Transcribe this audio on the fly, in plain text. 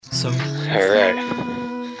All right.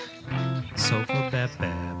 Sofa bab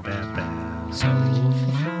bab bab bab.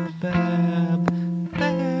 Sofa bab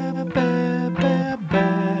bab bab bab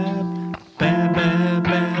bab. Bab bab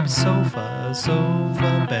bab. Sofa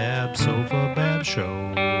bab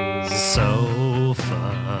show.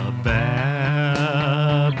 Sofa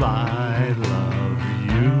bab. I love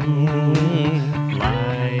you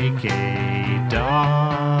like a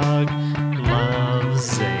dog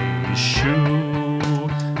loves a shoe.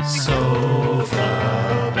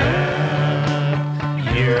 Sofa bab,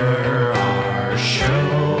 you're our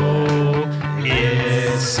show.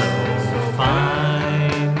 It's so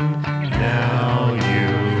fine. Now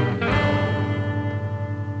you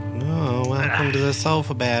know. Oh, welcome to the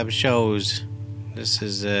Sofa Bab shows. This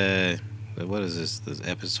is what is this? This is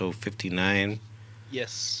episode 59.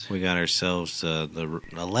 Yes. We got ourselves the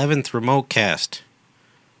 11th remote cast.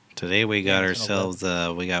 Today we got ourselves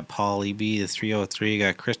we got Paul EB, the 303,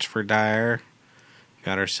 got Christopher Dyer,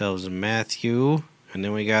 got ourselves Matthew, and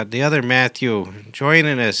then we got the other Matthew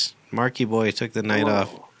joining us. Marky Boy took the night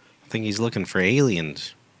off. I think he's looking for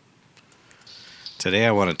aliens. Today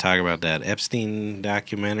I want to talk about that Epstein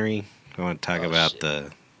documentary. I want to talk about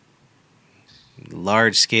the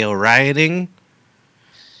large-scale rioting.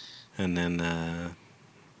 And then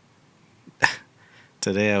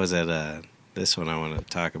today I was at this one I want to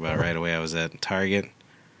talk about right away. I was at Target,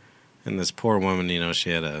 and this poor woman, you know, she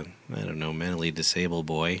had a, I don't know, mentally disabled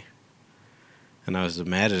boy. And I was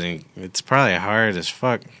imagining it's probably hard as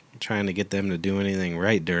fuck trying to get them to do anything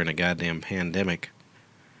right during a goddamn pandemic.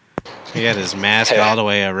 He had his mask all the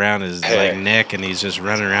way around his like neck, and he's just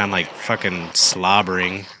running around like fucking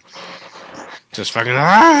slobbering. Just fucking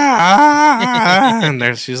and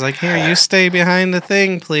there she's like, "Here, you stay behind the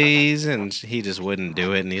thing, please." And he just wouldn't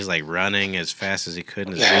do it, and he's like running as fast as he could,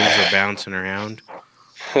 and his boobs are bouncing around.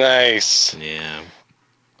 Nice. Yeah.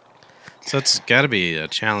 So it's got to be a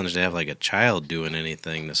challenge to have like a child doing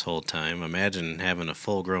anything this whole time. Imagine having a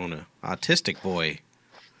full-grown autistic boy.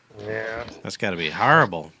 Yeah. That's got to be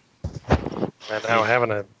horrible. And now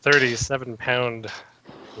having a 37-pound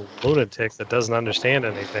lunatic that doesn't understand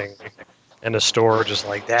anything in a store, just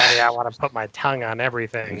like, "Daddy, I want to put my tongue on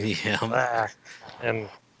everything." Yeah. And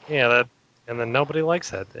yeah, that, and then nobody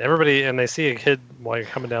likes that. Everybody, and they see a kid while you're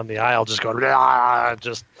coming down the aisle, just going,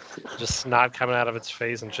 just snot coming out of its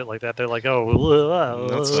face and shit like that. They're like, "Oh."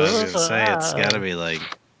 That's what I was gonna say. It's got to be like,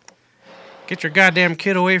 get your goddamn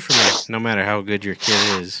kid away from me, no matter how good your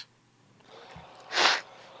kid is.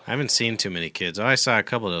 I haven't seen too many kids. I saw a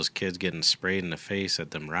couple of those kids getting sprayed in the face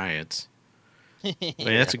at them riots. I mean,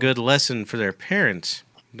 that's a good lesson for their parents.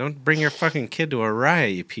 Don't bring your fucking kid to a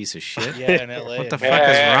riot, you piece of shit. Yeah, in LA. What the fuck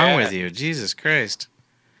is wrong with you? Jesus Christ.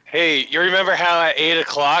 Hey, you remember how at 8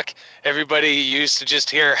 o'clock everybody used to just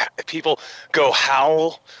hear people go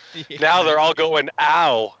howl? Yeah. Now they're all going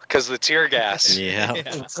ow because of the tear gas. Yeah.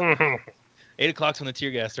 8 o'clock's when the tear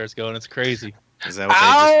gas starts going. It's crazy. Is that what they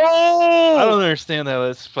Ow! I don't understand how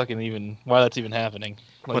that's fucking even, why that's even happening.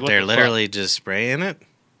 Like, what what they're the literally just spraying it? fuck?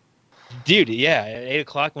 Dude, yeah, at 8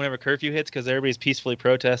 o'clock whenever curfew hits, because everybody's peacefully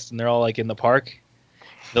protesting, they're all like in the park,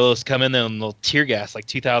 they'll just come in there and they'll tear gas like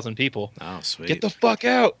 2,000 people. Oh, sweet. Get the fuck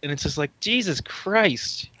out! And it's just like, Jesus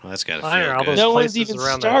Christ. Well, that's got to Fire, feel all good. those No one's places even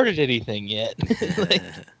around started anything yet. Like,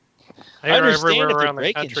 I hear understand everywhere if they're around the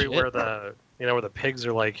breaking country shit. where where the pigs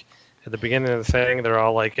are like at the beginning of the thing, they're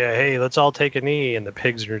all like, "Hey, let's all take a knee," and the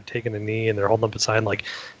pigs are taking a knee and they're holding up a sign like,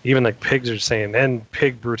 even the pigs are saying "end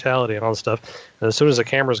pig brutality" and all this stuff. And as soon as the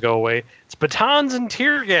cameras go away, it's batons and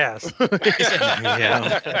tear gas.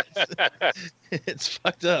 Yeah. It's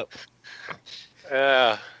fucked up.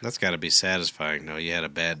 Yeah. That's got to be satisfying, though. You had a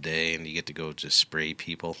bad day and you get to go just spray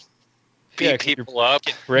people. Beat Yeah, 'cause people up.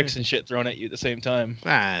 Bricks and shit thrown at you at the same time.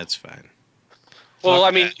 Ah, it's fine. Well,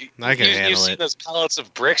 Fuck I mean, that. I can you've handle seen it. those pallets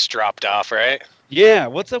of bricks dropped off, right? Yeah,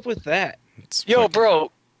 what's up with that? It's Yo, fucking-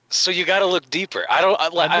 bro. So you got to look deeper. I I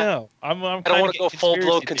know. I don't want to go full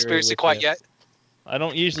blown conspiracy quite yet. I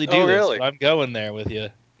don't usually do Oh, this, really? but I'm going there with you.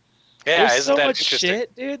 Yeah, There's isn't so that much interesting?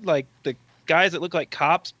 shit, dude. Like the guys that look like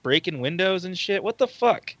cops breaking windows and shit. What the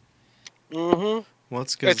fuck? Mm-hmm. Well,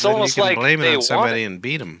 it's because It's then you almost can like blame it they on want somebody it. and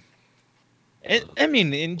beat them. And, I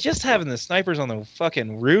mean, and just having the snipers on the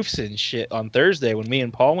fucking roofs and shit on Thursday when me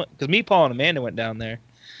and Paul went, because me, Paul, and Amanda went down there.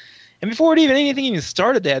 And before anything even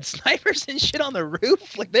started, they had snipers and shit on the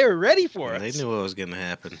roof. Like, they were ready for us. They knew what was going to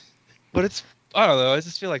happen. But it's, I don't know, I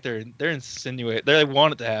just feel like they're insinuating, they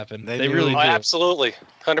want it to happen. They They knew. really Oh, do. absolutely.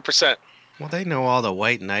 100%. Well, they know all the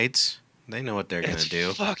white knights. They know what they're going It's to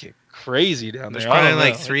do. fucking crazy down There's there. I probably don't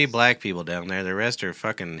like know. 3 black people down there. The rest are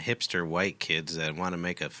fucking hipster white kids that want to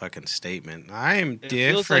make a fucking statement. I'm It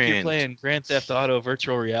different. feels like you're playing Grand Theft Auto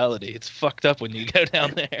virtual reality. It's fucked up when you go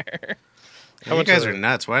down there. You much guys are are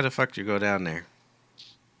nuts. Why the fuck do you go down there?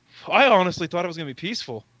 I honestly thought it was gonna be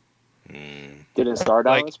peaceful. Did it start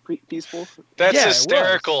out Like- as peaceful? That's Yeah, it was.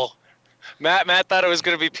 hysterical. Matt thought it was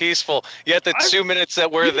going to be peaceful. Yet the 2 minutes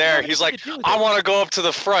that we're didn't there, have he's anything like, to do with I it. want to go up to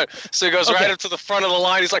the front. So he goes right Okay. up to the front of the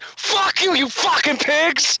line. He's like, fuck you, you fucking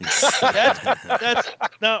pigs. That's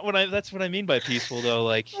not what I. That's what I mean by peaceful, though.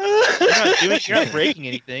 Like you're not breaking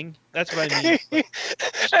anything. That's what I mean. And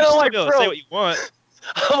You're I'm like, still say bro, what you want.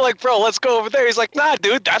 let's go over there. He's like, nah,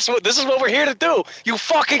 dude, this is what we're here to do. You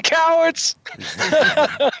fucking cowards.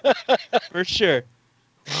 For sure.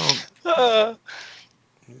 Well,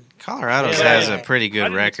 Colorado Yeah, has yeah. a pretty I good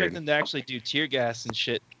didn't expect record. them to actually do tear gas and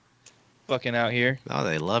shit. Fucking out here, Oh,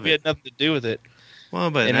 they love we it. had nothing to do with it. Well,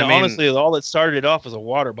 but And I mean, honestly, all that started it off was a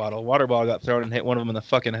water bottle. A water bottle got thrown and hit one of them in the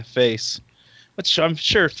fucking face, which I'm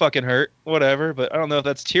sure fucking hurt. Whatever, but I don't know if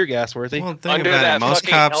that's tear gas worthy. well, think Under about that it. Most fucking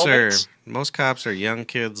cops helmet? are young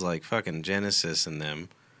kids like fucking Genesis and them.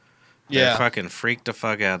 They're yeah, fucking freaked the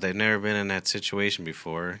fuck out. They've never been in that situation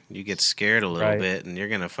before. You get scared a little Right. bit, and you're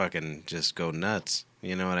gonna fucking just go nuts.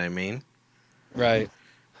 You know what I mean? right.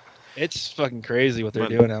 It's fucking crazy what they're But-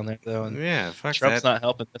 doing down there, though. And Yeah, fuck Trump's that. not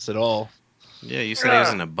helping us at all. Yeah, you said he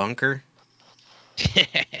was in a bunker.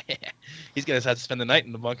 He's gonna have to spend the night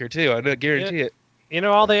in the bunker too. I guarantee it. You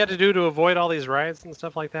know, all they had to do to avoid all these riots and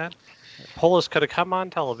stuff like that, Polis could have come on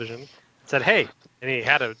television and said, "Hey," and he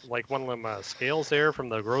had one of them scales there from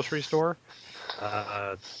the grocery store,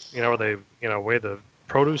 where they weigh the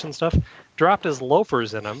produce and stuff. Dropped his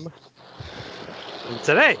loafers in them and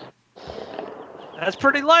said, "Hey, that's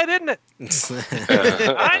pretty light, isn't it?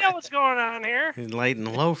 I know what's going on here. Lighting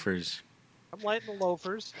loafers. I'm lighting the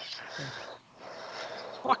loafers."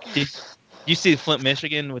 Fuck you. You see Flint,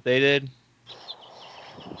 Michigan, what they did?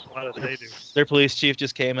 What did they do? Their police chief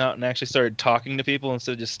just came out and actually started talking to people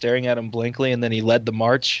instead of just staring at them blankly, and then he led the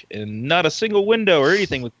march, and not a single window or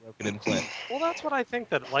anything was broken in Flint. Well, that's what I think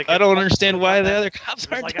that I don't understand why the other cops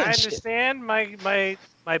aren't Like, doing I shit. understand my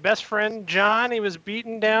best friend John, he was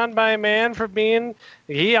beaten down by a man for being.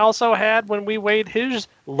 He also had, when we weighed his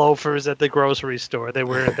loafers at the grocery store, they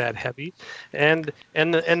weren't that heavy, and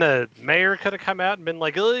the mayor could have come out and been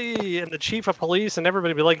like, "Ey," and the chief of police and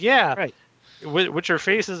everybody be like, "Yeah, Right. which are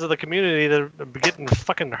faces of the community that are getting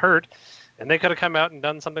fucking hurt," and they could have come out and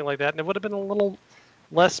done something like that, and it would have been a little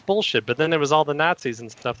less bullshit. But then there was all the Nazis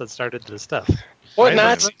and stuff that started this stuff. What Right?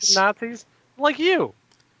 Nazis? Nazis like you.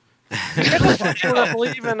 People that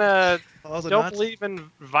believe in Paul's a don't Nazi. believe in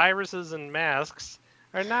viruses and masks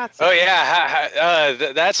are Nazis. Oh yeah,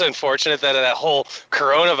 that's unfortunate that that whole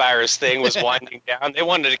coronavirus thing was winding down. They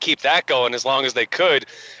wanted to keep that going as long as they could,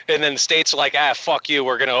 and then the states are like, fuck you,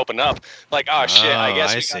 we're gonna open up. Like, oh shit, I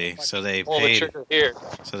guess I we see. gotta So they pull the paid. trigger here,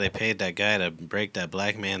 So they paid that guy to break that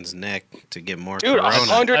black man's neck to get more dude. corona.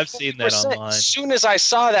 100%. I've seen that online. As soon as I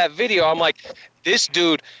saw that video, I'm like, this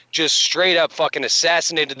dude just straight up fucking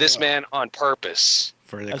assassinated this man on purpose.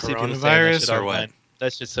 For the I've seen people saying that coronavirus shit or online. what?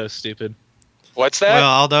 That's just so stupid. What's that? Well,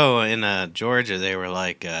 although in Georgia they were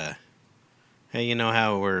like, hey, you know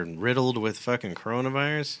how we're riddled with fucking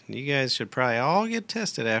coronavirus? You guys should probably all get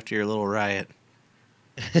tested after your little riot.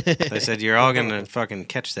 They said you're all gonna fucking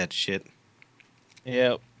catch that shit.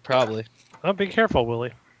 Yeah, probably. Oh, be careful,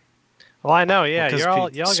 Willie. Well, I know. Yeah, Because y'all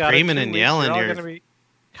got screaming and yelling, You're all you're- gonna be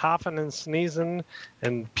coughing and sneezing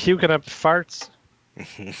and puking up farts.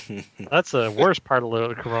 That's the worst part of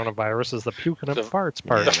the coronavirus is the puking up The- farts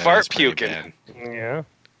part. The that fart is pretty puking. bad. Yeah.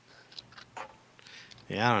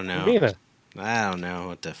 Yeah, I don't know. Mina, I don't know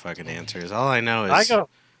what the fucking answer is. All I know is I go.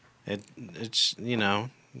 it's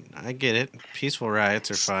I get it. Peaceful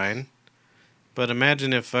riots are fine. But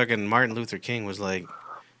imagine if fucking Martin Luther King was like,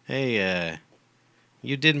 hey,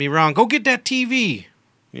 you did me wrong. Go get that TV.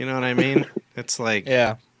 You know what I mean? It's like,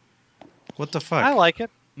 Yeah. what the fuck? I like it.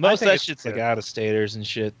 Most of think that it's shit's good. like out of staters and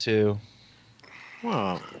shit too.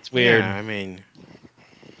 Well, It's weird. Yeah, I mean,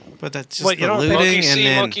 but that's just What, you the don't think- looting, Monkey and see,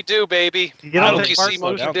 then monkey do, baby. You I don't don't think see, Martin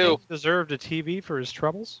monkey Luther do. King deserved a TV for his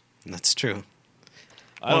troubles? that's true.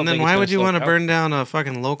 I Well, don't then think why it's would you gonna want to slow burn down a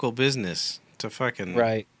fucking local business to fucking? down.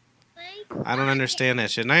 Right. I don't understand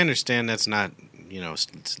that shit. And I understand that's not,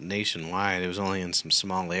 it's nationwide. It was only in some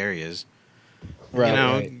small areas. Right.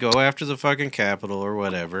 Right. Go after the fucking Capitol or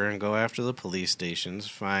whatever and go after the police stations,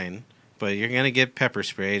 fine. But you're going to get pepper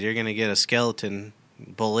sprayed. You're going to get a skeleton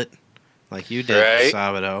bullet like you did, Right.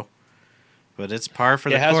 Sabado. But it's par for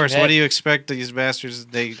Yeah, the how's your course. head? What do you expect these bastards?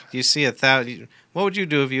 You see 1,000. What would you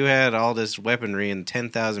do if you had all this weaponry and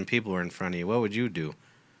 10,000 people were in front of you? What would you do?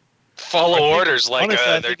 Follow orders like Honestly,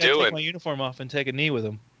 I they're think I'd take my doing. uniform off and take a knee with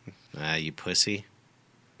them. Ah, you pussy.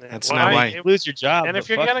 That's Well, not I- why. it- Lose your job. And but if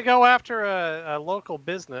you're fuck gonna go after a local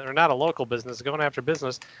business, or not a local business, going after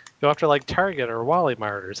business, go after like Target or Wally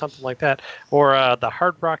Mart or something like that, or the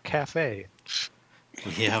Hard Rock Cafe.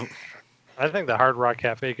 Yeah. I think the Hard Rock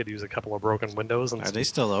Cafe could use a couple of broken windows. And Are they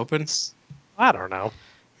still open? I don't know.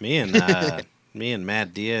 Me and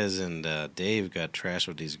Matt Diaz and Dave got trashed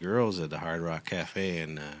with these girls at the Hard Rock Cafe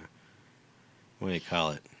in what do you call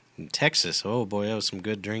it? In Texas. Oh boy, that was some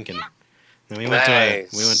good drinking. Then we went Nice.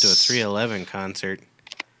 to a 311 concert, and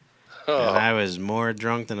Oh. I was more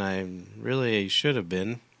drunk than I really should have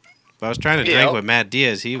been. But I was trying to Yeah. drink with Matt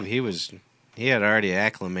Diaz. He had already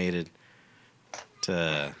acclimated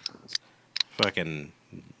to fucking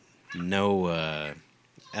no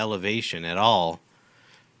elevation at all.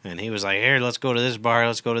 And he was like, "Here, let's go to this bar.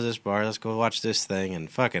 Let's go to this bar. Let's go watch this thing." And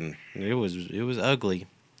fucking, it was ugly.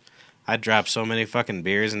 I dropped so many fucking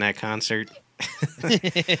beers in that concert,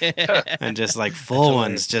 and just like full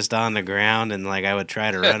ones just on the ground. And like I would try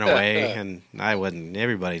to run away, and I wouldn't.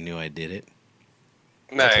 Everybody knew I did it.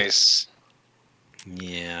 Nice.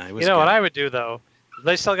 Yeah, it was. You know good. what I would do though?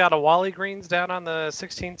 They still got a Wally Greens down on the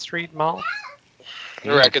 16th Street Mall.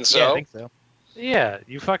 You reckon Yeah, so? I think so. Yeah,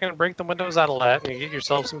 you fucking break the windows out of that and you get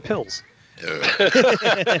yourself some pills.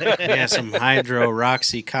 Yeah, some hydro I would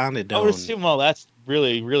roxyconidone. assume all that's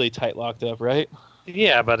really, really tight locked up, right?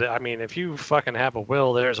 Yeah, but I mean, if you fucking have a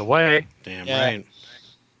will, there's a way. Damn Yeah. right.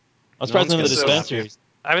 I'm surprised No none of the one's gonna dispensaries.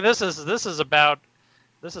 I mean, this is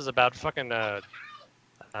about fucking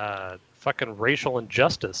fucking racial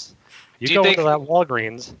injustice. You Do you go think- into that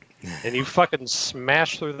Walgreens and you fucking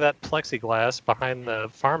smash through that plexiglass behind the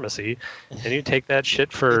pharmacy, and you take that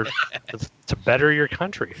shit for to better your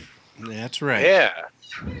country. That's right. Yeah.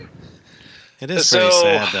 It is So- pretty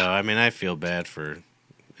sad, though. I mean, I feel bad for.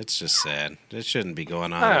 It's just sad. It shouldn't be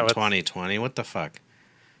going on No, in it's- 2020. What the fuck?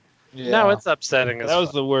 No, it's upsetting as that was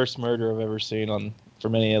fuck. the worst murder I've ever seen on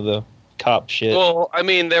from any of the cop shit. Well, I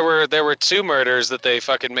mean, there were two murders that they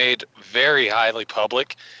fucking made very highly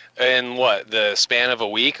public. In what, the span of a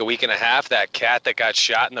week and a half, that cat that got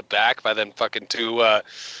shot in the back by them fucking two, Aubrey,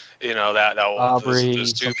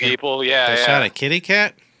 those two something. people. Yeah, They yeah. shot a kitty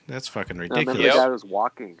cat? That's fucking I remember ridiculous. the guy was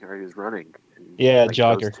walking or he was running. And, Yeah, those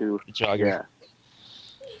jogger. two- Jogger. Yeah.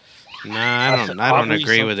 Nah, I don't Aubrey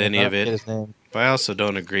agree with something, any I of forget it. his name. But I also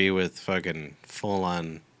don't agree with fucking full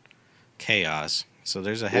on chaos. So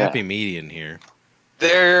there's a happy median here. I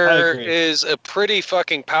There agree. is a pretty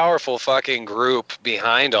fucking powerful fucking group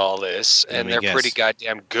behind all this, Let and me they're guess. pretty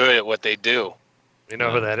goddamn good at what they do. You know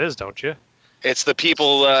who that is, don't you? It's the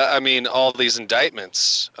people. I mean, all these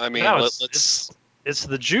indictments. I mean, No, let's. It's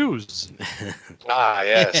the Jews.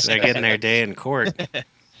 Yes. They're getting their day in court.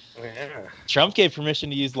 Yeah. Trump gave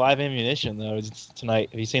permission to use live ammunition though tonight.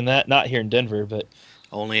 Have you seen that? Not here in Denver, but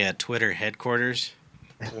Only at Twitter headquarters.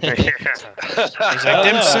 He's I like, don't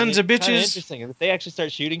them know. sons I of mean, it's kinda bitches. interesting. If they actually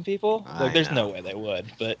start shooting people, I like, there's know. no way they would.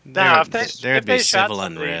 But No, if they, There'd if be they shot civil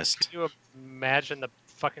somebody, unrest. You imagine the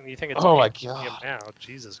fucking. You think it's Oh my the God. amount?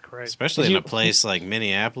 Jesus Christ! Especially in You- a place like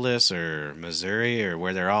Minneapolis or Missouri or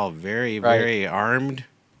where they're all very, Right. very armed.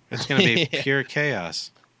 It's going to be Yeah. pure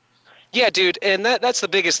chaos. Yeah, dude, and that's the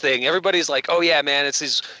biggest thing. Everybody's like, "Oh yeah, man, it's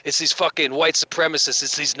these fucking white supremacists,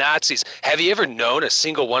 it's these Nazis." Have you ever known a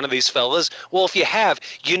single one of these fellas? Well, if you have,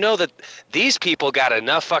 you know that these people got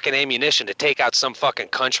enough fucking ammunition to take out some fucking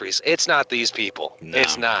countries. It's not these people. No.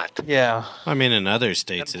 It's not. yeah, I mean, in other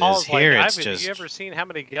states And it is. Paul's like, Here it's "Ivan, just. You ever seen how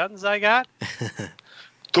many guns I got?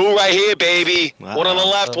 Two right here, baby. One on the Uh-oh.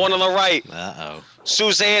 left, one on the right. Uh-oh.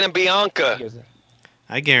 Suzanne and Bianca.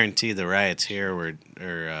 I guarantee the riots here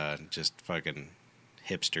are just fucking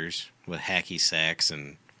hipsters with hacky sacks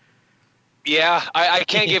and Yeah, I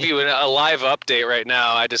can't give you a live update right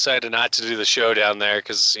now. I decided not to do the show down there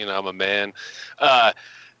because, I'm a man.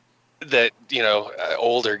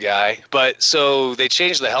 Older guy. But so they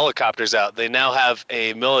changed the helicopters out. They now have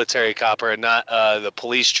a military chopper and not the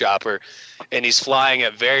police chopper. And he's flying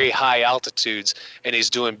at very high altitudes and he's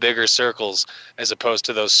doing bigger circles as opposed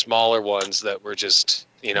to those smaller ones that were just,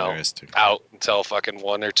 Interesting. out until fucking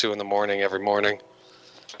 1 or 2 in the morning every morning.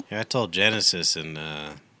 Yeah, I told Genesis and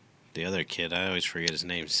the other kid, I always forget his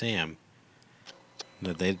name, Sam,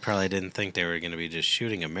 that they probably didn't think they were going to be just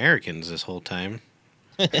shooting Americans this whole time.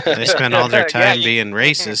 They spent all their time Yeah, being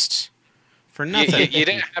racists for nothing. You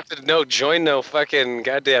didn't have to join no fucking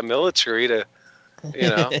goddamn military to,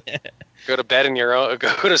 go to bed in your own,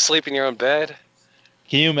 go to sleep in your own bed.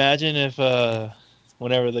 Can you imagine if,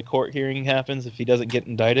 whenever the court hearing happens, if he doesn't get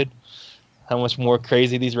indicted, how much more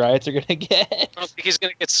crazy these riots are going to get? I don't think he's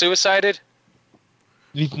gonna get suicided.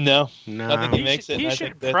 No, I think he He makes should- it. he and I should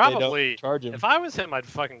think that probably- they don't charge him. If I was him, I'd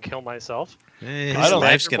fucking kill myself. His I don't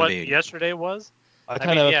life's Imagine gonna what be. yesterday was. I I kind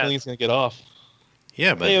mean, of have yeah. a feeling he's going to get off.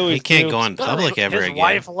 Yeah, but They always he can't do. go in public ever His again.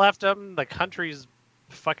 wife left him. The country's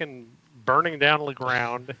fucking burning down to the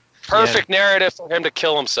ground. Perfect narrative for him to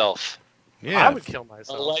kill himself. Yeah, I would kill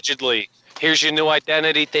myself. Allegedly. Here's your new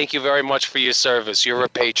identity. Thank you very much for your service. You're a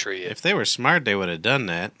patriot. if they were smart, they would have done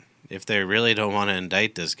that. If they really don't want to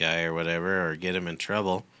indict this guy or whatever, or get him in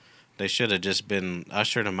trouble, they should have just been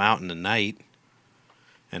ushered him out in the night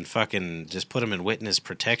and fucking just put him in witness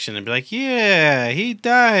protection and be like, "Yeah, he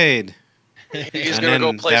died." He's And gonna go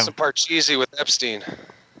then play that- some Parcheesi with Epstein,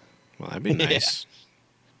 Well, that'd be Yeah. nice.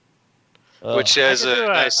 which I is could, do a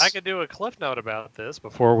nice. I could do a cliff note about this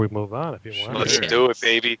before we move on, if you want. Let's Sure. do it,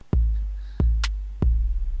 baby.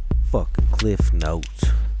 Fucking Cliff Notes.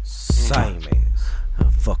 Same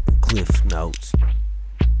as. Fucking Cliff Notes.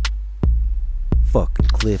 Fucking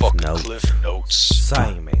Cliff Fucking Notes. Cliff Notes.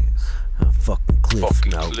 Same as. Fucking Cliff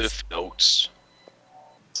Fucking Notes. Cliff Notes.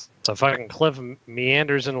 So fucking Cliff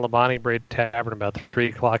meanders in Labani Braid Tavern about 3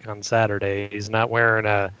 o'clock on Saturday. He's not wearing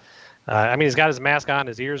a... I mean, he's got his mask on.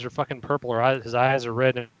 His ears are fucking purple. Or his eyes are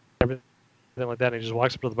red and everything like that. And he just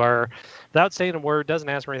walks up to the bar without saying a word, doesn't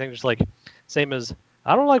ask for anything. Just like, same as,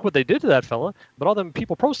 I don't like what they did to that fella, but all them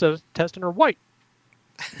people protesting are white.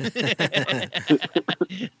 I'm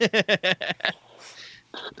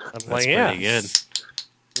That's like, yeah. pretty good.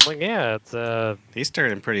 I'm like, yeah, it's... He's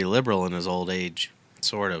turning pretty liberal in his old age,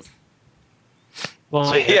 sort of. Well,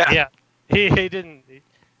 So, yeah. yeah. He didn't...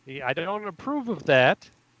 I don't approve of that,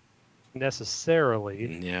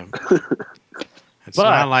 necessarily. Yeah. It's But-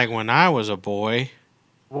 not like when I was a boy.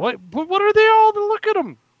 What are they all? Look at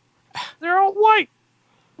them. They're all white.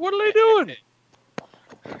 What are they doing?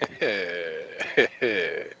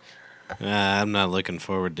 I'm not looking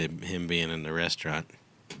forward to him being in the restaurant.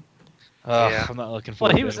 Yeah. I'm not looking for.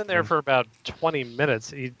 Well, he was in there for about 20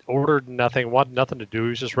 minutes. He ordered nothing, wanted nothing to do. He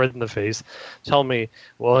was just red in the face, telling me,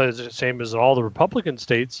 well, it's the same as all the Republican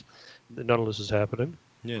states. None of this is happening.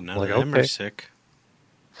 Yeah, none Like, of them okay. are sick.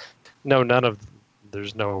 No, none of...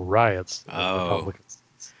 There's no riots in Oh. Republican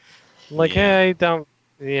states. I'm like, Yeah. hey, don't...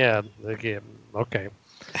 Yeah, like, yeah, okay.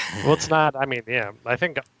 Well, it's not... I mean, yeah, I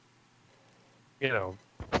think... You know...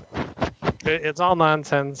 It's all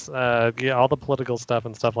nonsense, yeah, all the political stuff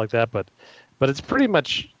and stuff like that, but it's pretty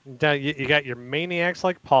much... You got your maniacs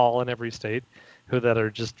like Paul in every state, that are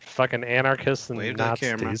just fucking anarchists and Wave to the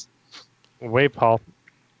camera. Nazis. Wave, Paul.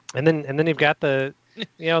 And then you've got the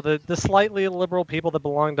the slightly liberal people that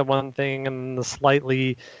belong to one thing, and the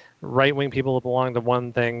slightly right wing people that belong to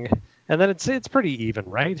one thing, and then it's pretty even,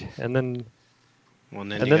 right? And then Well,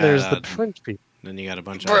 and then, and you then got, there's the fringe people. then you got a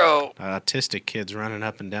bunch Bro. of autistic kids running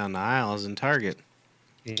up and down the aisles in Target.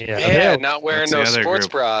 Yeah, Yeah, they, not wearing That's no the other sports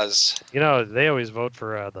group. bras. they always vote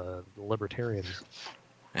for the libertarians.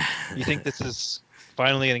 You think this is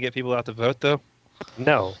finally going to get people out to vote, though?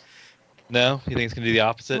 No, No, you think it's going to do the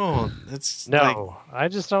opposite? Oh, it's like, no, I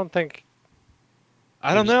just don't think.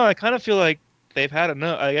 I don't know. I kind of feel like they've had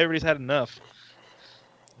enough. Like, everybody's had enough.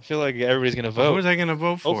 I feel like everybody's going to who vote. are they going to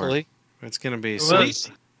vote for? Hopefully, It's going to be Well,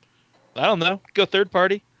 some. I don't know. Go third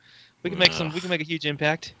party. We can make Ugh. We can make a huge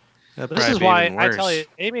impact. That'd This probably is be why even I worse. tell you,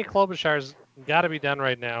 Amy Klobuchar's got to be done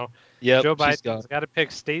right now. Yep, Joe she's gone. Biden's got to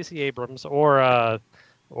pick Stacey Abrams or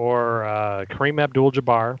Kareem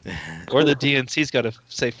Abdul-Jabbar. Or the DNC's got to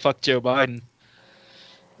say fuck Joe Biden.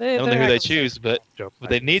 I don't know who they choose, but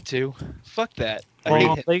they need to. Fuck that. I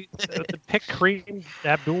Well, hate they pick Kareem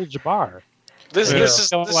Abdul-Jabbar. This is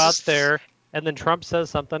Go this out is, there, and then Trump says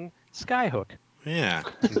something. Skyhook. Yeah.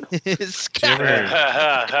 it. Did you ever-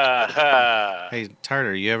 Ha, hey,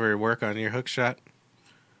 Tartar, you ever work on your hook shot?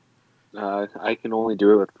 I can only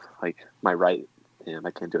do it with like my right hand.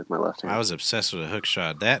 I can't do it with my left hand. I was obsessed with a hook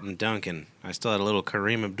shot. That and Duncan. I still had a little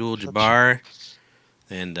Kareem Abdul-Jabbar.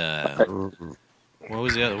 And what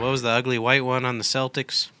was the ugly white one on the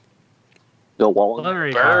Celtics? Bill Walton.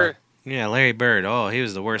 Larry Bird. Yeah, Larry Bird. Oh, he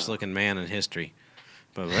was the worst looking man in history.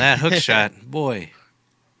 But with that hook shot, boy,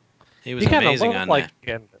 he was He kind of amazing looked on like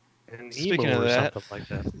that. an Speaking emo of or that- something like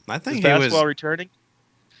that. I Is think he basketball was. returning?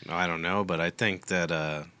 I don't know, but I think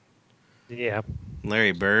that Yeah.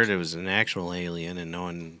 Larry Bird, it was an actual alien, and no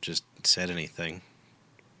one just said anything.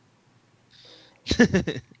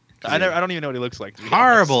 I don't even know what he looks like. to be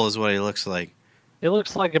Horrible is what he looks like. It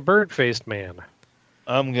looks like a bird-faced man. honest.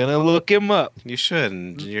 I'm gonna look him up. You should.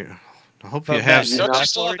 And I hope But you have. that- Don't not you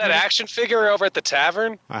still have that action figure over at the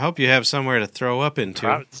tavern? I hope you have somewhere to throw up into.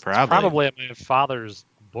 It's Probably. probably at my father's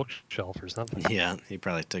bookshelf or something. Yeah, he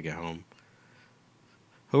probably took it home.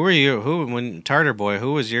 Who were you? When Tartar Boy?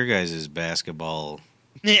 Who was your guys' basketball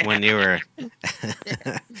when you were?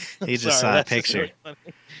 He just saw a picture.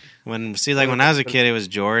 When I was a kid, it was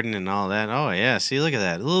Jordan and all that. Oh yeah, see, look at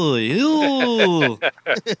that. Ooh, ooh.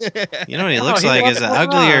 You know what he looks he like? loves Is an LeBron.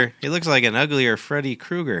 uglier. He looks like an uglier Freddy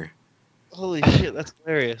Krueger. Holy shit, that's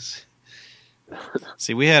hilarious.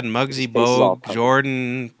 See, we had Muggsy His face is all Bogue, puffy.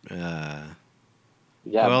 Jordan. Yeah.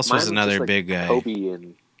 Who else mine was another just like big guy? Kobe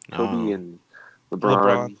and Oh.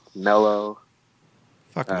 LeBron, Melo.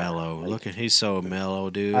 Fuck Uh, Mello. Look at he's so mellow,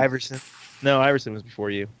 dude. Iverson. No, Iverson was before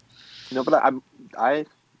you. No, but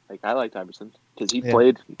I liked Iverson because he Yeah.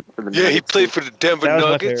 played for the. Yeah, he Nuggets. played for the Denver That was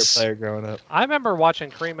my favorite Nuggets. player growing up. I remember watching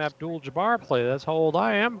Kareem Abdul-Jabbar play. That's how old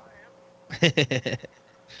I am.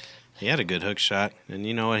 He had a good hook shot, and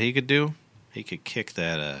you know what he could do? He could kick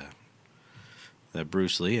that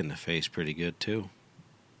Bruce Lee in the face pretty good too.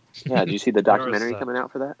 Yeah, did you see the There was, documentary coming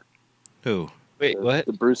out for that? Who? Wait, what?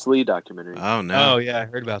 The Bruce Lee documentary. Oh no. Oh yeah, I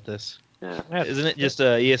heard about this. Yeah, Yeah, Isn't it just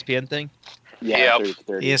a ESPN thing? yeah. Yep.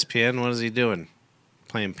 30. ESPN. What is he doing?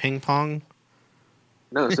 Playing ping pong?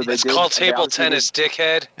 No, so they It's did, called they table obviously tennis,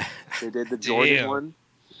 dickhead. They did the Jordan Damn. one,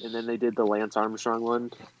 and then they did the Lance Armstrong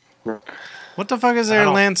one. What the fuck is there, I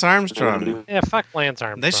don't- Lance Armstrong? Yeah, fuck Lance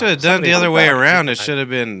Armstrong. They should have done Somebody the other went way back and around. It did should have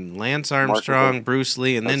been Lance Armstrong, Marshall. Bruce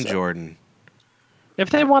Lee, and then That's it. Jordan. If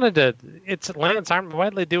they wanted to, it's Lance Armstrong.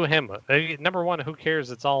 Why'd they do him? Number one, who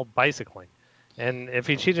cares? It's all bicycling. And if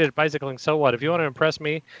he cheated at bicycling, so what? If you want to impress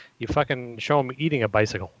me, you fucking show him eating a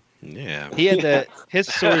bicycle. Yeah. He had that. His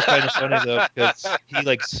story's kind of funny though because he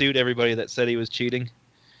like sued everybody that said he was cheating,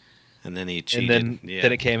 And then he cheated. and then yeah.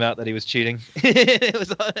 then it came out that he was cheating.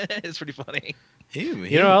 It's pretty funny. He-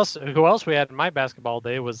 You know who else we had in my basketball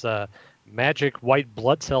day was Magic White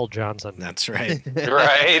Blood Cell Johnson. That's right.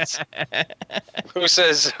 Right? Who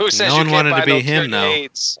says No you one can't wanted to buy be no him, cure though.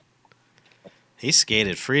 AIDS? He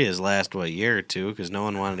skated free his last year or two because no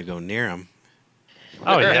one wanted to go near him.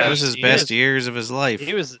 Oh yeah, That was his he best was- years of his life.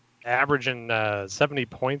 He was averaging 70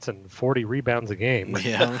 points and 40 rebounds a game.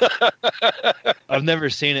 Yeah. I've never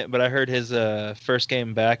seen it, but I heard his first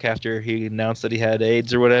game back after he announced that he had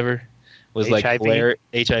AIDS or whatever was like HIV?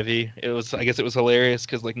 HIV. It was, I guess, it was hilarious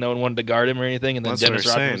because like no one wanted to guard him or anything, and then That's what Dennis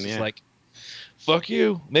we're Rodman saying, was just yeah. like, "Fuck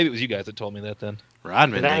you." Maybe it was you guys that told me that. Then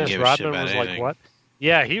Rodman didn't Dennis give a shit Rodman about was anything. like, "What?"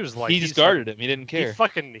 Yeah, he was like, he just guarded him. He didn't care.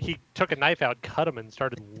 He took a knife out, cut him, and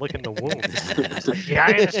started licking the wound. Yeah,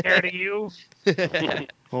 I ain't scared of you.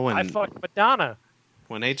 Well, I fucked Madonna.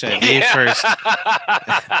 when HIV Yeah. first,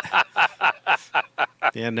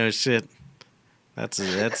 yeah, no shit. That's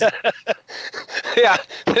Yeah,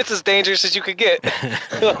 it's as dangerous as you could get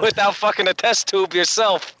without fucking a test tube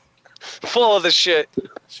yourself, full of the shit.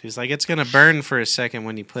 She's like, it's gonna burn for a second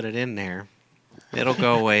when you put it in there. It'll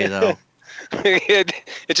go away though. it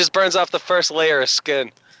just burns off the first layer of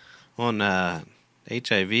skin. When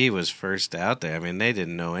HIV was first out there, I mean, they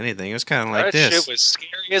didn't know anything. It was kind of like that this. shit was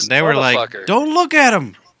scary as They were like, motherfucker. "Don't look at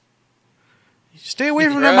them. Stay away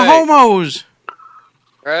from them Right. homos."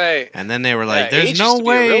 Right. And then they were like, Yeah, "There's AIDS no used to be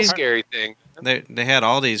a way." real scary thing. They had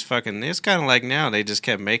all these fucking. It's kind of like now they just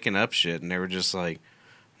kept making up shit, and they were just like,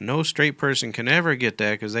 "No straight person can ever get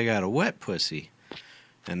that because they got a wet pussy."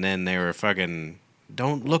 And then they were fucking,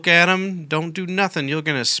 "Don't look at them. Don't do nothing. You're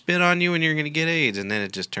gonna spit on you, and you're gonna get AIDS." And then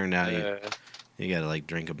it just turned out you gotta like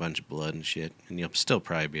drink a bunch of blood and shit, and you'll still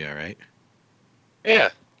probably be all right. Yeah.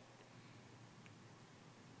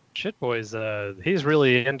 Shit boys, he's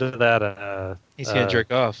really into that. He's gonna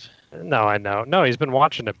jerk off. No, I know. No, he's been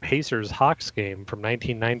watching a Pacers Hawks game from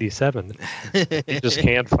 1997. He just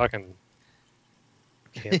can't stop.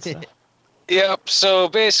 Yep. So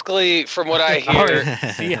basically, from what I Oh, hear,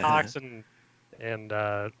 Seahawks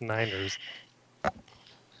and Niners.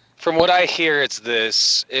 from what I hear, it's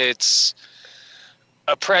this. It's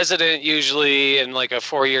a president usually in like a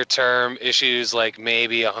 4-year term issues like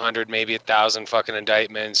maybe 100, maybe 1,000 fucking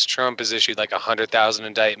indictments. Trump has issued like 100,000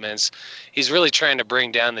 indictments. He's really trying to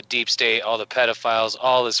bring down the deep state, all the pedophiles,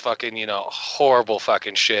 all this fucking, horrible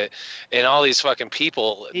fucking shit. And all these fucking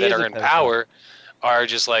people He that is are a in pedophile. power are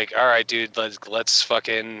just like, all right, dude, let's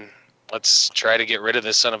fucking let's try to get rid of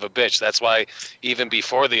this son of a bitch. That's why even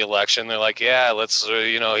before the election, they're like, yeah, let's,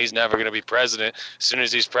 he's never going to be president. As soon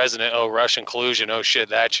as he's president, oh, Russian collusion. Oh, shit,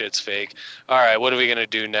 that shit's fake. All right, what are we going to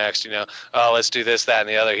do next? Oh, let's do this, that, and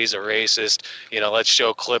the other. He's a racist. Let's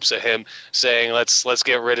show clips of him saying, let's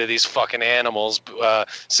get rid of these fucking animals,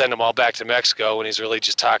 send them all back to Mexico, when he's really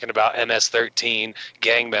just talking about MS-13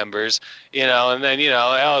 gang members, and then,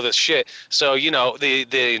 all this shit. So,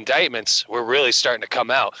 the indictments were really starting to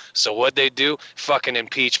come out. So what'd they do? Fucking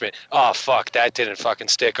impeachment. Oh, fuck, that didn't fucking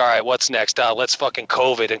stick. All right, what's next? Let's fucking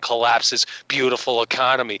COVID and collapse his beautiful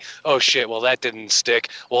economy. Oh, shit, well, that didn't stick.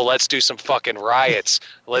 Well, let's do some fucking riots.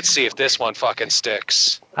 Let's see if this one fucking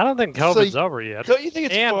sticks. I don't think COVID's over yet. Don't you think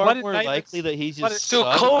it's And far what more indictments- likely that he's what just... is-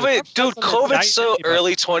 COVID's so indictment.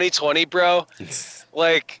 early 2020, bro.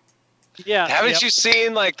 Like, Yeah. haven't you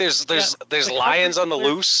seen, like, there's The lions on the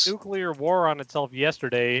country loose? declared nuclear war on itself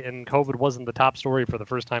yesterday, and COVID wasn't the top story for the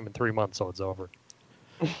first time in 3 months, so it's over.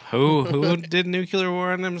 Who did nuclear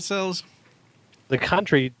war on themselves? The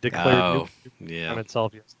country declared Oh, nuclear on yeah.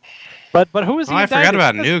 itself yesterday. But who is he? Oh, I forgot indicted?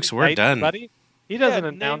 about He doesn't nukes. We're indict done. anybody. He doesn't Yeah,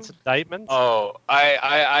 announce name- indictments. Oh,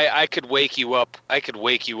 I could wake you up. I could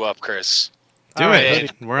wake you up, Chris. Do All it.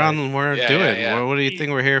 right. We're on. We're Yeah, do yeah, it. yeah. What do you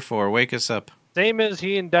think we're here for? Wake us up. Same as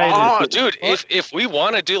he indicted. Oh, dude, if we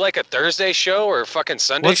want to do like a Thursday show or a fucking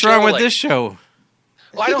Sunday What's show, wrong with like, this show?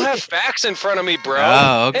 Well, I don't have facts in front of me, bro.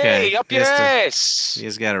 Oh, okay. Hey, up your Yes, ass. You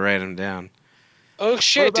just got to write them down. Oh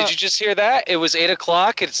shit! What Did about- you just hear that? It was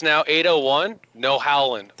 8:00. It's now 8:01. No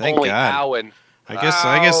howling. Thank Only God. howling. I guess the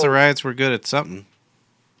Ow. riots were good at something.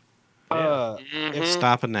 Mhm.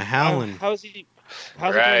 Stopping the howling. How's he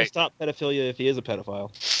going to Right. stop pedophilia if he is a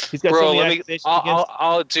pedophile? He's got so Bro, many let me. accusations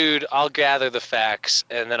against I'll gather the facts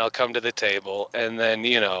and then I'll come to the table and then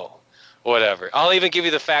whatever. I'll even give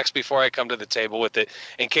you the facts before I come to the table with it,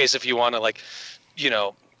 in case if you want to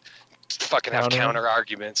fucking have Counter? counter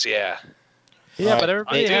arguments. Yeah. Yeah, but Dude,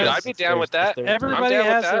 everybody Hey, has, I'd be down with that. everybody I'm down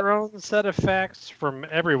with has that. their own set of facts from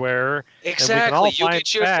everywhere. Exactly. all You find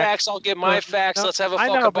get your facts. facts. I'll get my But facts. no- Let's have a I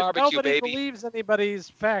fucking know, but barbecue, nobody baby. believes anybody's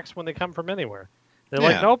facts when they come from anywhere. They're Yeah.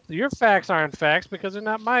 like, nope, your facts aren't facts because they're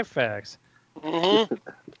not my facts. Mm-hmm.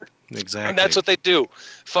 Exactly. And that's what they do.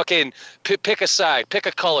 Fucking pick a side, pick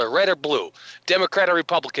a color, red or blue, Democrat or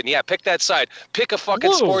Republican. Yeah, pick that side. Pick a fucking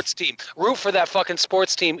Blue. sports team. Root for that fucking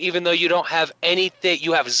sports team, even though you don't have anything.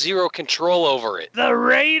 You have zero control over it. The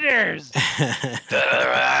Raiders.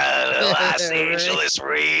 The Los Angeles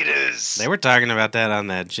Raiders. They were talking about that on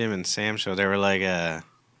that Jim and Sam show. They were like,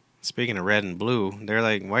 speaking of red and blue, they're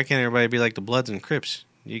like, why can't everybody be like the Bloods and Crips?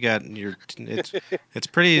 You got your, it's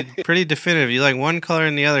pretty definitive. You like one color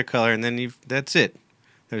and the other color, and then that's it.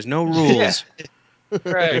 There's no rules. You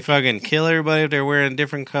Right, fucking kill everybody if they're wearing a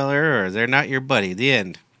different color, or they're not your buddy. The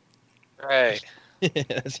end. right.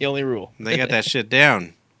 That's the only rule. They got that shit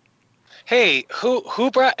down. Hey,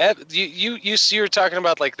 who brought you were talking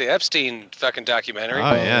about like the Epstein fucking documentary?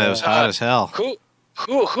 Oh yeah, it was hot as hell.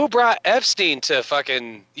 Who brought Epstein to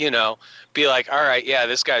fucking be like, all right, yeah,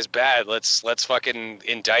 this guy's bad. Let's fucking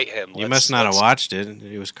indict him. You must not have watched it.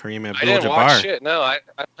 It was Kareem I didn't watch Abdul-Jabbar. shit. No, I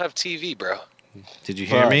don't have TV, bro. Did you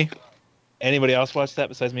hear Fuck. me? Anybody else watch that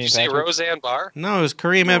besides me You and see Patrick? Roseanne Barr? No, it was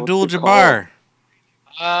Kareem No, what's it Abdul-Jabbar.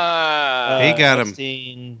 Ah, He got him.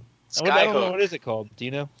 Epstein- I don't know, Skyhook. what is it called? Do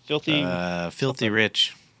you know? Filthy. Filthy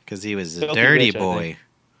rich, because he was a Filthy dirty Rich, I boy. think.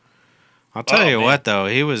 I'll tell Oh, you man. what, though,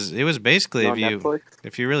 it was basically On Netflix?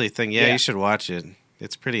 if you really think, Yeah. you should watch it.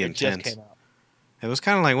 It's pretty it just intense. came out. It was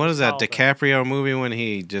kind of like, what is that Oh, okay. DiCaprio movie when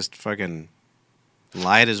he just fucking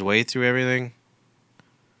lied his way through everything?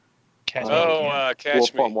 Catch Me oh, If You Can. Catch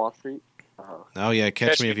Wolf Me. on Wall Street? Oh, Oh yeah,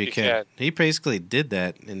 Catch Me If You Can. He basically did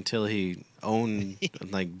that until he owned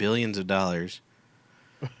like billions of dollars.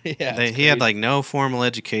 Yeah, it's He had crazy. like no formal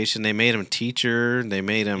education. They made him teacher. They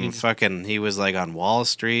made him fucking. He was like on Wall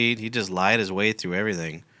Street. He just lied his way through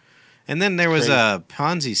everything. And then there was Crazy. a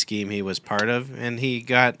Ponzi scheme he was part of, and he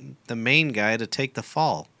got the main guy to take the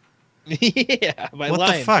fall. yeah, by What the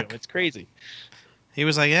lying to fuck? him. It's crazy. He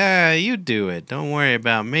was like, "Yeah, you do it. Don't worry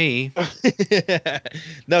about me."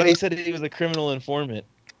 No, he said he was a criminal informant,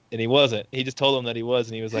 and he wasn't. He just told him that he was,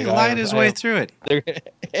 and he was like, He "I lied am- his I way am-" through it.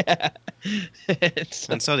 Yeah. It's-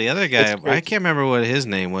 And so the other guy, It's crazy. I can't remember what his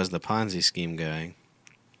name was, the Ponzi scheme guy.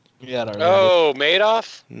 yeah, I don't remember. Oh,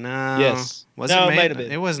 Madoff? No. Yes. Was No, it it might have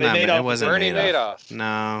been. It was But not. Madoff It wasn't Bernie Madoff. Madoff.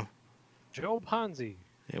 No, Joe Ponzi.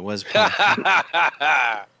 it was Nice.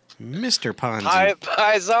 Mr. Ponzi.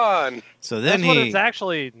 Paisan. So then That's what he, it's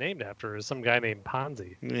actually named after, is some guy named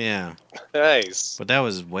Ponzi. yeah, Nice. but that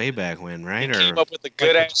was way back when, He right? came Or up with a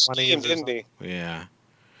good ass the 20s scheme, or didn't he? yeah.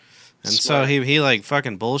 And Smart. so he like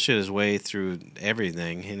fucking bullshit his way through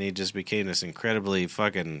everything, and he just became this incredibly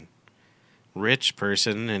fucking rich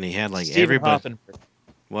person, and he had like Stephen everybody. Hoffenberg.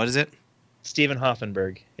 What is it? Stephen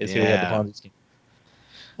Hoffenberg is who had the Yeah. Ponzi scheme.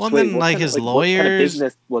 Well, So wait, then what like kind of- his what kind of lawyers.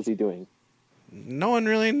 business was he doing? No one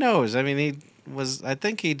really knows. I mean, he was. I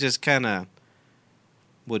think he just kind of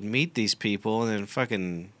would meet these people and then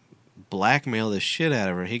fucking blackmail the shit out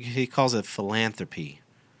of her. He calls it philanthropy.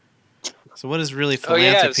 So what does really Oh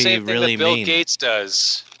yeah, the philanthropy same thing really that Bill mean? Gates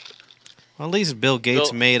does. Well, at least Bill Gates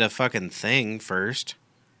Bill- made a fucking thing first.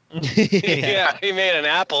 Yeah, he made an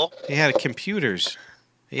apple. He had computers.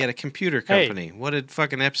 He had a computer Hey. company. What did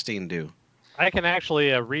fucking Epstein do? I can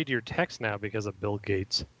actually read your text now because of Bill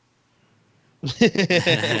Gates.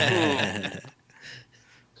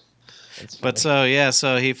 But so yeah,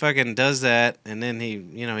 so he fucking does that, and then he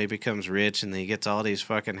becomes rich, and he gets all these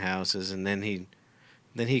fucking houses, and then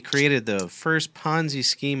he created the first Ponzi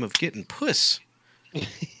scheme of getting puss.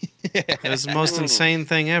 It was the most insane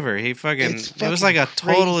thing ever. He fucking It's it was like a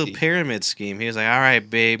fucking total crazy. pyramid scheme. He was like, "All right,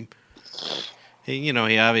 babe." He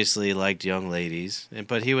obviously liked young ladies,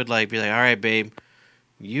 but he would like be like, "All right, babe,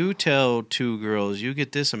 you tell 2 girls you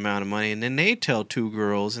get this amount of money," and then they tell 2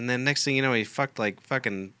 girls, and then next thing you know, he fucked like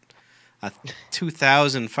fucking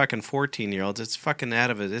 2,000 fucking 14-year-olds. It's fucking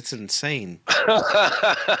out of it. It's insane.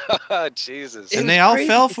 Jesus. It And was they all crazy.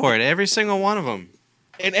 fell for it. Every single one of them.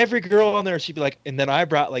 And every girl on there, she'd be like, and then I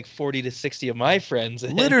brought like 40 to 60 of my friends.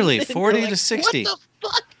 in." Literally, And you're 40 like, to 60. What the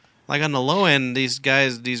fuck? Like on the low end, these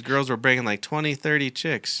girls were bringing like 20, 30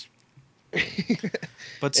 chicks.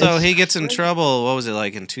 But so It's he gets in crazy. trouble, what was it,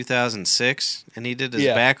 like in 2006? And he did his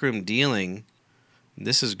Yeah. backroom dealing.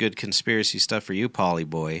 This is good conspiracy stuff for you, Polly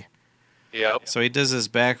boy. Yep. So he does this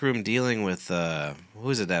backroom dealing with, who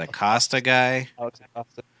is it, that Acosta guy? Alex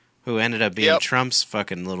Acosta. Who ended up being Yep. Trump's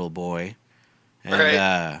fucking little boy. And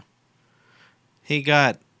Right. he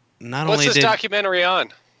got, not What's only this did documentary on?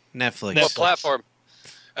 Netflix. What platform?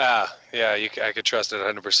 Yeah, I could trust it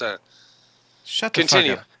 100%. Shut the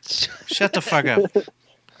Continue. fuck up. Shut the fuck up.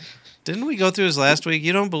 Didn't we go through this last week?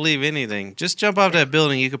 You don't believe anything. Just jump off that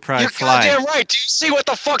building. You could probably You're fly. goddamn right. Do you see what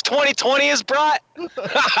the fuck 2020 has brought?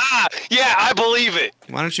 Yeah, I believe it.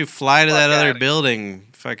 Why don't you fly to Fuck that other outta here. building?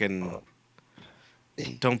 Fucking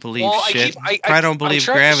don't believe Well, shit. I Probably don't believe I'm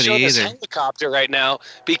trying gravity to show this either. helicopter right now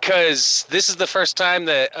because this is the first time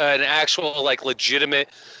that an actual, like, legitimate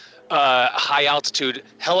high altitude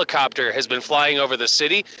helicopter has been flying over the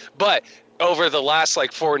city. But over the last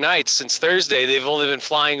like 4 nights since Thursday, they've only been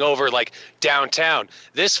flying over like downtown.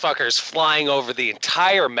 This fucker's flying over the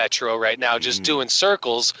entire metro right now, just doing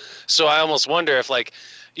circles. So I almost wonder if, like,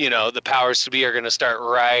 the powers to be are going to start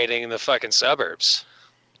rioting in the fucking suburbs,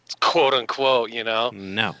 quote unquote.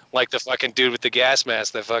 No. Like the fucking dude with the gas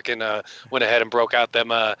mask that fucking went ahead and broke out them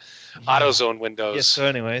AutoZone windows. Yes, so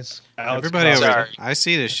anyways. Alex Everybody Acosta. over Sorry. I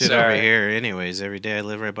see this shit Sorry. over here anyways every day. I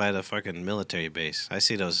live right by the fucking military base. I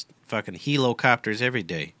see those fucking helicopters every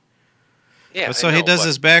day. Yeah, But so I he know, does but-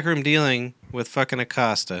 this backroom dealing with fucking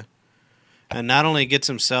Acosta, and not only gets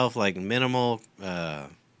himself like minimal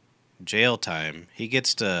jail time, he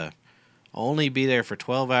gets to only be there for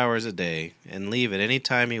 12 hours a day and leave at any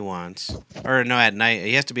time he wants. Or no, at night.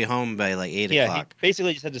 He has to be home by like 8 Yeah, he o'clock.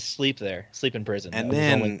 basically just had to sleep there, sleep in prison. And That was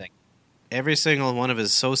his only then- thing. Every single one of his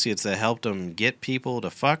associates that helped him get people to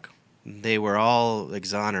fuck, they were all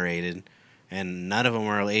exonerated, and none of them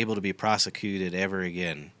were able to be prosecuted ever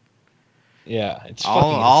again. Yeah, it's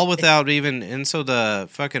All without even, and so the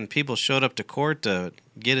fucking people showed up to court to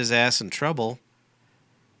get his ass in trouble,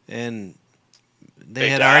 and they They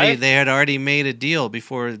had died? already made a deal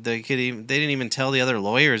before they could even, they didn't even tell the other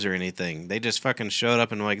lawyers or anything. They just fucking showed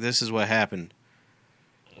up and were like, this is what happened.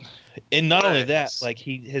 And not only that, Nice. like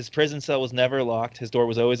his prison cell was never locked. His door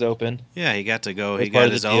was always open. Yeah, he got to go. It He was part got of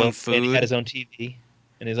the his deal, own And he food. had his own TV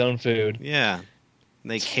and his own food. Yeah.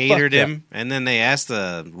 They catered fucked up. him, and then they asked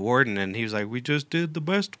the warden, and he was like, we just did the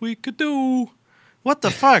best we could do. What the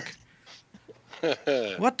fuck?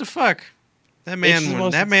 What the fuck? That It's the man,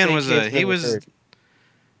 most that man insane was case a, I've he ever was heard.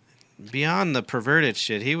 beyond the perverted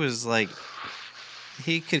shit. He was like,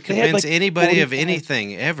 he could They had, convince like, anybody of 45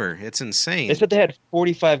 anything ever. It's insane. They said they had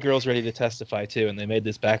 45 girls ready to testify too, and they made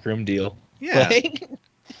this backroom deal. Yeah. Like,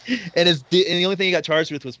 and the only thing he got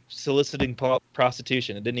charged with was soliciting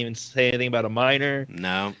prostitution. It didn't even say anything about a minor.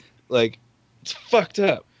 No. Like, it's fucked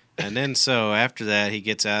up. And then so after that, he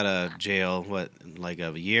gets out of jail. Like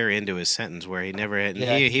a year into his sentence, where he never had.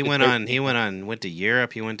 Yeah, he went to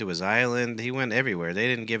Europe. He went to his island. He went everywhere. They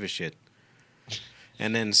didn't give a shit.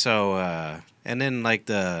 And then like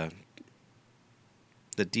the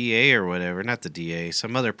DA or whatever, not the DA,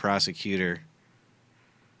 some other prosecutor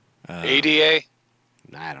ADA.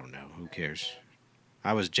 I don't know. Who cares?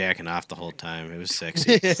 I was jacking off the whole time. It was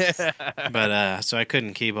sexy. But so I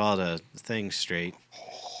couldn't keep all the things straight.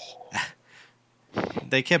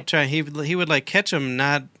 They kept trying. He would like catch him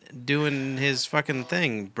not doing his fucking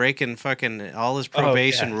thing, breaking fucking all his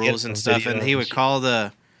probation He had rules and some stuff. video And he and would shit. call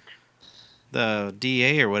the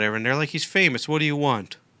DA or whatever, and they're like, "He's famous. What do you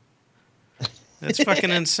want?" That's fucking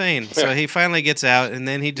insane. So he finally gets out, and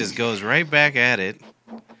then he just goes right back at it,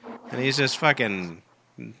 and he's just fucking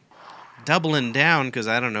doubling down because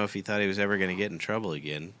I don't know if he thought he was ever going to get in trouble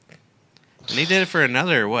again. And he did it for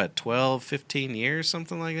another, 12, 15 years,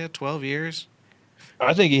 something like that? 12 years?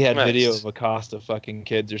 I think he had Nice. video of Acosta fucking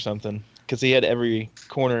kids or something because he had every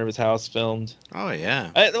corner of his house filmed. Oh, yeah.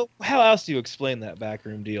 How else do you explain that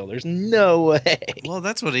backroom deal? There's no way. Well,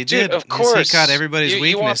 that's what he Dude, did. of is course. He caught everybody's You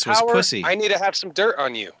want weakness was power? pussy. I need to have some dirt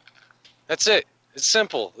on you. That's it. It's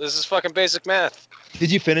simple. This is fucking basic math.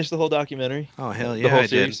 Did you finish the whole documentary? Oh, hell The yeah, whole I did.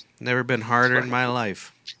 series? Never been harder in my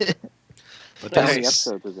life. But How many Nice.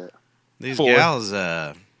 episodes is it? these 4. gals,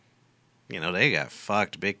 they got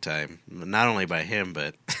fucked big time. Not only by him,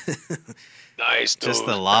 but Nice, dude. just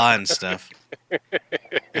the law and stuff.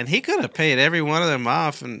 And he could have paid every one of them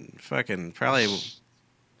off and fucking probably,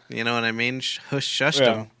 you know what I mean, shushed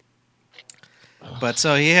Yeah. them. But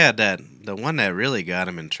so he had the one that really got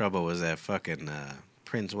him in trouble was that fucking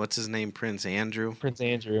Prince, what's his name, Prince Andrew? Prince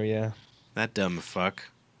Andrew, yeah. That dumb fuck.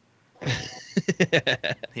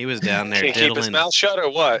 He was down there Can't keep his diddling. mouth shut or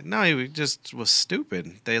what? No, he just was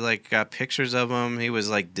stupid. They like got pictures of him. He was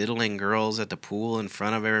like diddling girls at the pool in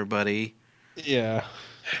front of everybody. Yeah.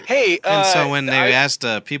 Hey, And so when they asked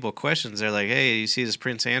people questions, they're like, "Hey, you see this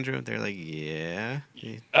Prince Andrew?" They're like, "Yeah."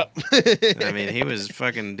 I mean, he was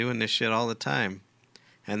fucking doing this shit all the time.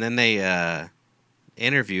 And then they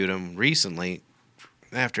interviewed him recently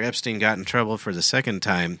after Epstein got in trouble for the second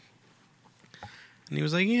time. And he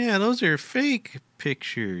was like, "Yeah, those are fake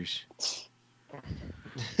pictures."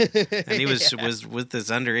 And he was with this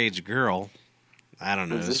underage girl. I don't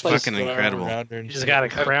know. Was It was this like fucking incredible. You just got a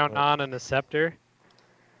crown on and a scepter.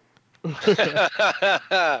 just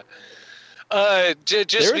There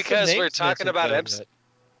were some because we're names talking mentioned, about though, Epstein.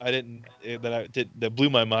 that I didn't that blew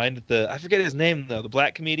my mind. I forget his name though. The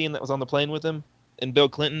black comedian that was on the plane with him and Bill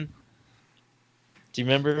Clinton. Do you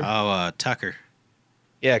remember? Oh, Tucker.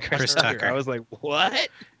 Yeah, Chris Tucker. I was like, what?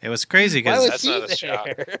 It was crazy Why because was That's he not a shock.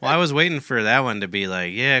 there? I was waiting for that one to be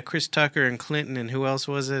like, yeah, Chris Tucker and Clinton, and who else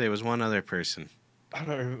was it? It was one other person. I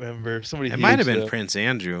don't remember. Somebody. It might have huge, been though. Prince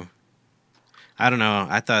Andrew. I don't know.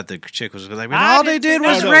 I thought the chick was like, I all they didn't did say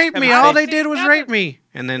was that. No, rape Kevin me. All Spacey. they did was rape me.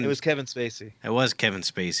 And then It was Kevin Spacey. Kevin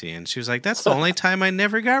Spacey. And she was like, that's the only time I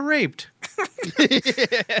never got raped.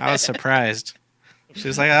 I was surprised. She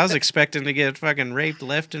was like, I was expecting to get fucking raped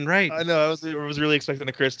left and right. I know. I was really expecting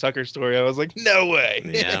a Chris Tucker story. I was like, no way.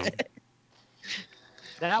 Yeah.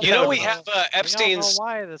 Now You know, we don't have We don't Epstein's. know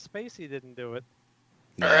why the Spacey didn't do it.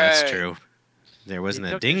 No, that's Right. true. There wasn't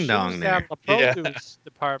He a took the ding dong shoes there. down the Yeah. produce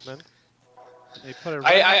department. They put it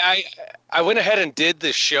right I went ahead and did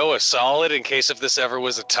this show a solid in case if this ever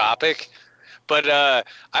was a topic. But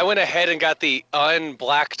I went ahead and got the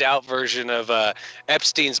unblacked out version of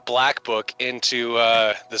Epstein's Black Book into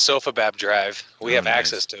the SofaBab drive. We Oh, have nice.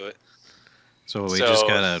 access to it. So we So- just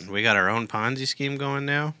got our own Ponzi scheme going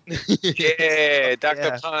now. Yeah, Dr.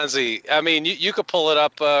 Yeah. Ponzi. I mean, you could pull it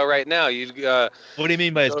up right now. You What do you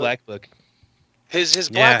mean by his black book? his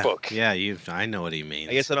Black Yeah, Book. yeah. I know what he means.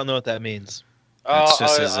 I guess I don't know what that means. That's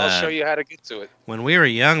just his, I'll show you how to get to it. When we were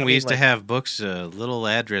young, we mean, used to like- have books, little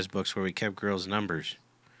address books where we kept girls' numbers,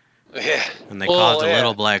 Yeah. and they Well, called it the yeah.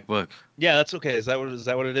 Little Black Book. Yeah, that's okay. Is that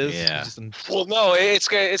what it is? Yeah. Just an- Well, no,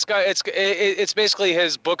 it's basically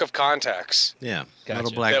his book of contacts. Yeah, Gotcha.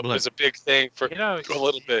 Little Black That Book. was a big thing for You know, a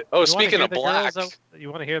little bit. Oh, You wanna speaking hear of the black, girls you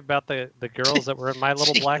want to hear about the girls that were in my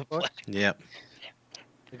little black book? Yep.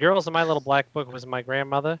 The girls in my little black book was my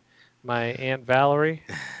grandmother, my Aunt Valerie,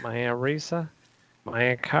 my Aunt Risa, my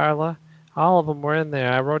Aunt Carla. All of them were in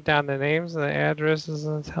there. I wrote down the names, the addresses,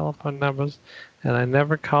 and the telephone numbers, and I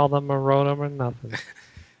never called them or wrote them or nothing.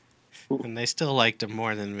 And they still liked him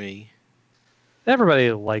more than me.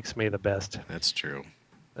 Everybody likes me the best. That's true.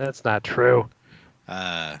 That's not true.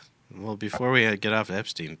 Well, before we get off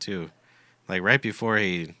Epstein too, like right before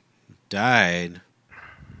he died,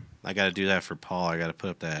 I got to do that for Paul. I got to put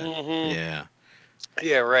up that. Mhm. Yeah.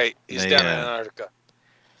 yeah, right. He's They, down in uh, Antarctica.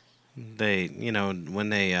 They, when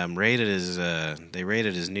they raided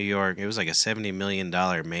his New York. It was like a $70 million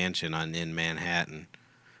mansion in Manhattan,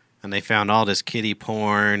 and they found all this kiddie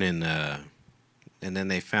porn and then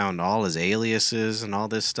they found all his aliases and all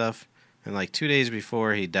this stuff. And like 2 days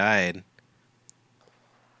before he died,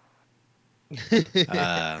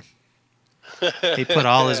 He put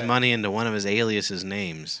all his money into one of his aliases'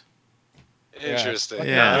 names. Interesting.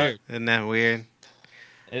 Yeah, isn't that weird?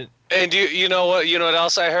 And you know what? You know what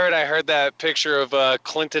else I heard? I heard that picture of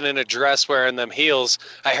Clinton in a dress wearing them heels.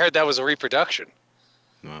 I heard that was a reproduction.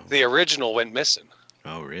 Oh, The original went missing.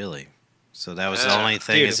 oh really? So that was the Yeah. only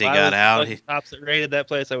thing Dude, as if he I got was out. one of the cops that raided that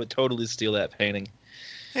place, I would totally steal that painting.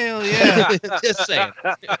 Hell yeah! Just saying.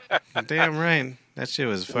 Damn right. That shit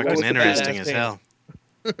was That fucking was a interesting badass as thing. hell.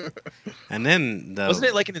 And then Wasn't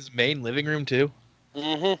it like in his main living room too?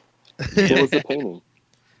 Mm-hmm. It was the painting.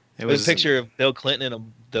 it It was was a picture of Bill Clinton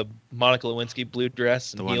in the Monica Lewinsky blue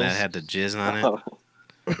dress and the one heels. that had the jizz on it,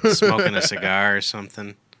 Oh, smoking a cigar or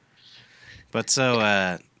something. But so,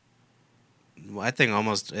 I think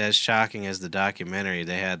almost as shocking as the documentary,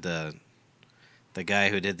 they had the guy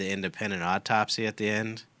who did the independent autopsy at the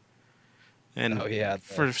end. And Oh yeah,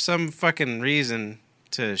 for some fucking reason,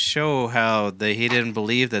 to show how he didn't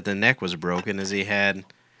believe that the neck was broken, is he had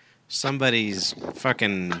somebody's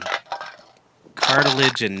fucking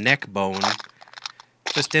cartilage and neck bone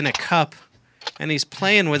just in a cup, and he's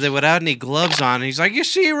playing with it without any gloves on. He's like, "You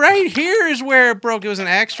see, right here is where it broke. It was an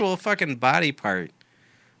actual fucking body part."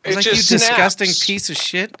 I was It like, "You just disgusting snaps. piece of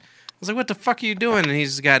shit." I was like, "What the fuck are you doing?" And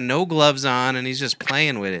he's got no gloves on, and he's just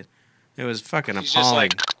playing with it. It was fucking He's just appalling.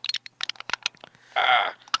 like,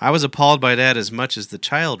 ah. I was appalled by that as much as the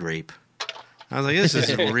child rape. I was like, "This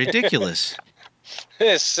is ridiculous."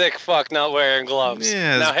 This sick fuck not wearing gloves.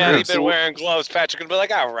 Yeah, it's now, had he gross. been wearing gloves, Patrick would be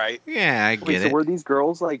like, all right. Yeah, I wait, get so it. were these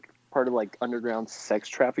girls like part of like underground sex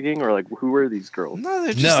trafficking, or like who were these girls? No,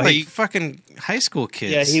 they're just No, like he- fucking high school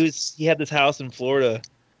kids. yeah. He had this house in Florida,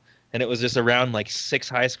 and it was just around like 6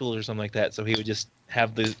 high schools or something like that. So he would just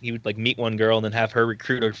he would like meet one girl and then have her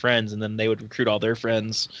recruit her friends, and then they would recruit all their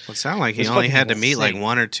friends. Well, it sounded like he It's only fucking had to meet like insane.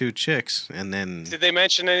 1 or 2 chicks, and then Did they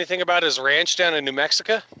mention anything about his ranch down in New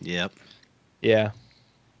Mexico? yep, Yeah,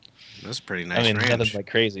 that's a pretty nice I mean ranch. nothing like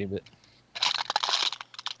crazy, but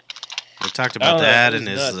We talked I about don't know, that it and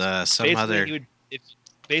was his nuts. some basically, other. he would,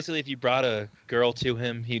 if you brought a girl to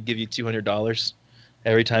him, he'd give you $200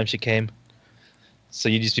 every time she came. So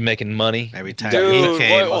you'd just be making money Every time got he Dude,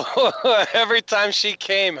 came. every time she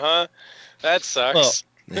came, huh? That sucks.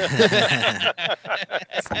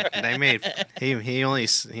 They made he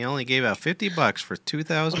only gave out $50 for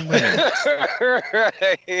 2,000 women.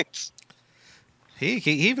 Right. He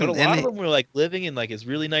even But a lot of them were like living in like his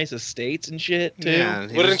really nice estates and shit too. yeah,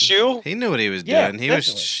 he Wouldn't was- you? He knew what he was Yeah, doing. He was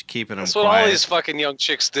definitely. keeping them That's what all quiet. these fucking young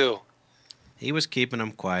chicks do. He was keeping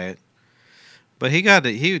them quiet. But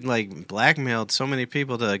he like blackmailed so many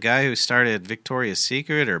people. The guy who started Victoria's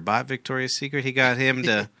Secret or bought Victoria's Secret, he got him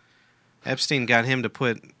to Epstein got him to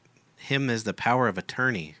put him as the power of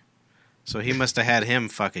attorney. So he must have had him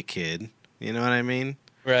fuck a kid. You know what I mean?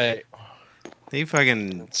 Right. He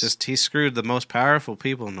fucking he screwed the most powerful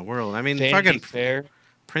people in the world. I mean, Vanity fucking Fair.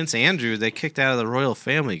 Prince Andrew, they kicked out of the royal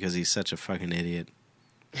family because he's such a fucking idiot.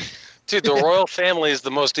 Dude, the royal family is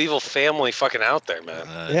the most evil family fucking out there, man.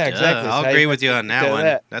 Yeah, exactly. I'll So how agree you with you on that tell one.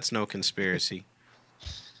 that? That's no conspiracy.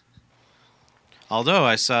 Although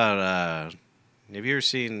I saw, have you ever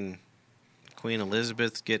seen Queen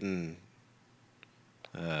Elizabeth getting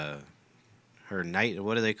her knight?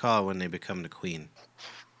 What do they call it when they become the queen?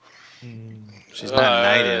 She's not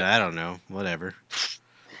knighted. I don't know. Whatever.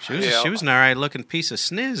 She was an alright looking piece of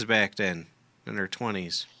sniz back then in her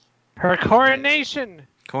 20s. Her coronation.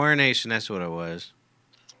 Coronation, that's what it was.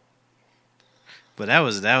 But that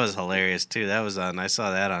was hilarious too. That was on. I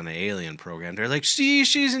saw that on the Alien program. They're like, "See,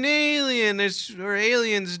 she's an alien. Or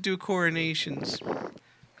aliens do coronations."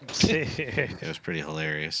 It was pretty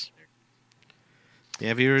hilarious. Yeah,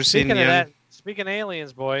 have you ever seen Speaking of Young? that, speaking of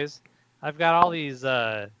aliens, boys, I've got all these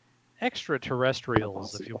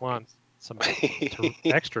extraterrestrials. If you want some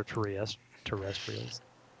extraterrestrials,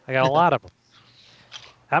 I got a lot of them.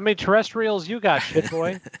 How many terrestrials you got, shit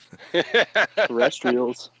boy?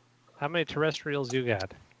 Terrestrials. How many terrestrials you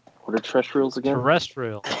got? What are terrestrials again?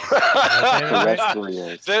 Terrestrial.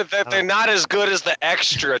 Terrestrials. They're not as good as the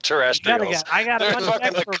extraterrestrials. I got a They're bunch of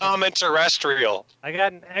fucking the extra. common terrestrial. I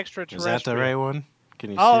got an Is extraterrestrial. that the right one?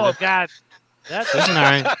 Can you see Oh that? God, that's She's an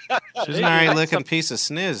alright. She's an alright That's looking some- piece of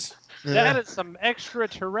sniz. that is some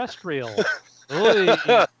extraterrestrial. Oy,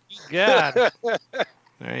 God.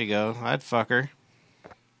 There you go. I'd fuck her.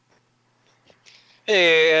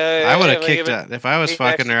 Hey, I would have like, kicked if it- that if I was he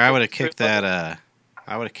fucking her. I would have actually- kicked that.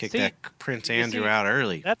 I would have kicked See, that Prince you Andrew see- out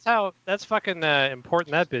early. That's fucking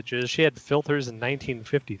important. That bitch is. She had filters in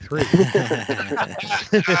 1953.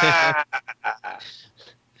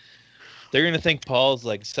 They're gonna think Paul's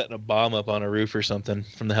like setting a bomb up on a roof or something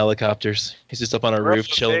from the helicopters. He's just up on a roof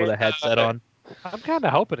chilling with a headset on. I'm kind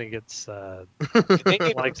of hoping he gets like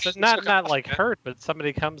not like hurt, but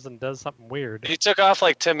somebody comes and does something weird. He took off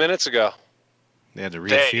like 10 minutes ago. They had to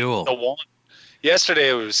refuel. The one. Yesterday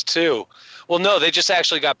it was 2. Well, no, they just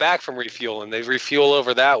actually got back from refueling. They refuel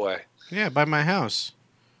over that way. Yeah, by my house.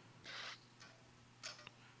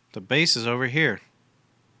 The base is over here.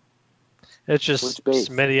 It's just Which base?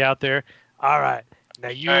 Smitty out there. All right, now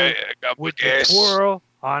you I got with my the gas. twirl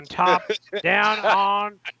on top, down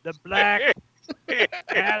on the black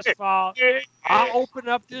asphalt. I open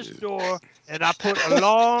up this door and I put a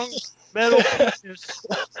long metal pieces.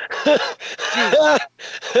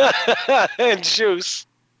 And juice.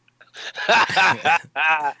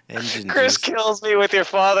 Engine Chris juice. kills me with your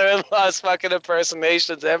father-in-law's fucking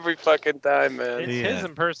impersonations every fucking time, man. It's Yeah. his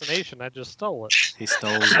impersonation. I just stole it. He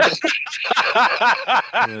stole it.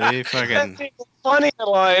 He fucking. That's a funny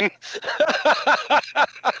line.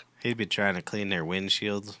 He'd be trying to clean their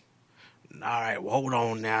windshields. All right, well, hold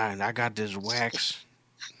on now, and I got this wax.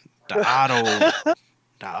 The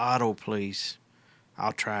auto place.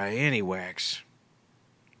 I'll try any wax.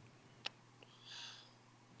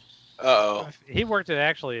 Uh-oh. He worked at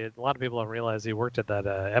actually. A lot of people don't realize he worked at that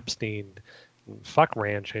Epstein fuck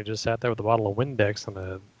ranch. He just sat there with a bottle of Windex and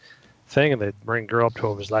a thing, and they'd bring a girl up to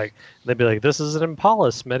him. Was like, they'd be like, "This is an Impala,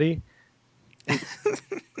 Smitty."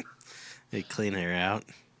 They clean her out.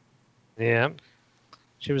 Yeah,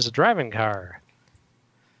 she was a driving car.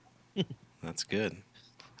 That's good.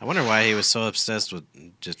 I wonder why he was so obsessed with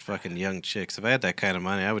just fucking young chicks. If I had that kind of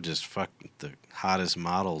money, I would just fuck the hottest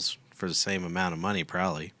models for the same amount of money,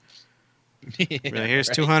 probably. Really, here's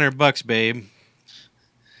 $200, babe.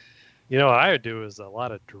 You know what I would do is a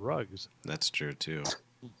lot of drugs. That's true too.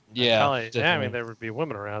 Yeah, Probably, I definitely. mean, there would be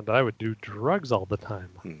women around, but I would do drugs all the time.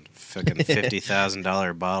 Fucking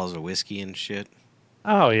 $50,000 bottles of whiskey and shit.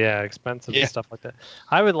 Oh yeah, expensive Yeah. and stuff like that.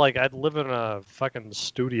 I'd live in a fucking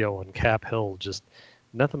studio on Cap Hill, just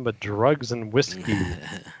nothing but drugs and whiskey.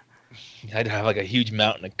 I'd have like a huge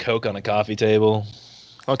mountain of Coke on a coffee table.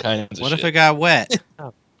 All kinds of What shit. if it got wet?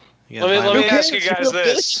 Oh. You gotta Let buy me more. ask you guys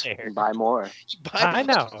this. Buy more. I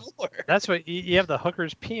know. That's what you have the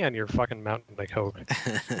hookers pee on your fucking mountain of Coke.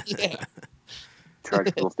 Yeah.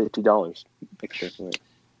 Charge people $50 extra for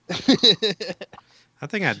it. I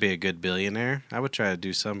think I'd be a good billionaire. I would try to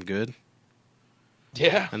do something good.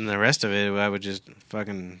 Yeah. And the rest of it, I would just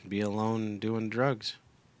fucking be alone doing drugs.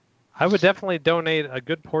 I would definitely donate a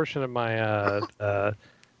good portion of my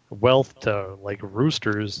wealth to like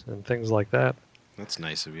roosters and things like that. That's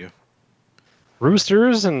nice of you.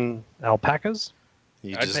 Roosters and alpacas.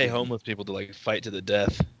 You I'd pay homeless people to like fight to the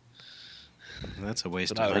death. That's a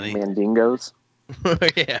waste But I of would money. Like mandingos.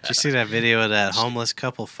 Yeah. Did you see that video of that homeless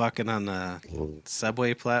couple fucking on the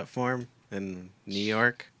subway platform in New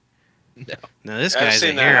York? No. No, this I've guy's a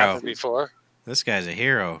seen that hero. happen before. This guy's a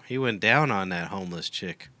hero. He went down on that homeless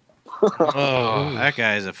chick. Oh. That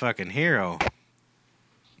guy's a fucking hero.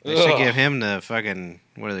 They should Ugh. give him the fucking,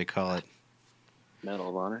 what do they call it? Medal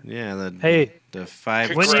of Honor. Yeah, the Hey, the when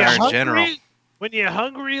 5-star you're hungry, general. when you're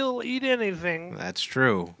hungry, you'll eat anything. That's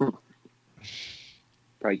true.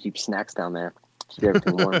 Probably keep snacks down there. Keep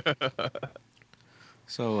everything warm.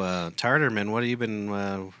 So, Tartarman, what have you been,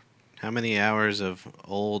 how many hours of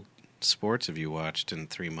old sports have you watched in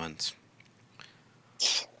 3 months?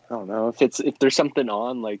 I don't know if there's something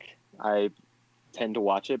on, like I tend to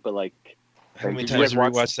watch it, but like How many did you times ever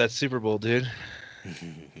have we watched that Super Bowl, dude?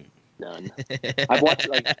 none. I've watched,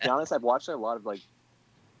 like, to be honest, I've watched a lot of like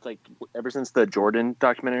ever since the Jordan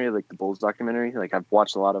documentary, like the Bulls documentary. Like I've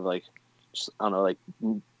watched a lot of like just, I don't know, like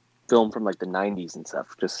film from like the '90s and stuff.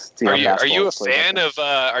 Just see how Are you basketball a is played.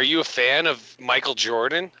 fan of Michael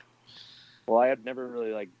Jordan? Well, I had never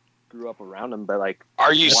really like grew up around him, but like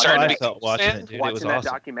Are you Watch- starting I to felt become a watching fan? it, dude. It watching was that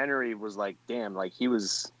awesome. documentary was like, damn, like he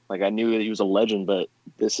was like I knew that he was a legend, but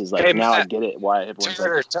this is like Hey, now I Matt. get it why everyone's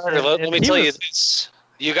like, Turner, let And me he tell you was- this.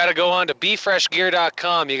 You got to go on to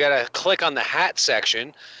BeFreshGear.com. You got to click on the hat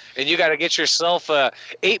section, and you got to get yourself a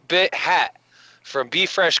 8-bit hat from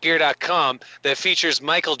BeFreshGear.com that features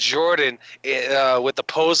Michael Jordan with the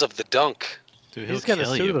pose of the dunk. Dude, He's he'll gonna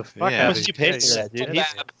kill sue you. the fuck How Yeah. out much you pay for that, dude? Yeah.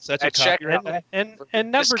 He's such I a checked copyright. it out.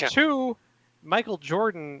 And number Discount. 2, Michael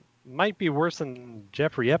Jordan might be worse than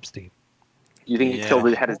Jeffrey Epstein. you think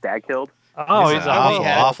Yeah. had his dad killed? Oh, He's he's an a awful, awful.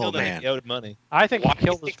 awful Killed him, man. He owed money. I think Why he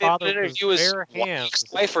killed do his you think father they with didn't his use bare hands.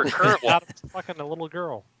 ex-wife or current one? Out of fucking a little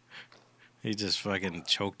girl. He just fucking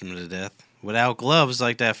choked him to death without gloves,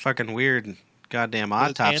 like that fucking weird goddamn With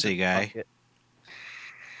his hand autopsy in guy. his pocket.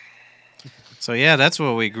 So yeah, that's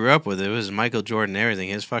what we grew up with. It was Michael Jordan. Everything.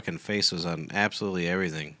 His fucking face was on absolutely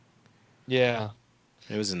everything. Yeah.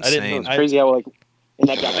 It was I didn't insane. know- It's crazy how like in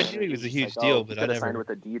that I documentary, knew he was a he's huge like, deal, oh, but he I could've signed never.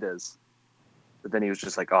 with Adidas. But then he was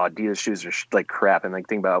just like, "Oh, Adidas shoes are like crap," and like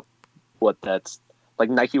think about what that's like.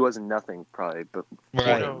 Nike wasn't nothing probably, but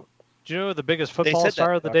Right. Do you know who the biggest They football said that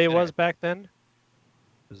star of the day documentary. was back then?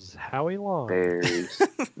 It was Howie Long. Bears.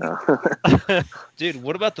 No. Dude,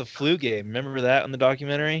 what about the flu game? Remember that in the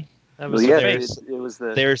documentary? That Well, was yeah, they- it was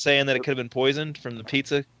the They were saying that it could have been poisoned from the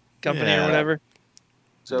pizza company Yeah. or whatever.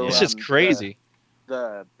 so It's just crazy.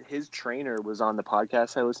 His trainer was on the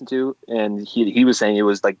podcast I listened to, and he was saying it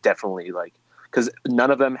was like definitely like because none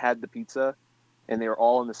of them had the pizza, and they were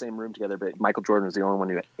all in the same room together. But Michael Jordan was the only one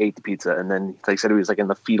who ate the pizza, and then like said he was like in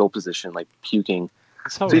the fetal position, like puking.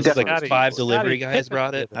 So So he it was definitely- Scotty- 5 Scotty delivery guys Pippen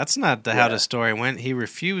brought did it. That's not how Yeah. the story went. He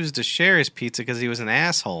refused to share his pizza because he was an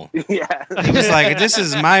asshole. Yeah, He was like, "This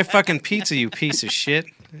is my fucking pizza, you piece of shit."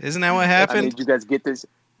 Isn't that what I happened? mean, did you guys get this?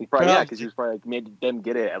 He probably Bro. because he was probably like made them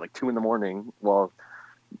get it at like 2 a.m. while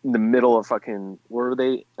in the middle of fucking where were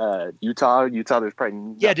they? Utah. There's probably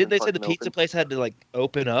Yeah, nothing did they say the fucking pizza open. place had to like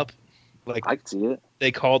open up? Like I could see it.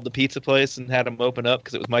 they called the pizza place and had them open up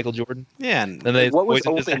because it was Michael Jordan. Yeah. And, And they What was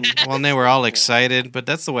poisoned his open? ass. well, and they were all excited, but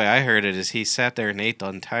that's the way I heard it. Is he sat there and ate the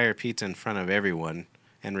entire pizza in front of everyone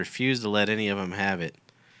and refused to let any of them have it.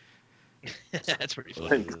 That's pretty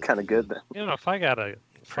funny. It's kind of good then. You know, if I got a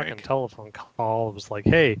fucking Prick. telephone call, it was like,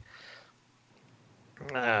 hey,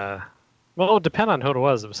 well, it would depend on who it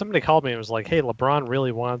was. If somebody called me and was like, hey, LeBron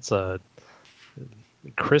really wants a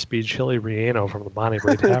crispy chili relleno from the Bonnie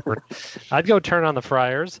Brae Tavern, I'd go turn on the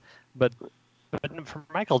fryers. But for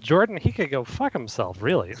Michael Jordan, he could go fuck himself,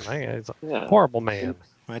 really. He's a Yeah. horrible man.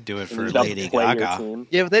 I'd do it And for he's about to Lady play your Gaga. team.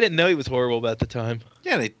 Yeah, but they didn't know he was horrible at the time.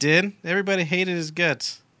 Yeah, they did. Everybody hated his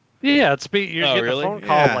guts. Yeah, you're Oh, getting really? a phone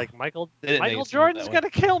call Yeah. like Michael They didn't make it seem Jordan's that way. gonna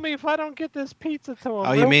kill me if I don't get this pizza to him.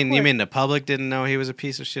 Oh, you real mean quick." the public didn't know he was a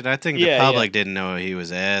piece of shit? I think Yeah, the public didn't know he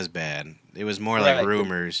was as bad. It was more like Right.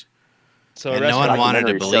 rumors. So And a no one restaurant- wanted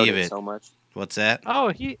to Documentary showed believe it. so much. What's that? Oh,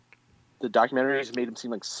 he The documentaries made him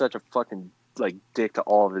seem like such a fucking like dick to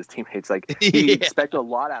all of his teammates. Like he Yeah. expected a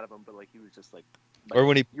lot out of him, but like he was just like Or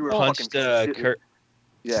when he you were punched fucking Kurt,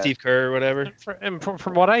 yeah, Steve Kerr or whatever. and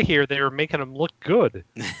from what I hear, they were making him look good.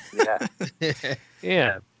 yeah.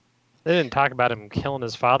 Yeah. They didn't talk about him killing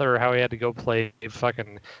his father or how he had to go play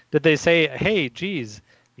fucking. Did they say, hey, geez,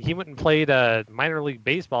 he went and played minor league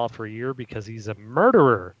baseball for a year because he's a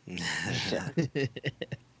murderer?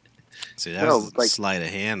 See, that No, was like- sleight of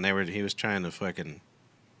hand. He was trying to fucking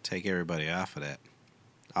take everybody off of that,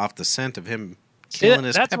 off the scent of him killing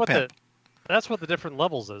his that's pep what pep. that's what the different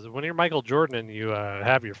levels is. When you're Michael Jordan and you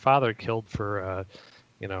have your father killed for,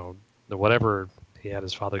 the whatever he had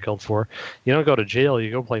his father killed for, you don't go to jail.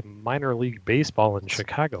 You go play minor league baseball in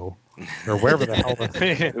Chicago or wherever the hell.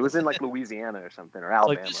 It was in like Louisiana or something or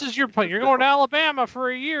Alabama. Like, this is your point. You're going to Alabama for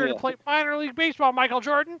a year to Yeah. play minor league baseball, Michael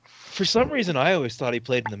Jordan. For some reason, I always thought he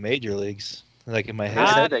played in the major leagues. Like in my They head.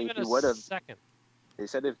 said Not that even he a would've- second. They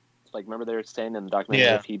said if like remember they were saying in the documentary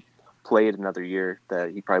Yeah. if he played another year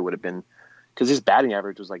that he probably would have been because his batting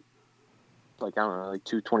average was like I don't know like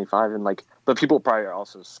 225 and like but people probably are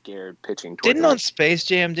also scared pitching. towards Didn't him. on Space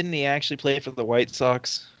Jam? Didn't he actually play for the White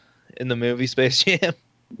Sox in the movie Space Jam?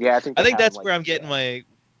 Yeah, I think I they think had that's him, like, where I'm getting my.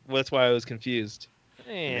 That's why I was confused.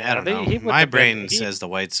 Yeah, I don't know. he would My have been- brain he- says the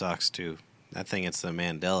White Sox too. I think it's the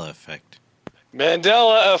Mandela effect.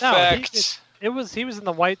 Mandela effect. did- he was in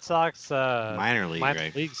the White Sox Minor league, minor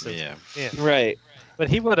right? league system. Yeah. Yeah. Right. But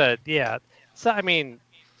he would have, yeah. So I mean,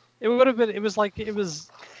 it would have been. It was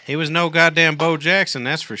He was no goddamn Bo Jackson,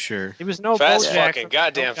 that's for sure. It was no That's Bo fucking Jackson,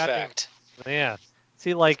 goddamn no fact. Yeah.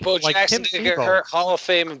 See, like Bo like Jackson Tim didn't get Tebow. hurt. Hall of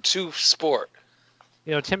Fame in two sport.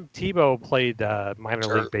 Tim Tebow played minor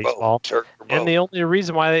league baseball, Turbo. and the only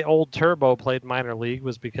reason why the old Turbo played minor league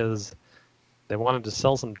was because they wanted to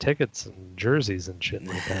sell some tickets and jerseys and shit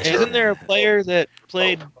like that. Isn't there a player that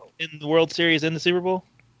played in the World Series in the Super Bowl?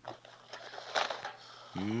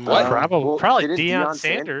 What? Probably it is Deion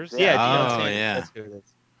Sanders. Yeah, Oh, Deion Sanders. yeah. That's who it is.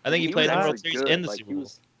 I think he was played in the actually World Series good. and the Like, Super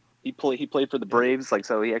Bowl. He played for the Braves, like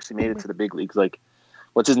so he actually made it to the big leagues. Like,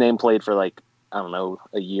 what's his name played for like I don't know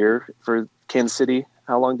a year for Kansas City.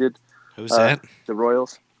 How long did Who's that? the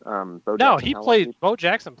Royals? Bo No, Jackson, he how long played. did Bo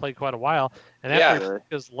Jackson played quite a while, and Yeah. after he broke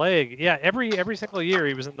his leg, every single year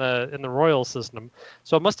he was in the Royal system.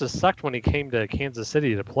 So it must have sucked when he came to Kansas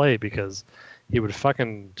City to play because he would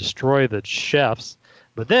fucking destroy the chefs.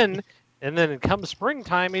 But then And then come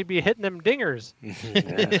springtime, he'd be hitting them dingers.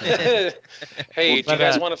 Hey, do you but,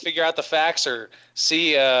 guys want to figure out the facts or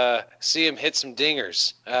see him hit some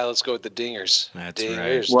dingers? Let's go with the dingers. That's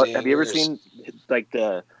Dingers, What have you ever dingers. seen like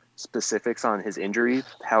the specifics on his injury?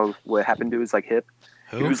 What happened to his like hip?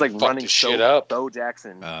 He Who? was like Fucked running his so shit up. Bo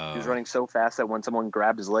Jackson. Oh. He was running so fast that when someone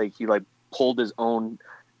grabbed his leg, he like pulled his own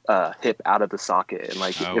hip out of the socket, and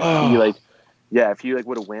like Oh, if wow. he like if you like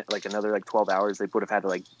would have went like another like 12 hours, they would have had to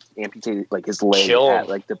like amputate like his leg Kill him. at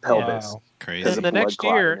like the pelvis. Wow. Crazy. There's Then a the blood next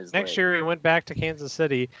clot in year, his next leg. year he went back to Kansas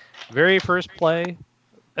City. Very first play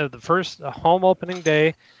of the first home opening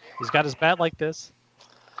day, he's got his bat like this,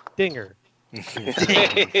 dinger. I Speaking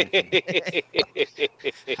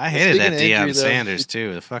hated that of Deion injury, though, Sanders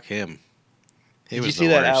too. Fuck him. He Did you was see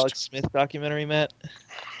the that worst. Alex Smith documentary, Matt?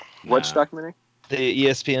 Which Nah. documentary? The E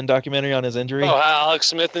ESPN documentary on his injury. Oh, how Alex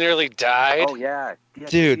Smith nearly died. Oh yeah,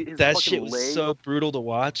 Dude, his that fucking shit was leg, so brutal to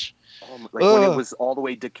watch. like when it Ugh. was all the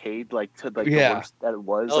way decayed, like to like Yeah. the worst that it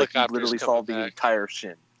was. Like you Helicopter's literally saw coming the back. entire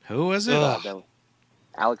shin. Who was it? Ugh. That-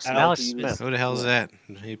 Alex Smith. Alex he was- Smith. Who the hell is that?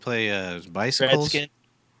 He play bicycles? Redskin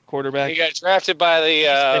quarterback. He got drafted by the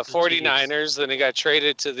Smith is 49ers, then he got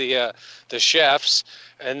traded to the Chefs,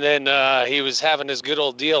 and then he was having his good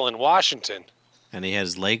old deal in Washington. And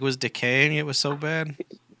his leg was decaying. It was so bad.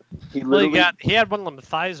 He Well, literally. he had one of them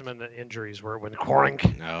Theismann injuries where it went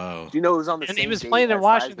crank. No. Do you know it was on the And same he was date playing in as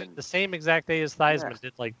Washington Theismann? the same exact day as Theismann Yeah.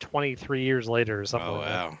 did, like 23 years later or something. Oh like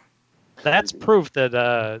that. wow, That's proof that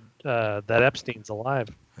that Epstein's alive.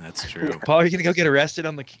 that's true. Paul, are you gonna go get arrested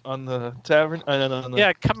on the tavern? On the,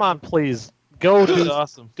 Yeah, come on, please go Dude, to.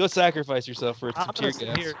 awesome. Go sacrifice yourself for some I'm tear gonna sit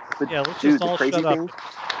gas. here. But, Yeah, let's dude, just the all crazy shut up. thing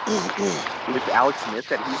with Alex Smith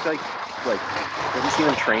that he's like, have you seen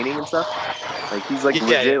him training and stuff? Like he's like Yeah,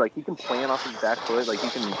 legit, yeah. like he can plant off his back foot, like he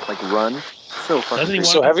can like run. So fucking. Doesn't he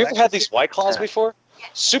crazy. So have you ever back had to these White Claws Yeah. before?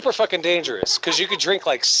 Super fucking dangerous, because you could drink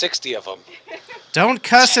like 60 of them. Don't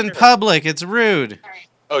cuss in public. It's rude.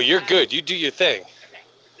 Oh, you're good. You do your thing.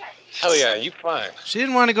 Hell yeah, you fine. She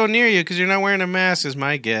didn't want to go near you because you're not wearing a mask, is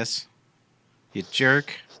my guess. You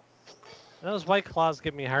jerk. Those White Claws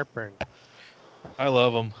give me heartburn. I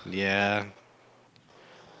love them. Yeah.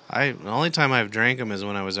 The only time I've drank them is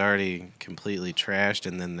when I was already completely trashed,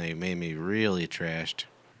 and then they made me really trashed.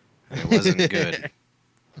 And it wasn't good.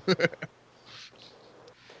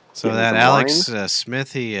 So Yeah, that the Alex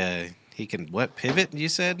Smith, he can what pivot? You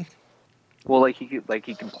said? Well, like he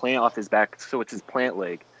can plant off his back, so it's his plant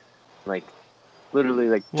leg, like literally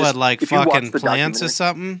like What, just- like if you watch fucking the plants or documentary-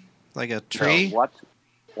 something? Like a tree? No,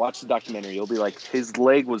 watch the documentary. You'll be like, his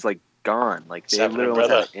leg was like gone. Like they What's happening, literally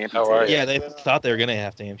brother? had to amputate. How are it. you? Yeah, they thought they were gonna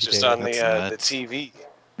have to amputate, Just it, on That's the nuts. TV.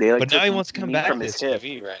 They, like, But now took he wants to come meat back from to his this hip.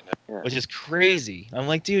 TV right now. Yeah. which is crazy. I'm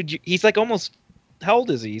like, dude, he's like almost. How old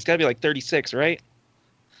is he? He's got to be like 36, right?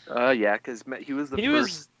 Yeah, because he was the He first.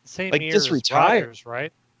 was same like, year just as retired. Rodgers,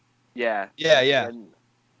 right? Yeah. Yeah.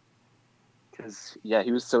 Because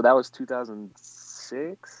he was. So that was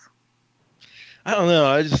 2006. I don't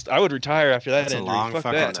know. I would retire after that That's a injury. long Fuck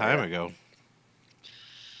fucking that. time ago.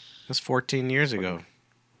 That's 14 years ago.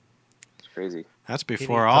 It's crazy. That's He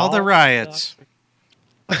before needs all the all riots.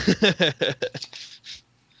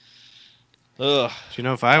 Ugh. Do you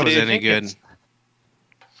know if I What was do you any think good, it's-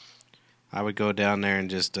 I would go down there and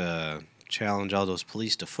just challenge all those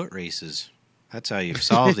police to foot races. That's how you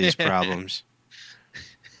solve these problems.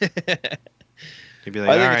 You'd be like,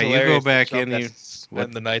 all right, you go back in. You,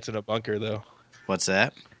 Spend the nights in a bunker, though. what's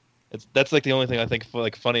that? That's like the only thing I think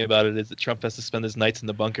like funny about it is that Trump has to spend his nights in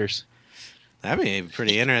the bunkers. That'd be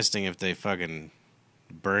pretty interesting if they fucking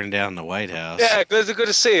burned down the White House. Yeah, good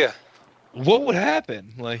to see you. What would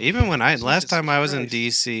happen? Like, Even when last Jesus time I was in Christ.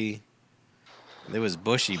 D.C., there was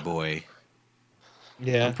Bushy Boy.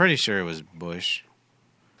 yeah, I'm pretty sure it was Bush.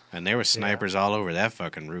 And there were snipers all over that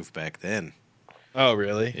fucking roof back then. oh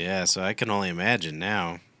really? Yeah, so I can only imagine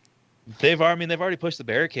now. They've already pushed the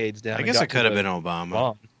barricades down. I and guess got it to could have the been Obama.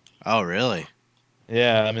 bomb. Oh, really?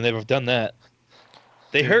 Yeah, I mean they've done that.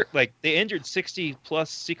 They they injured 60 plus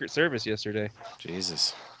Secret Service yesterday.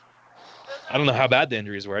 Jesus. I don't know how bad the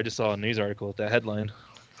injuries were. I just saw a news article with that headline.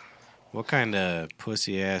 What kind of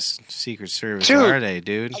pussy-ass Secret Service Dude. are they,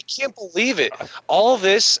 dude? I can't believe it. All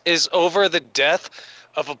this is over the death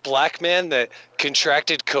of a black man that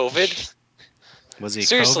contracted COVID. Was he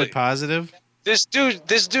Seriously. COVID positive? This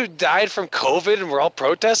dude died from COVID, and we're all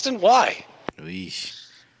protesting. Why? Eesh.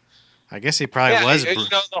 I guess he probably Yeah, was. you know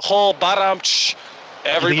the whole bottom.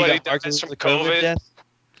 Everybody You think he got dies from marked as a COVID. death?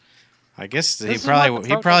 I guess he This is what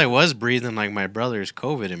the probably was breathing like my brother's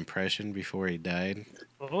COVID impression before he died.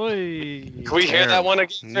 Oy. Can we hear that one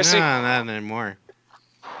again, No, Chrissy? not anymore.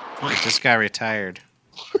 He just got retired.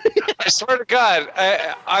 I swear to God,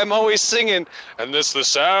 I'm always singing, and this the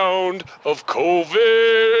sound of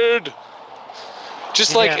COVID.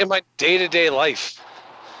 Just like Yeah. in my day-to-day life.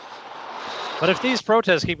 But if these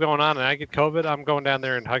protests keep going on and I get COVID, I'm going down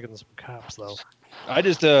there and hugging some cops, though. I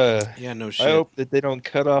just Yeah, no shit. I hope that they don't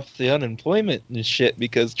cut off the unemployment and shit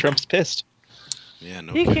because Trump's pissed. Yeah,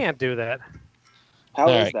 no. He can't do that. How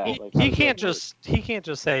is Alright. that? He, Like, how he does can't that work?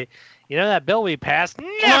 just say, you know that bill we passed? Come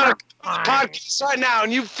on, Never a podcast right now,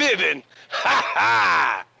 and you fibbing. Ha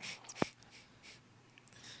ha!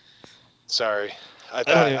 Sorry. I I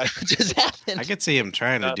don't know thought what just happened. I could see him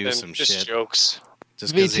trying to do nothing, some just shit jokes.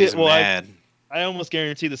 just Me because too. he's Well, mad. I almost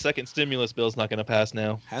guarantee the second stimulus bill's not going to pass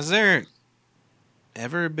now. Has there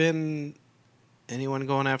ever been anyone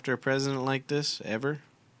going after a president like this? Ever?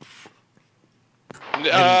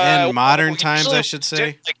 In modern times, I should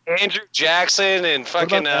say. Like Andrew Jackson and What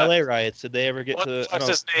fucking. about the LA riots? Did they ever get what to? the I fuck's don't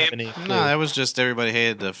his have name? any clue. No, that was just everybody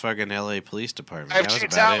hated the fucking LA police department. I'm That was Jay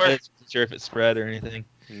about Tower. I'm it. not sure if it spread or anything.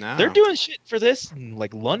 No. They're doing shit for this in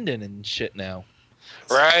like London and shit now.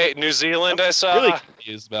 Right, New Zealand. I saw. Really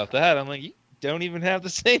confused about that. I'm like, you don't even have the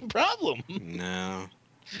same problem, No.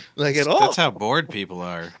 like at all. That's how bored people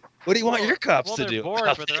are. What do you want your cops Well, to they're do? bored,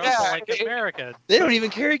 but they're Yeah, also like America. They don't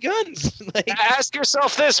even carry guns. Like, Ask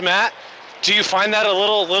yourself this, Matt. Do you find that a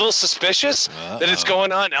little suspicious that it's Uh-oh.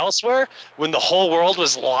 going on elsewhere when the whole world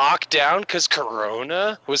was locked down because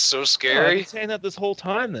Corona was so I've scary? been saying that this whole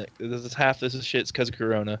time that this is half this is shit's because of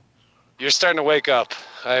Corona. You're starting to wake up.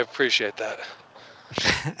 I appreciate that.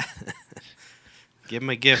 Give him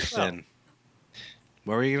a gift Well. then.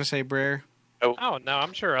 What were you going to say, Brer? Oh, no,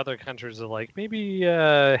 I'm sure other countries are like, maybe,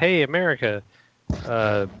 hey, America,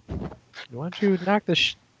 why don't you knock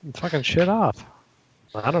this fucking shit off?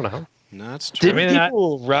 I don't know. No, that's true. Didn't mean, I-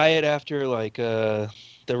 people riot after like the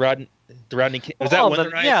Rodney King? Was Well, that when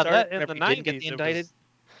the riot yeah, started? that, in Whenever the he didn't 90s, get the it indicted?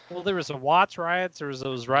 Well, there was the Watts riots, there was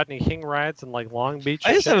those Rodney King riots in, like, Long Beach. I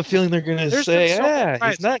and just shit. have a feeling they're gonna There's say, been so many "Yeah,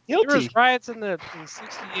 riots. he's not There guilty." was riots in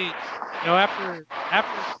 '68. You know, after '68,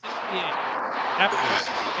 after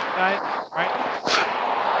King died, right?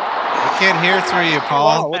 I can't hear through you,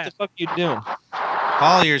 Paul, Paul. what the fuck you doing?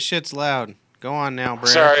 Paul, your shit's loud. Go on now, Brer.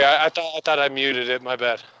 Sorry, I thought I muted it. My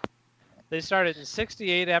bad. They started in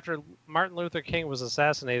 '68 after Martin Luther King was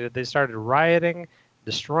assassinated. They started rioting,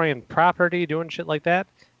 destroying property, doing shit like that.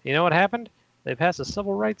 You know what happened? They passed a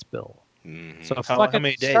civil rights bill. Mhm. So How fucking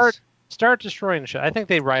many days? start destroying shit. I think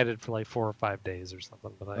they rioted for like 4 or 5 days or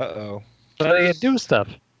something. But Uh-oh. do stuff.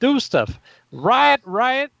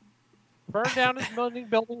 Riot. Burn down as many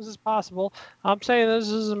buildings as possible. I'm saying this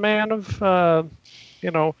is a man of,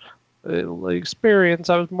 experience.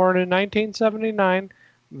 I was born in 1979.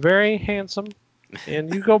 Very handsome.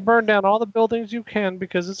 And you go burn down all the buildings you can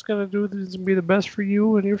because it's gonna be the best for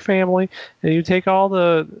you and your family. And you take all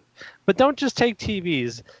the, but don't just take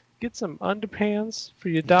TVs. Get some underpants for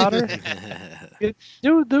your daughter.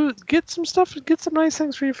 Get some stuff. Get some nice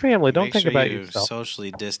things for your family. Don't Make think sure about you yourself.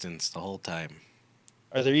 socially distance the whole time.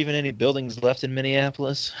 Are there even any buildings left in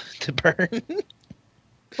Minneapolis to burn?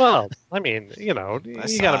 Well, I mean, you know, I you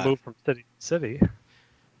saw got it. to move from city to city.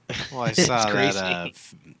 Well, I It's saw that crazy.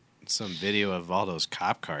 some video of all those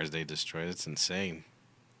cop cars they destroyed. It's insane.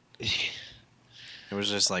 It was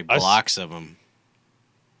just like I s- blocks of them.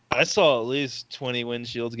 I saw at least 20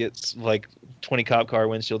 windshields get like 20 cop car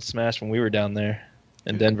windshields smashed when we were down there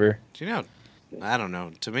in Denver. Do you know? I don't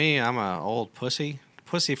know. To me, I'm a old pussy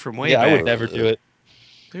from way Yeah, back. I would never do it.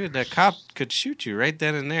 Dude, the cop could shoot you right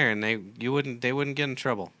then and there, and they wouldn't get in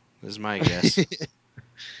trouble. Is my guess.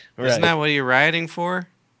 Right. Isn't that what you're rioting for?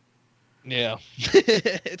 Yeah.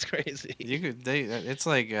 It's crazy. You could. It's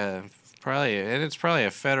like it's probably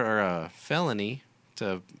a federal or a felony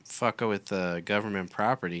to fuck with government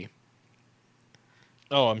property.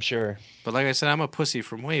 Oh, I'm sure. But like I said, I'm a pussy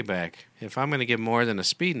from way back. If I'm gonna get more than a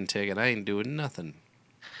speeding ticket, I ain't doing nothing.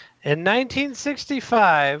 In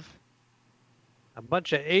 1965, a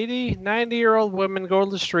bunch of 80, 90-year-old women go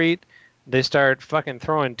to the street. They start fucking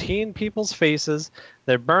throwing tea in people's faces.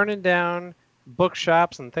 They're burning down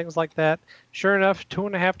bookshops and things like that. Sure enough,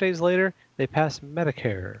 2.5 days later, they pass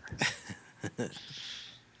Medicare.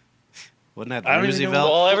 Wasn't that I don't even know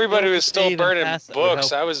Roosevelt? Well, everybody was They still even burning passed that would books.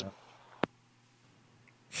 help. I was.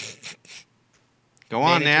 Go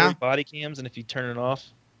on Mandatory now. Body cams, and if you turn it off,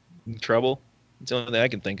 you're in trouble. It's the only thing I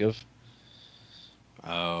can think of.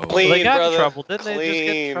 Oh, Clean, Well, they got brother. in trouble, didn't they? Just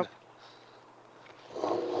get in Clean. trouble?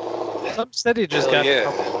 Some city just Hell got in yeah.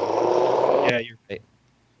 trouble. Yeah, you're right.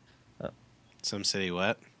 some city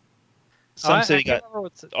what? Some I city can't got remember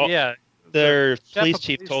what's, oh, yeah. their Chief police of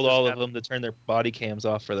chief police told just all got- of them to turn their body cams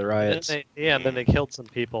off for the And then riots. they killed some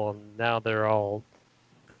people, and now they're all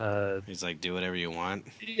He's like, do whatever you want.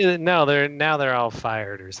 No, they're all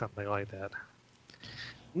fired or something like that.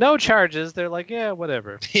 No charges. They're like, yeah,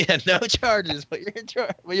 whatever. Yeah, no charges, but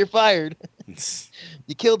you're fired.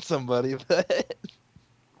 You killed somebody, but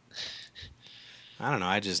I don't know.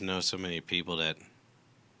 I just know so many people that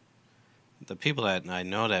the people that I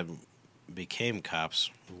know that became cops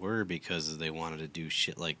were because they wanted to do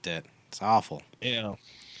shit like that. It's awful. yeah.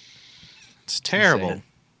 It's terrible. Insane.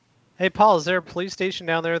 Hey, Paul, is there a police station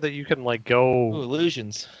down there that you can like go Ooh,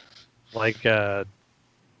 illusions. like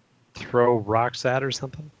throw rocks at or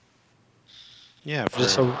something? Yeah,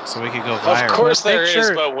 Just so we could go viral. Of course Make there is,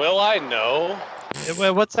 sure- but will I know?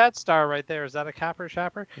 What's that star right there? Is that a copper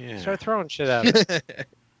shopper? Yeah. Start throwing shit at it.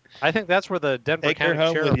 I think that's where the Denver Take her County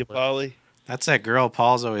home Sheriff with you, lives. Polly. That's that girl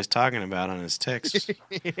Paul's always talking about on his text.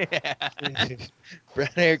 Yeah. Brown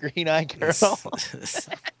hair, green eye girl. Oh,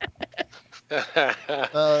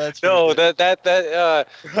 that's No, pretty that good. I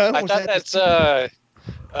almost thought had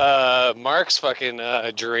that's Mark's fucking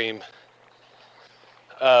dream.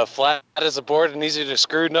 Flat as a board and easy to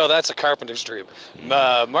screw. No, that's a carpenter's dream.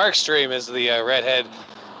 Mark's dream is the redhead,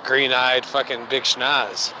 green-eyed fucking big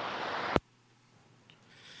schnoz.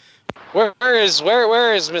 Where is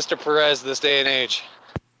Mr. Perez this day and age?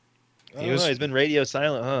 I He don't was- know, he's been radio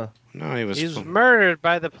silent, huh? No, he was He's murdered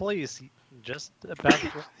by the police. Just about.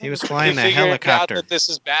 he was He flying that figured out helicopter. that this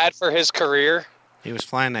is bad for his career. He was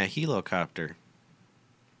flying that helicopter.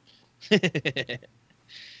 You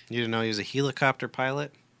didn't know he was a helicopter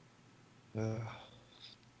pilot?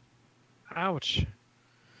 Ouch.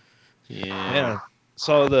 Yeah. Yeah.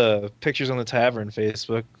 Saw the pictures on the tavern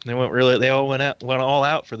Facebook. They all went all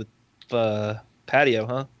out for the patio,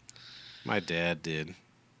 huh? My dad did.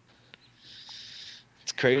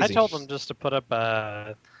 It's crazy. I told them just to put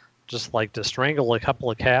up, just like to strangle a couple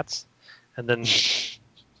of cats, and then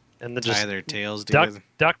Tie just their tails duct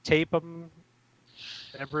together. tape them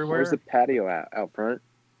everywhere. Where's the patio out front?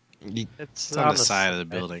 It's on the side of the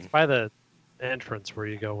building. by the entrance where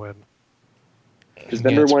you go in. Because Yeah,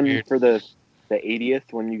 remember it's when weird. for the 80th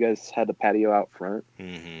when you guys had the patio out front?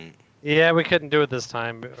 Mm-hmm. Yeah, we couldn't do it this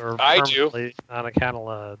time, or I do. permanently on account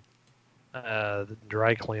of the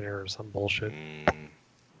dry cleaner or some bullshit.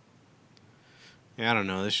 Yeah, I don't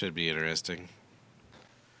know. This should be interesting.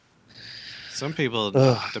 Some people,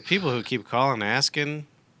 Ugh. the people who keep calling asking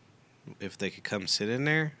if they could come sit in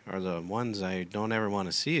there are the ones I don't ever want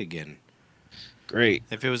to see again. Great.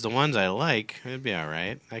 If it was the ones I like, it'd be all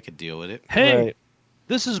right. I could deal with it. Hey, Right.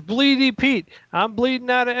 this is Bleedy Pete. I'm bleeding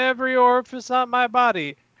out of every orifice on my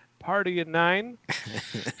body. Party at 9.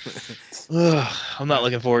 Ugh, I'm not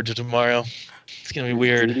looking forward to tomorrow. It's gonna be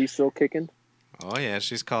weird. Judy still kicking? Oh, yeah,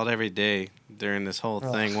 she's called every day during this whole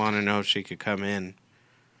thing, wanting to know if she could come in.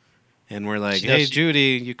 And we're like, She knows hey, she-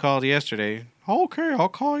 Judy, you called yesterday. Okay, I'll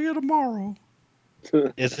call you tomorrow.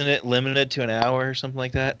 Isn't it limited to an hour or something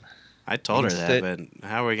like that? I told her that, Instead- but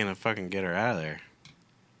how are we going to fucking get her out of there?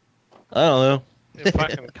 I don't know. If I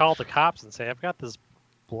can call the cops and say, I've got this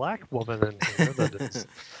black woman in here that is...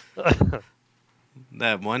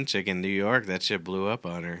 That one chick in New York, that shit blew up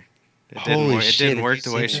on her. It Holy didn't work, shit, it didn't have work you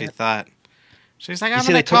the way seen she that? thought. She's like, You I'm see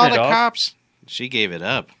going they to took call her the dog? cops. She gave it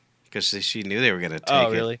up because she knew they were going to take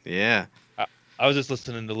Oh, it. really? Yeah. I was just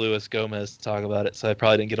listening to Luis Gomez talk about it, so I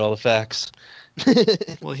probably didn't get all the facts.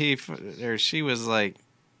 Well, she was like,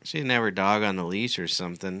 she didn't have her dog on the leash or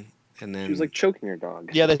something. And then, She was like choking her dog.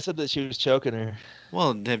 Yeah, they said that she was choking her.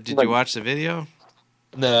 well, did like- you watch the video?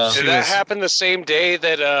 No, She Did that was- happen the same day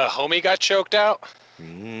that homie got choked out? I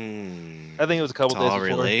think it was a couple It's days all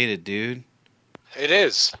before. related, dude. It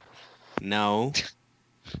is. No.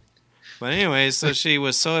 But anyways, so she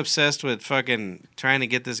was so obsessed with fucking trying to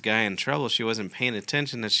get this guy in trouble, she wasn't paying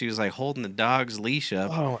attention that she was like holding the dog's leash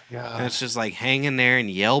up. Oh my And god! it's just like hanging there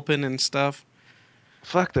and yelping and stuff.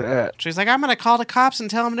 Fuck that. She's like, I'm going to call the cops and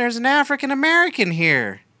tell them there's an African American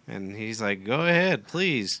here. And he's like, go ahead,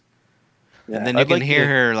 please. Yeah. And then you I'd can like hear to-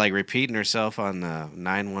 her like repeating herself on the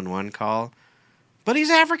 911 call. But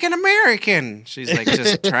he's African American. She's like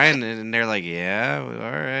just trying to, and they're like, yeah,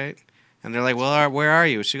 all right. And they're like, well, where are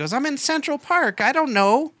you? She goes, I'm in Central Park. I don't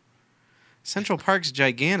know. Central Park's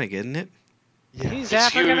gigantic, isn't it? He's It's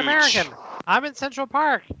African American. huge. I'm in Central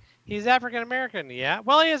Park. He's African American. Yeah.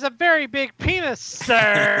 Well, he has a very big penis,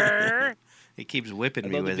 sir. He keeps whipping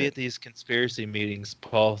I'd me love to with be it. at these conspiracy meetings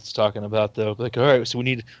Paul's talking about, though. Like, all right, so we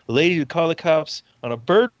need a lady to call the cops on a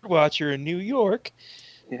bird watcher in New York.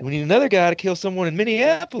 Yeah. We need another guy to kill someone in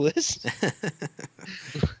Minneapolis.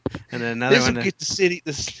 And then another This one. will get the city.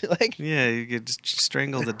 This like Yeah, you could just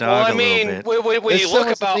strangle the Well, dog I a mean, little bit. when There's you so look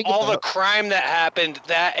much to about think all the about. crime that happened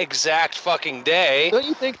that exact fucking day, don't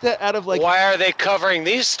you think that out of like why are they covering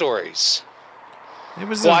these stories? It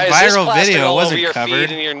was a Why is this viral plastic video. It all over wasn't your covered.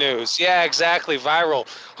 feed and your news? Yeah, exactly, viral.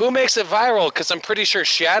 Who makes it viral? Because I'm pretty sure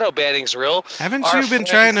shadow banning's real. Haven't Our you been friend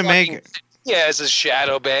trying to fucking make? Diaz is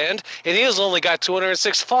shadow banned, and he has only got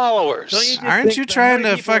 206 followers. Don't you just Aren't think you that trying how many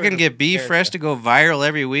to people are fucking in get Beef America? Fresh to go viral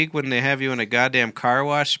every week when they have you in a goddamn car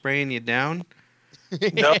wash spraying you down? No,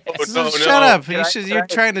 no, Shut no. up! Can I- You're can I-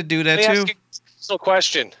 trying to do that Let me too. ask you a personal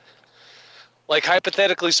question. Like,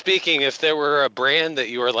 hypothetically speaking, if there were a brand that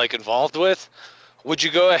you were, like, involved with, would you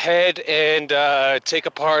go ahead and take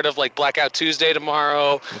a part of, like, Blackout Tuesday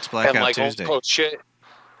tomorrow? It's and, Blackout like, Tuesday. post shit?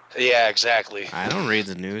 Yeah, exactly. I don't read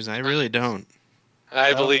the news. I really don't. I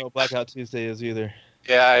don't believe. know what Blackout Tuesday is either.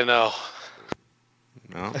 Yeah, I know.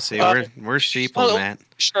 No, see, Uh, we're sheeple, well, Matt.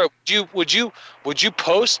 Sure. Would you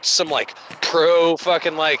post some, like, pro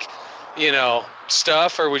fucking, like, you know,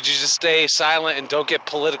 stuff, or would you just stay silent and don't get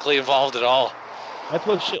politically involved at all? I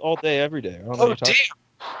post shit all day, every day. I don't know Oh, what you're talking-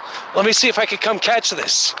 damn. Let me see if I can come catch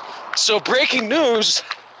this. So, breaking news.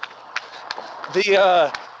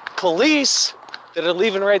 The police that are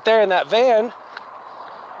leaving right there in that van,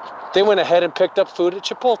 they went ahead and picked up food at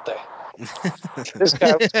Chipotle. This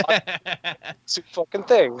guy was buying 2 fucking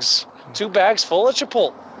things. 2 bags full of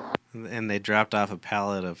Chipotle. And they dropped off a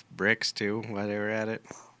pallet of bricks too while they were at it.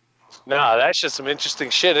 No, that's just some interesting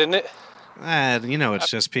shit, isn't it? You know, it's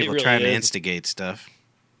just people really trying to is. instigate stuff.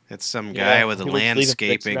 It's some Yeah, guy with a people just leaving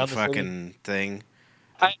bricks landscaping around the city. fucking thing.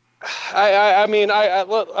 I mean,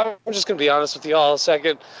 look, I'm just gonna be honest with you all a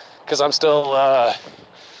second, because I'm still, I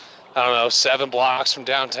don't know, 7 blocks from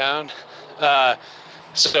downtown.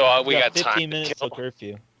 So we got 15 time to minutes kill. till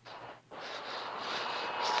curfew.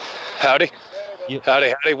 Howdy. Yep.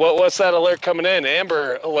 Howdy. What's that alert coming in?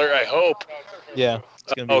 Amber alert, I hope. Yeah.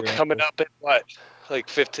 It's gonna be Oh, around coming there. up in what? Like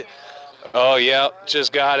 15? Oh, yeah,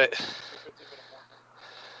 just got it.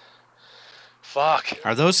 Fuck.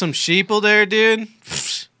 Are those some sheeple there, dude?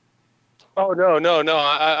 Oh, no.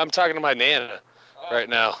 I'm talking to my Nana right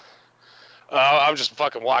now. I'm just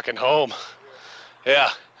fucking walking home. Yeah.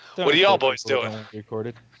 What are y'all boys People doing? don't want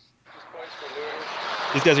recorded.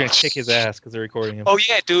 These guys are gonna kick his ass because they're recording him. Oh,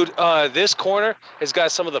 yeah, dude. This corner has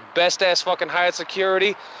got some of the best-ass fucking high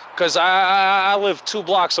security, because I live 2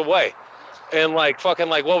 blocks away. And, like, fucking,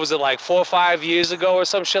 like, what was it, like 4 or 5 years ago or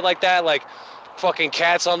some shit like that? Like, fucking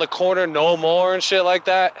cats on the corner, no more and shit like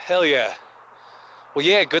that? Hell yeah. Well,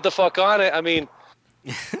 yeah, good the fuck on it. I mean,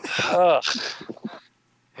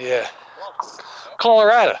 yeah.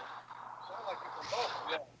 Colorado.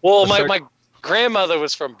 Well, my grandmother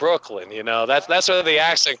was from Brooklyn, you know. That's where the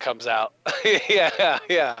accent comes out.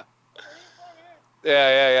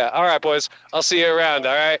 Yeah. All right, boys. I'll see you around,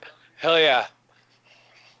 all right? Hell yeah.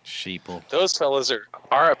 Sheeple. Those fellas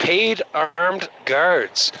are paid armed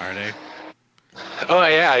guards. Are they? Oh,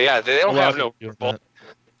 yeah. They don't A lot have of no people doing purple.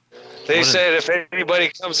 that. They What is- said if anybody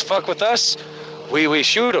comes fuck with us, we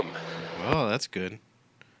shoot them. Oh, that's good.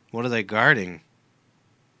 What are they guarding?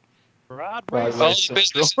 Broadway All the Central.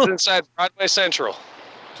 businesses inside Broadway Central.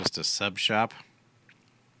 Just a sub shop?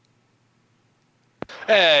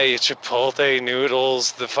 Hey, Chipotle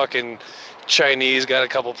noodles, the fucking Chinese got a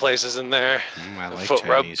couple places in there. I The like foot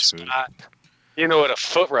rub Chinese food. spot. You know what a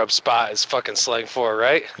foot rub spot is fucking slang for,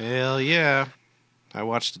 right? Hell yeah. I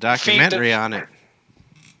watched a documentary on it.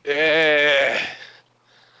 Yeah.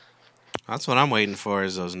 That's what I'm waiting for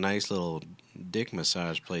is those nice little dick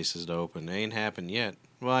massage places to open. They ain't happened yet.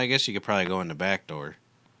 Well, I guess you could probably go in the back door.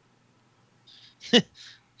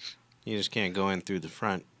 You just can't go in through the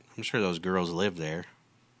front. I'm sure those girls live there.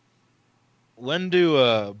 When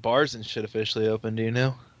do bars and shit officially open? Do you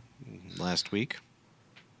know? Last week?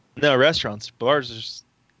 No, restaurants. Bars are just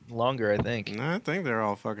longer, I think. No, I think they're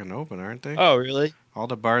all fucking open, aren't they? Oh, really? All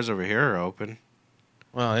the bars over here are open.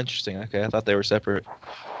 Wow, interesting. Okay, I thought they were separate.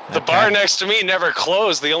 The bar next to me never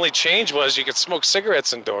closed. The only change was you could smoke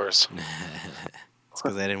cigarettes indoors. It's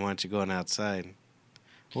because I didn't want you going outside.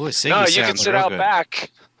 Ooh, a ciggy No, you can sounds sit real out good.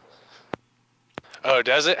 back. Oh,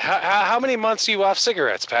 does it? How many months are you off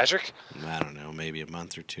cigarettes, Patrick? I don't know, maybe a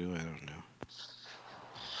month or 2. I don't know.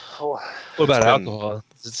 Oh, What about It's been- alcohol?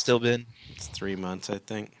 Has it still been? It's 3 months, I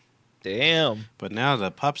think. Damn. But now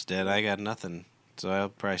the pup's dead, I got nothing. So I'll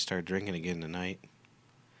probably start drinking again tonight.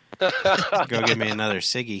 Go get me another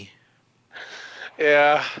ciggy.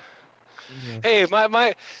 yeah. Yeah.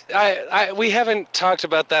 Hey, we haven't talked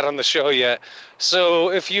about that on the show yet. So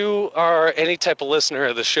if you are any type of listener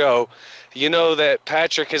of the show, you know that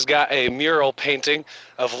Patrick has got a mural painting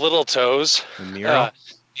of Little Toes. A mural?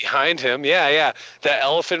 behind him. Yeah. That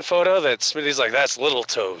elephant photo that Smitty's like, that's Little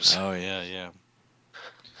Toes. Oh yeah.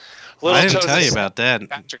 Little I didn't Toes tell you is about that.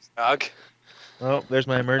 Patrick's dog. Oh, there's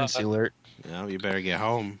my emergency alert. No, you better get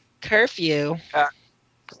home. Curfew.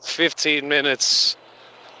 15 minutes.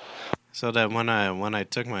 So that when I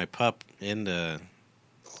took my pup in to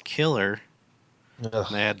kill her,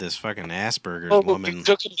 they had this fucking Asperger's Oh, woman. you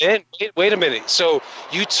took him in? Wait a minute. So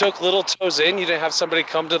you took Little Toes in? You didn't have somebody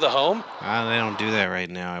come to the home? They don't do that right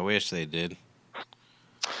now. I wish they did.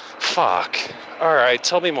 Fuck. All right,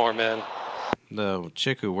 tell me more, man. The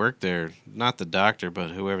chick who worked there, not the doctor,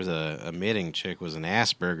 but whoever the admitting chick was an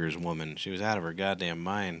Asperger's woman. She was out of her goddamn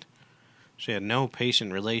mind. She had no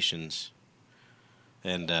patient relations.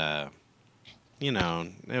 And,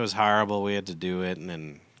 it was horrible. We had to do it. And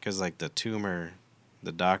then, because, like, the tumor,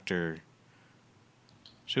 the doctor,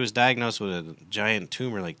 she was diagnosed with a giant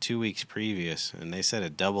tumor, like, 2 weeks previous. And they said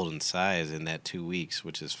it doubled in size in that 2 weeks,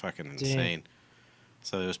 which is fucking insane.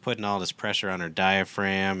 So it was putting all this pressure on her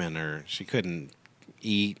diaphragm, and she couldn't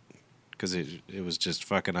eat because it was just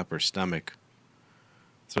fucking up her stomach.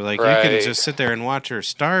 So, like, you can just sit there and watch her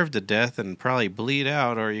starve to death and probably bleed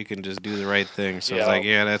out, or you can just do the right thing. So it's like,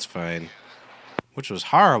 yeah, that's fine. Which was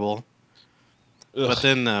horrible. Ugh. But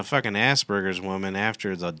then the fucking Asperger's woman,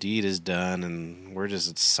 after the deed is done, and we're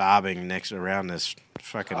just sobbing around this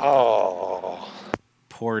fucking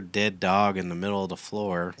poor dead dog in the middle of the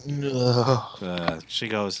floor. She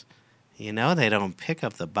goes, they don't pick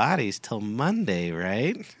up the bodies till Monday,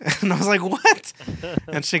 right? And I was like, what?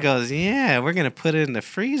 And she goes, yeah, we're going to put it in the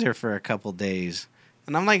freezer for a couple days.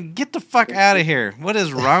 And I'm like, get the fuck out of here. What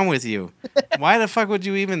is wrong with you? Why the fuck would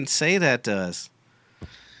you even say that to us?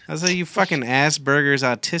 I was like, you fucking Asperger's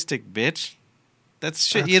autistic bitch. That's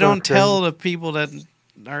shit you don't tell the people that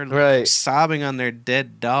are sobbing on their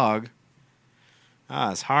dead dog.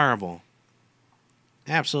 It's horrible.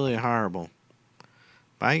 Absolutely horrible.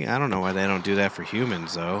 I don't know why they don't do that for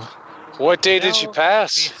humans, though. What day did you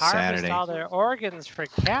pass? We harvest Saturday. all their organs for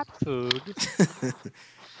cat food.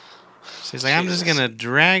 She's like, I'm just going to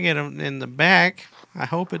drag it in the back. I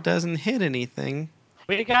hope it doesn't hit anything.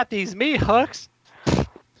 We got these meat hooks.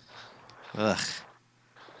 Ugh.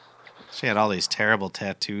 She had all these terrible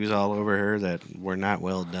tattoos all over her that were not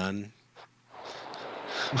well done.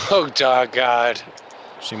 Oh, God.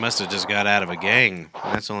 She must have just got out of a gang.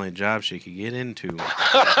 That's the only job she could get into.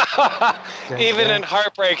 Even in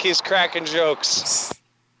heartbreak, he's cracking jokes.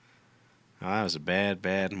 Oh, that was a bad,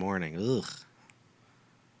 bad morning. Ugh.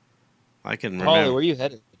 I can Paulie, remember. where you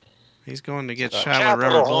headed? He's going to get shot with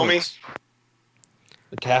rubber Capital, bullets.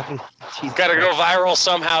 The capital. Gotta go viral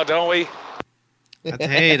somehow, don't we?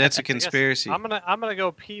 Hey, that's a conspiracy. I'm gonna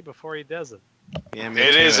go pee before he does it. Yeah, me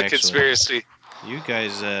It too, is a actually. conspiracy. You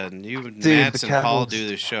guys, Mats the and Paul Capitals. do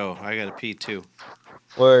the show. I got to pee too.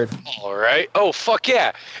 Word. All right. Oh, fuck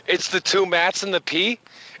yeah. It's the two Mats and the P.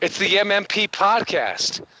 It's the MMP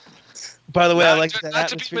podcast. By the way, I like not, that not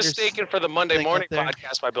to be atmosphere mistaken for the Monday thing morning up there.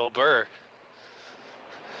 podcast by Bill Burr.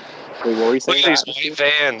 Wait, what were you Look saying? at these white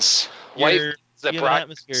vans. White You're that an brought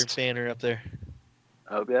atmosphere banner up there.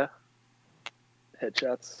 Oh, yeah.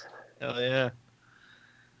 Headshots. Oh yeah.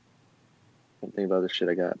 Can't think about the shit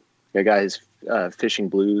I got. I got his Fishing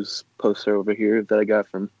Blues poster over here that I got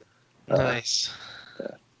from. Nice. yeah.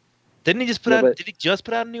 Didn't he just put Yeah, out? but- Did he just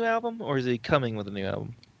put out a new album, or is he coming with a new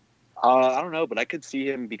album? I don't know, but I could see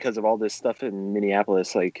him because of all this stuff in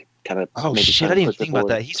Minneapolis, like kind of. Oh shit! I didn't even think about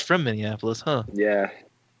that. He's from Minneapolis, huh? Yeah,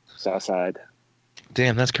 South Side.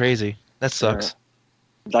 Damn, that's crazy. That sucks.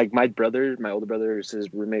 Like my older brother is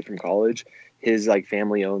his roommate from college. His like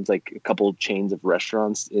family owns like a couple chains of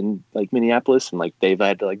restaurants in like Minneapolis, and like they've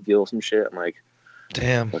had to like deal with some shit. I'm like,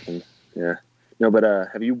 Damn. fucking yeah. No, but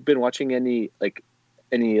have you been watching any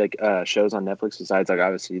shows on Netflix besides like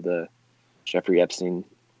obviously the Jeffrey Epstein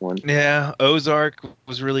one? Yeah, Ozark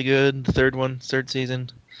was really good. The third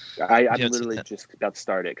season. I Yeah, it's- literally just got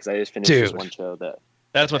started because I just finished this Dude. one show that.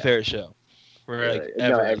 That's my favorite show. For like Yeah,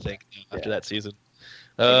 no, ever, I every- think after yeah. that season.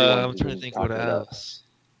 Everyone I'm is trying to think what talking about- else.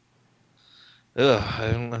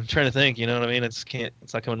 I'm trying to think. You know what I mean? It's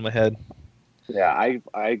not coming to my head. Yeah,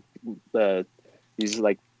 these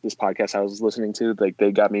like this podcast I was listening to, like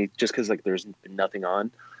they got me just because like there's nothing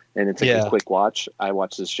on, and it's like Yeah. a quick watch. I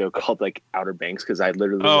watched this show called like Outer Banks because I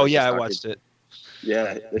literally. Oh like, yeah, I started- watched it.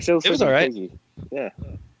 Yeah, the show's It was fucking alright. crazy. Yeah,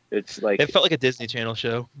 it's like It felt like a Disney Channel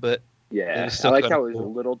show, but it yeah. was I still like kinda how it was cool.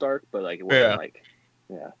 a little dark, but like it wasn't Yeah. like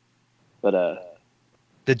but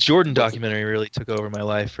the Jordan documentary really took over my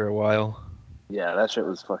life for a while. yeah, that shit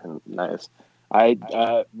was fucking nice. I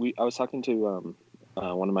was talking to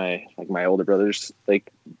one of my older brother's like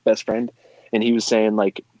best friend, and he was saying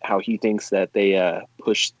like how he thinks that they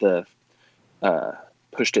pushed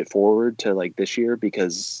it forward to like this year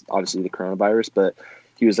because obviously the coronavirus, but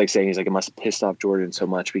he was like saying he's like it must have pissed off Jordan so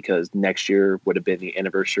much because next year would have been the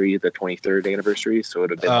anniversary, the 23rd anniversary, so it would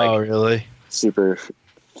have been Oh, like really? super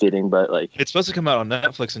fitting, but like It's supposed to come out on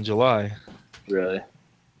Netflix in July. really.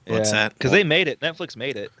 What's that? Because they made it. Netflix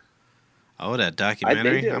made it. Oh, that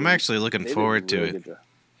documentary. did. I'm actually looking They did a forward to really it. good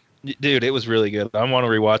job. Dude, it was really good. I want to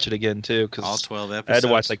rewatch it again, too. All Because 12 episodes. I had to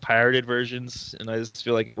watch like pirated versions, and I just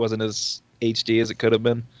feel like it wasn't as HD as it could have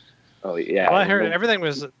been. Oh yeah. Well, I heard everything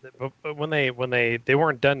was when they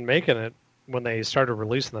weren't done making it when they started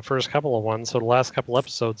releasing the first couple of ones. So the last couple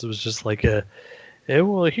episodes, it was just like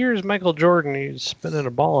well, here's Michael Jordan. He's spinning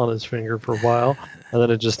a ball on his finger for a while, and then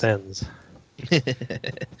it just ends.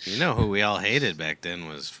 You know who we all hated back then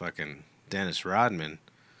was fucking Dennis Rodman.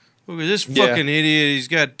 Look at this Yeah. fucking idiot. He's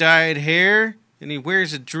got dyed hair and he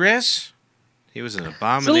wears a dress. He was an It's a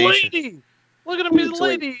abomination. lady. Look at him, he's a So,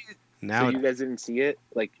 like, lady. Now, so you guys didn't see it,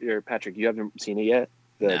 like, or Patrick, you haven't seen it yet,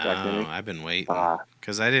 the no, documentary. I've been waiting Ah,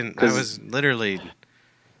 because I didn't. I 'Cause- was literally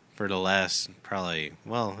for the last probably.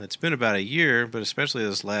 Well, it's been about a year, but especially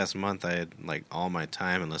this last month, I had like all my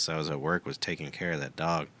time, unless I was at work, was taking care of that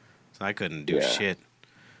dog, so I couldn't do Yeah. shit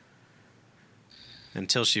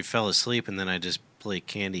until she fell asleep, and then I just played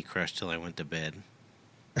Candy Crush till I went to bed.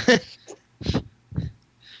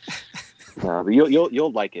 no, but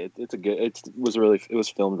you'll like it. It's a good. It was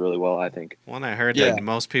filmed really well, I think. When I heard Yeah. that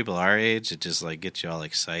most people our age, it just like gets you all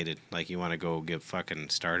excited. Like you want to go get fucking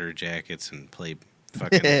starter jackets and play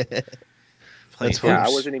fucking play That's hoops. Yeah, I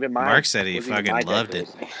wasn't even my. Mark said he wasn't even fucking my loved it.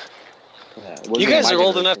 decade. Yeah, it wasn't You even guys my are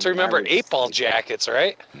old generation. enough to remember I was- 8-ball jackets,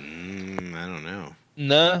 right? I don't know.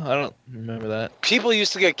 No, I don't remember that. People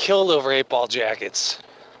used to get killed over 8-ball jackets.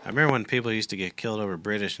 I remember when people used to get killed over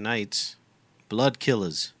British Knights, blood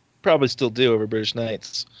killers. Probably still do over British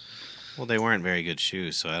Knights. Well, they weren't very good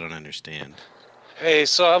shoes, so I don't understand. Hey,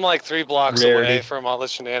 so I'm like 3 blocks Rarity. away from all the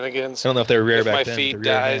shenanigans. I don't know if they were rare If back my then. feed but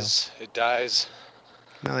they're rare now. dies, it dies.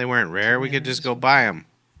 No, they weren't rare. We could just go buy them.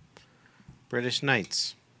 British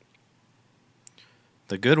Knights.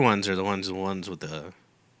 The good ones are the ones with the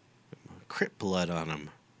crypt blood on them.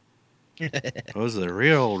 Those are the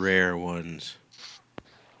real rare ones.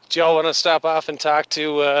 Do y'all want to stop off and talk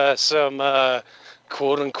to some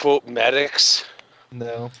quote-unquote medics?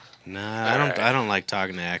 No. Nah, I don't like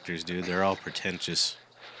talking to actors, dude. They're all pretentious.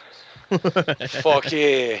 Fuck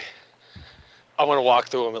yeah. I want to walk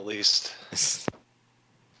through them at least.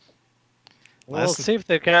 Well, let's see if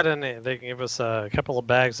they've got any. They can give us a couple of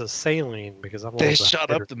bags of saline because I'm. a They little shot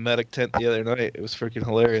bit- up the medic tent the other night. It was freaking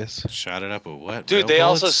hilarious. Shot it up with what? Dude, real they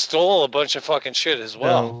also bullets? stole a bunch of fucking shit as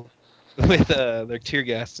well. With their tear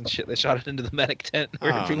gas and shit. They shot it into the medic tent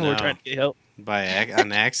where Oh, people no. were trying to get help.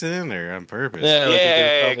 On accident or on purpose? Yeah. I think they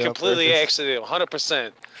Yeah, probably on completely purpose. accident,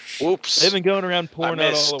 100%. Whoops. They've been going around pouring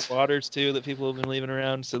out all missed. the waters too that people have been leaving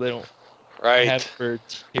around so they don't Right. have it for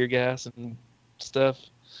tear gas and stuff.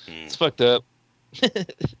 Mm. It's fucked up.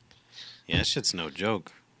 Yeah, that shit's no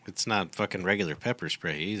joke. It's not fucking regular pepper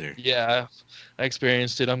spray either. Yeah, I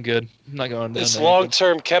experienced it. I'm good. I'm not going down It's there.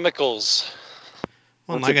 long-term chemicals.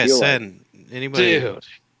 Well, What's like it I feel said, anybody. Dude, It's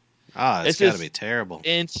it's got to just be terrible.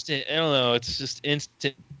 instant. I don't know. It's just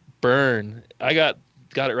instant burn. I got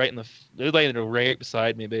it right in the. It was like right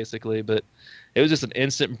beside me, basically, but it was just an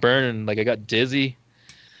instant burn, and like I got dizzy,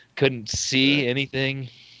 couldn't see anything.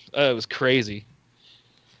 It was crazy.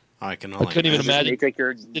 I can only. couldn't even imagine. imagine- Make, like,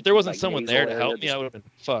 your, If there wasn't like, someone nasal there to area help me, just- I would have been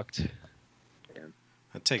fucked.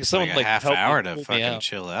 It takes someone, like a like, half help me hour pull to me fucking out.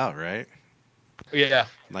 chill out, right? Yeah,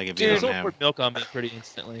 Like if Dude, you don't someone have. poured milk on me pretty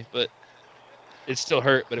instantly, but it still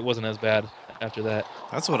hurt. But it wasn't as bad after that.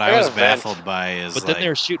 That's what I I got was a vent. baffled by. Is But like then they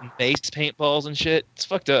were shooting mace paintballs and shit. It's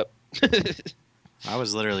fucked up. I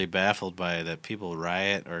was literally baffled by that people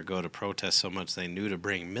riot or go to protest so much they knew to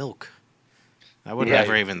bring milk. I would Yeah.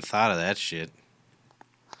 never even thought of that shit.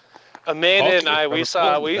 Amanda and I, Also, we from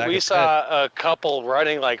saw the back we of saw a couple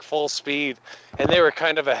running like full speed, and they were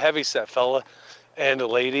kind of a heavy set fella and a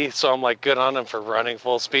lady. So I'm like, good on them for running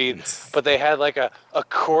full speed. But they had like a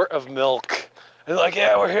quart of milk. And they're like,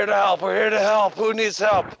 yeah, we're here to help. We're here to help. Who needs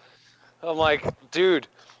help? I'm like, dude,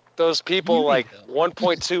 those people You need like help.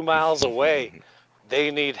 1.2 miles away, they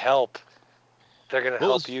need help. They're gonna What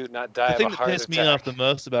help was- you not die The of thing a that heart pissed attack. me off the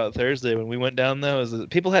most about Thursday when we went down though is that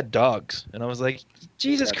people had dogs, and I was like,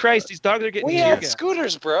 Jesus Yeah, Christ, these dogs are getting We tear had gas.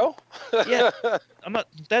 scooters, bro. Yeah. I'm not.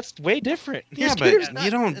 That's way different. Your Yeah, scooter's but not-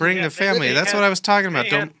 you don't bring Yeah, the they- family. they That's had- what I was talking about. They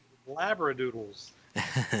Don't. had Labradoodles.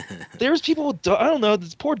 There's people. With I don't know.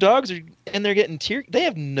 These poor dogs are, and they're getting tear. They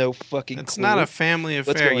have no fucking. It's clue. not a family what's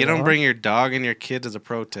affair. You going don't on. bring your dog and your kid to the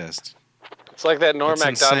protest. It's like that Norm It's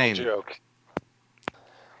Macdonald insane. joke.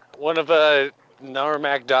 One of Norm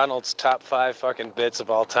Macdonald's top 5 fucking bits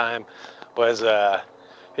of all time was, you're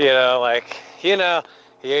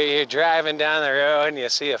driving down the road and you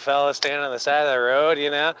see a fella standing on the side of the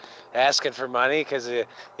road, asking for money because,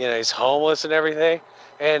 he's homeless and everything.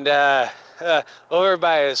 And over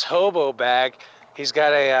by his hobo bag, he's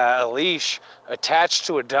got a leash attached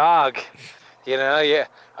to a dog.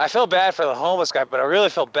 I feel bad for the homeless guy, but I really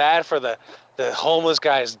feel bad for the homeless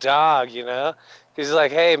guy's dog, Because he's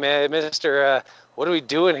like, hey, man, mister, what are we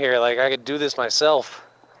doing here? Like, I could do this myself.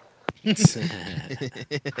 That's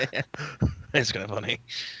kind of funny.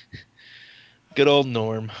 Good old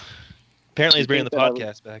Norm. Apparently he's bringing the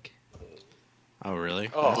podcast back. Oh,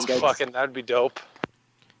 really? Oh, that'd be dope.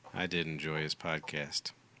 I did enjoy his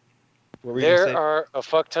podcast. What were you gonna There say? are a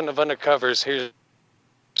fuck ton of undercovers. Here's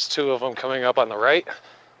 2 of them coming up on the right.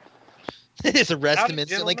 Just arrest Howdy, him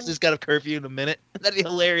instantly because gentlemen. he's got a curfew in a minute. That'd be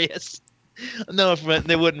hilarious. No,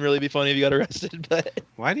 they wouldn't really be funny if you got arrested, but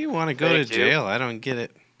Why do you want to go Thank to you. jail? I don't get it.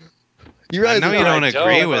 you're right. I know you don't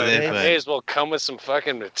agree with it, May but as well come with some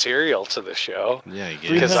fucking material to the show. yeah, I get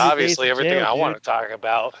Three Because it. 300 obviously days in everything jail, I want dude. to talk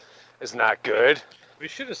about is not good. We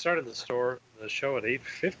should have started the show at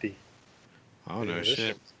 8:50. Oh, no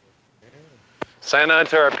shit. Sign on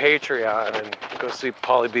to our Patreon and go see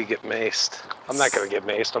Pauly B get maced. I'm not going to get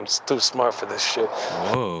maced. I'm too smart for this shit.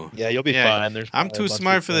 Whoa. Yeah, you'll be Yeah, fine. There's I'm probably too a bunch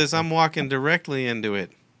smart of for this. stuff. I'm walking directly into it.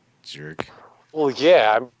 Jerk. Well,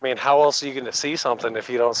 yeah. I mean, how else are you going to see something if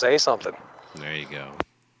you don't say something? There you go.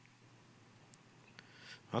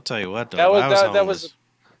 I'll tell you what, though. That if was- I was that homeless, was-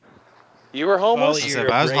 You were homeless? Pauly, I you're said, a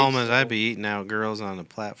if I was brave homeless, soul. I'd be eating out girls on the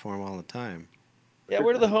platform all the time. Yeah,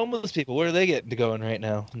 where are the homeless people? Where are they getting to going right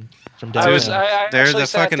now? From I was- downtown? I They're actually the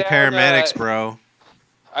sat fucking down, paramedics, bro.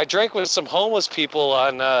 I drank with some homeless people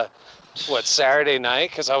on Saturday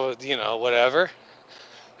night because I was whatever,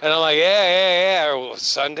 and I'm like yeah, or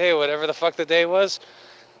Sunday, whatever the fuck the day was.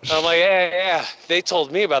 And I'm like yeah. They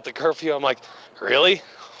told me about the curfew. I'm like, really?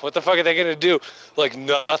 What the fuck are they gonna do? Like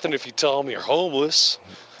nothing if you tell them you're homeless.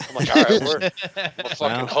 I'm like, all right, I'm a fucking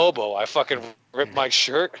Well. hobo. I fucking ripped my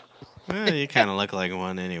shirt. You kind of look like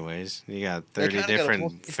one, anyways. You got They 30 kinda got a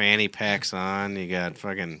different fanny packs on. You got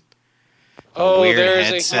fucking Oh, weird there's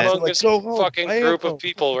headset. a Like, humongous go home. fucking I am group home. of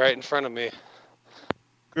people right in front of me.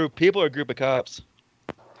 Group people or group of cops?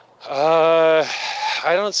 I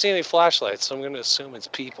don't see any flashlights, so I'm gonna assume it's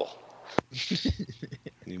people.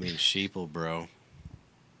 You mean sheeple, bro.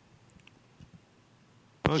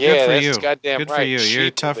 Well, Yeah, good for that's you. goddamn Good for right, you.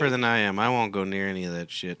 You're sheeple, tougher baby. than I am. I won't go near any of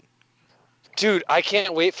that shit. Dude, I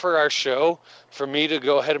can't wait for our show for me to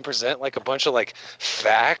go ahead and present like a bunch of like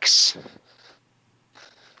facts.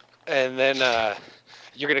 And then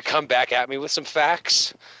you're going to come back at me with some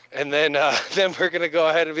facts. And then then we're going to go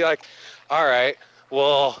ahead and be like, all right,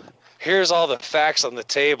 well, here's all the facts on the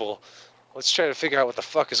table. Let's try to figure out what the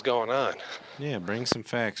fuck is going on. Yeah, bring some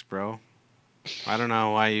facts, bro. I don't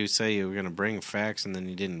know why you say you were going to bring facts and then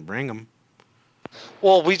you didn't bring them.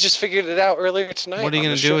 Well, we just figured it out earlier tonight. What are you on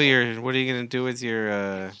going the to do show. with your What are you going to do with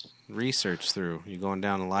your research through? You going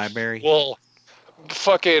down the library? Well,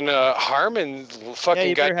 fucking Harmon, fucking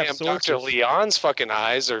you better have goddamn Dr. sources. Leon's fucking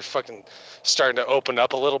eyes are fucking starting to open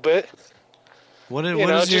up a little bit. What You is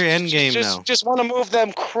know, your end game just, now? Just want to move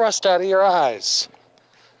them crust out of your eyes.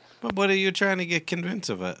 But what are you trying to get convinced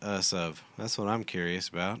of us of? That's what I'm curious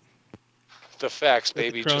about. The facts, That the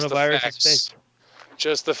baby. Just the coronavirus is facts.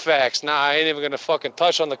 Just the facts. Nah, I ain't even gonna fucking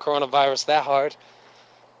touch on the coronavirus that hard.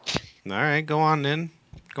 All right, go on then.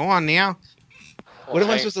 Go on now. What am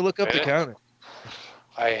I Okay. supposed to look up to count it?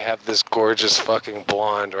 I have this gorgeous fucking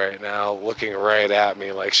blonde right now looking right at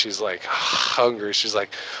me like she's like hungry. She's like,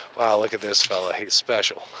 wow, look at this fella. He's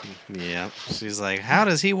special. Yeah. She's like, how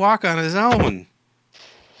does he walk on his own?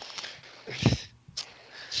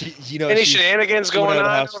 You know, Any she's shenanigans going going out of the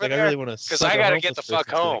on house, over like, I there? really want to. Because I gotta get the fuck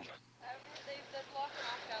home.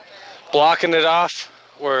 Blocking it off?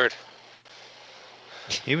 Word.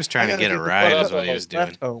 He was trying to get a ride is what he was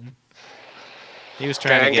doing. Home. He was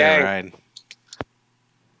trying Gang, to get gang. a ride.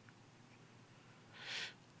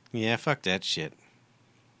 Yeah, fuck that shit.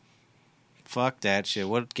 Fuck that shit.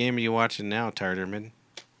 What game are you watching now, Tartarman?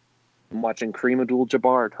 I'm watching Kareem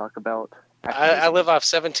Abdul-Jabbar talk about. I live off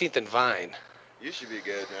 17th and Vine. You should be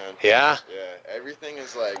good, man. Yeah? Yeah, everything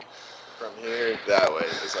is like from here that way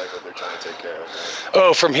is like what they're trying to take care of. Man.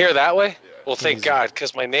 Oh, from here that way? Yeah. Well, thank God,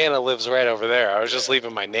 because my Nana lives right over there. I was just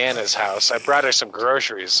leaving my Nana's house. I brought her some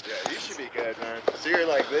groceries. Yeah, you should be good, man. So you're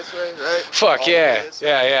like this way, right? Fuck All yeah. the way this way?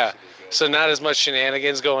 Yeah, You yeah. should be good. So not as much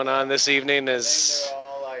shenanigans going on this evening I as... think they're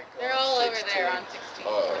all like They're all over 16. there on 16.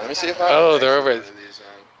 Oh, let me see if I. Oh, have they're over- one of these,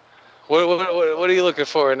 What are you looking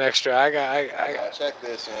for in extra? I got. Check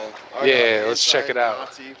this, man. Yeah, let's check it out.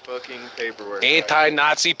 Nazi fucking paperwork.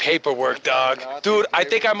 Anti-Nazi paperwork, dog. Anti-Nazi Dude, I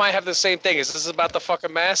think I paperwork. might have the same thing. Is this about the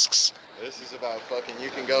fucking masks? This is about fucking. You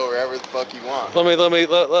can go wherever the fuck you want.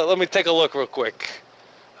 Let me take a look real quick.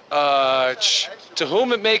 To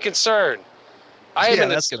whom it may concern, I am Yeah, an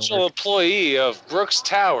that's gonna essential work. employee of Brooks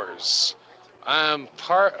Towers. I'm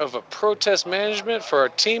part of a protest management for our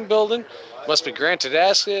team building. Must be granted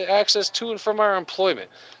access to and from our employment.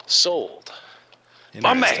 Sold.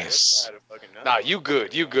 My Interesting. man. Try to fucking know. Nah, you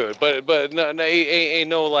good. But no, ain't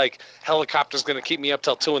no like helicopter's gonna keep me up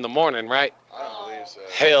till 2 a.m, right? I don't believe so.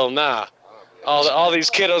 Hell nah. I don't believe All these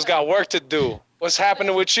kiddos got work to do. What's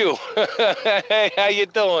happening with you? Hey, how you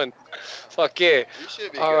doing? Fuck yeah. You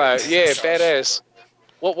should be All good. right, yeah, badass.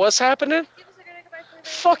 What's happening?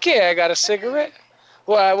 Fuck yeah, I got a cigarette.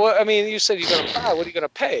 Well, I mean, you said you're gonna buy. What are you gonna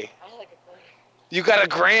pay? You got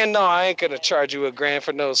 $1,000? No, I ain't gonna charge you $1,000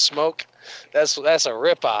 for no smoke. That's a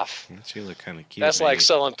ripoff. She look kind of cute. That's like maybe.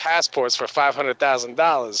 selling passports for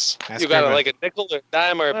 $500,000. Ask You got her like a nickel or a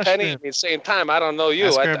dime or a Oh, penny. shit. I mean, same time. I don't know you.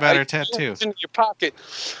 Ask her about her It's tattoo. in your pocket.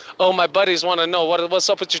 Oh, my buddies want to know what's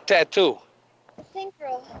up with your tattoo. Thank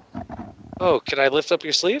girl. Oh, can I lift up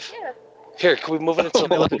your sleeve? Yeah. Here, can we move it into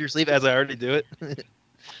Can I look at your sleeve as I already do it?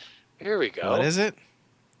 Here we go. What is it?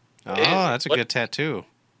 Oh, Yeah, that's a what- good tattoo.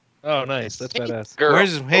 Oh, nice. That's badass. Girl.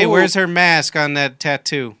 Ooh, Where's her mask on that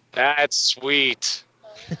tattoo? That's sweet.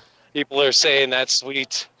 People are saying that's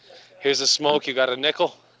sweet. Here's a smoke. You got a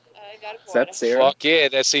nickel? I got a Is that Sarah? Fuck yeah,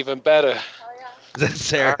 that's even better. Is that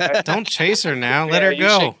Sarah? All right. Don't chase her now. Let Yeah, her you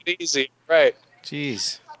go. shake it easy. Right.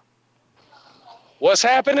 Jeez. What's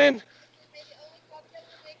happening?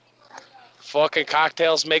 Fucking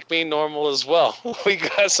cocktails make me normal as well. We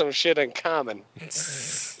got some shit in common.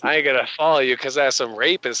 I ain't gonna follow you because that's some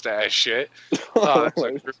rapist ass shit. Oh, that's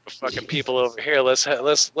a group of fucking people over here. Let's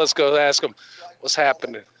go ask them what's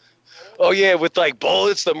happening. Oh yeah, with like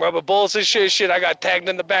bullets, them rubber bullets and shit. I got tagged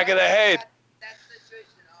in the back of the head.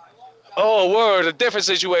 Oh, word, a different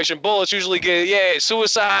situation. Bullets usually get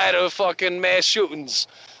suicide or fucking mass shootings.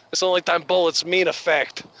 It's the only time bullets mean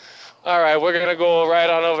effect. All right, we're gonna go right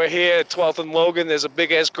on over here at 12th and Logan. There's a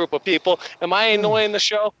big ass group of people. Am I annoying the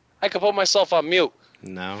show? I can put myself on mute.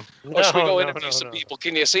 No. Or should we go interview some people?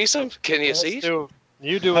 Can you see some? Can you Let's see?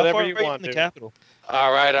 You do How whatever far you away want, from the dude. Capitol?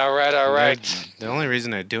 All right. The only reason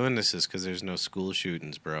they're doing this is because there's no school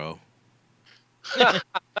shootings, bro. Well,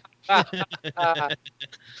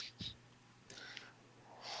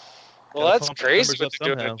 Gotta that's pump the crazy numbers what up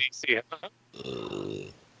they're doing in somehow. DC.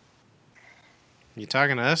 Huh? You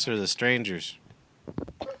talking to us or the strangers?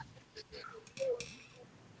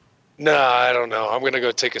 No, I don't know. I'm gonna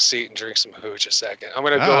go take a seat and drink some hooch a second. I'm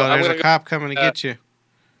gonna go. Oh, I'm there's gonna a cop coming to get you.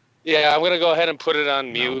 Yeah, I'm gonna go ahead and put it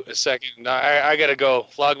on mute a second. No, I gotta go.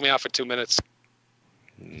 Log me off for 2 minutes.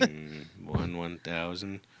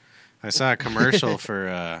 1,000. I saw a commercial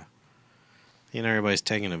for, everybody's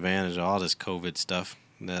taking advantage of all this COVID stuff.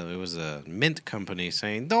 It was a mint company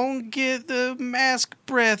saying, "Don't get the mask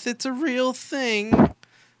breath. It's a real thing.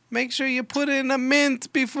 Make sure you put in a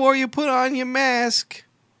mint before you put on your mask."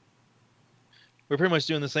 We're pretty much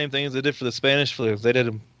doing the same thing as they did for the Spanish flu. They did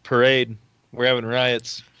a parade. We're having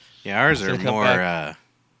riots. Yeah, ours It's are gonna come more. back.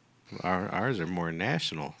 Ours are more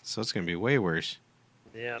national, so it's gonna be way worse.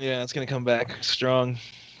 Yeah. Yeah, it's gonna come back strong. I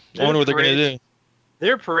Their wonder what they're gonna parades- do.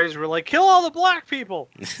 Their parades were like, kill all the black people.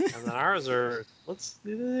 And then ours are, Jesus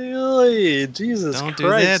Don't Christ. do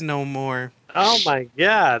that no more. Oh my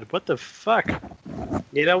God. What the fuck?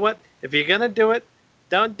 You know what? If you're going to do it,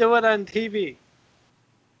 don't do it on TV.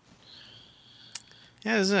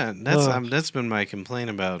 Yeah, that's been my complaint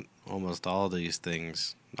about almost all these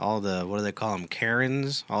things. All the, what do they call them,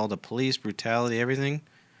 Karens, all the police brutality, everything.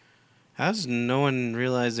 How does no one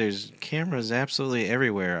realize there's cameras absolutely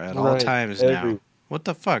everywhere at all Right, times every- now? What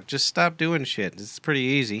the fuck? Just stop doing shit. It's pretty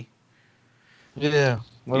easy. Yeah.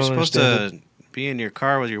 You're supposed to be in your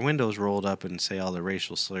car with your windows rolled up and say all the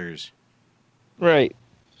racial slurs. Right.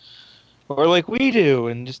 Or like we do,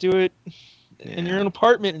 and just do it in Yeah. your own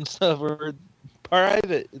apartment and stuff, or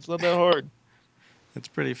private. It's not that hard. It's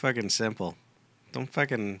pretty fucking simple. Don't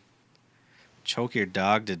fucking choke your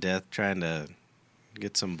dog to death trying to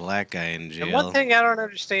get some black guy in jail. And one thing I don't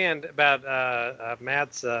understand about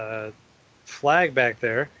Matt's flag back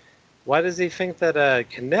there, why does he think that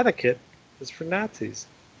Connecticut is for Nazis?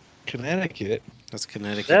 Connecticut. That's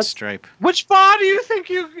Connecticut That's- stripe. Which bar do you think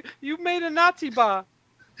you made a Nazi bar?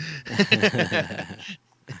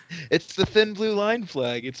 It's the thin blue line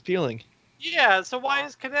flag. It's peeling. Yeah, so why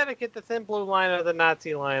is Connecticut the thin blue line or the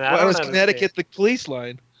Nazi line? I Why don't was understand. Connecticut the police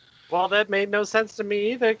line? Well, that made no sense to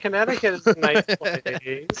me either. Connecticut is a nice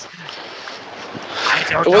place. I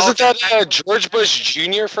don't know. Wasn't that George Bush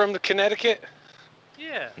Jr. from Connecticut?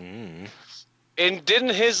 Yeah. And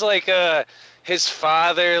didn't his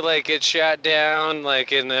father get shot down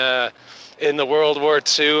in the World War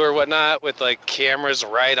II or whatnot with cameras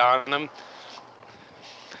right on him?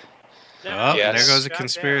 Oh, Yes. there goes a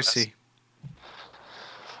conspiracy.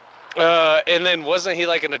 And then wasn't he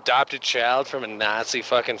an adopted child from a Nazi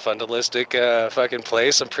fucking fundamentalistic fucking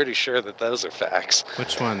place? I'm pretty sure that those are facts.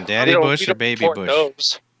 Which one, Daddy Bush or Baby Bush?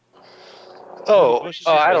 Those. Oh,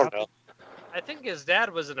 I don't know. I think his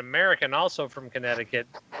dad was an American, also from Connecticut,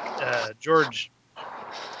 George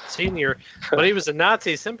Sr., but he was a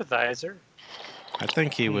Nazi sympathizer. I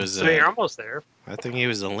think he was. So you're almost there. I think he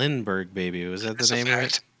was a Lindbergh baby. Was that the That's a name of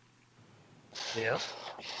it? fact. Yeah.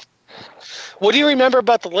 What do you remember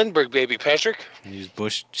about the Lindbergh baby, Patrick? He was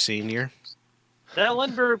Bush Senior. That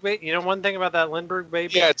Lindbergh baby, one thing about that Lindbergh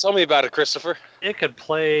baby? Yeah, tell me about it, Christopher. It could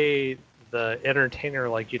play the entertainer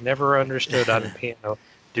like you never understood on the piano.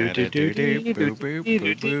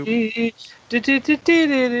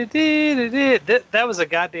 That was a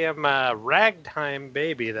goddamn ragtime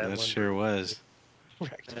baby. That sure was.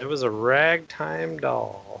 It was a ragtime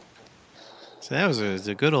doll. So that was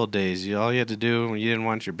the good old days. All you had to do when you didn't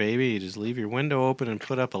want your baby, you just leave your window open and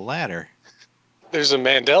put up a ladder. There's a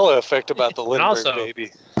Mandela effect about the Lindbergh also,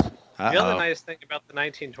 baby. The other nice thing about the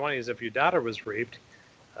 1920s, if your daughter was raped,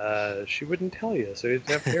 she wouldn't tell you, so you didn't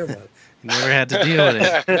have to hear about it. Never had to deal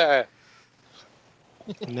with it.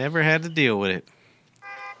 Never had to deal with it.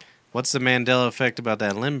 What's the Mandela effect about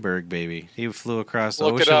that Lindbergh baby? He flew across the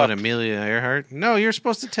ocean with Amelia Earhart? No, you're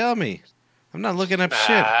supposed to tell me. I'm not looking up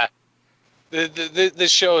shit.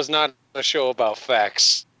 This show is not a show about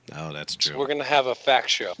facts. Oh, that's true. So we're going to have a fact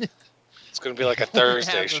show. It's going to be like a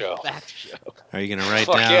Thursday show. Are you going to write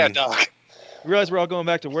Fuck down? yeah, dog. You realize we're all going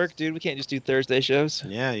back to work, dude? We can't just do Thursday shows.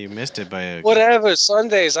 Yeah, you missed it by a... Whatever,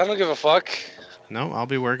 Sundays. I don't give a fuck. No, I'll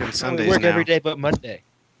be working Sundays We work now. every day but Monday.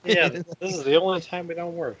 Yeah, this is the only time we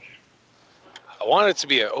don't work. I want it to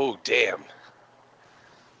be oh, damn.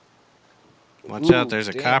 Watch out, there's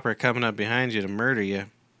a copper coming up behind you to murder you.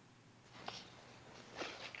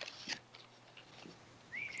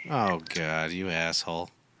 Oh, God, you asshole.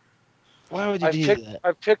 Why would you do that?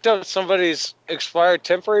 I picked up somebody's expired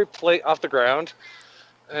temporary plate off the ground.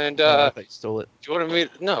 And, I thought you stole it. do you want me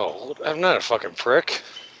to... No, I'm not a fucking prick.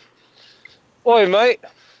 Oi, mate.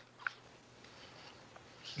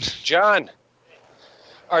 John,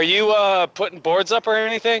 are you putting boards up or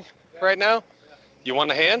anything right now? You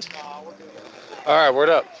want a hand? All right, word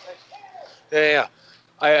up. Yeah.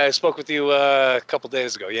 I spoke with you a couple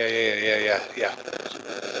days ago. Yeah.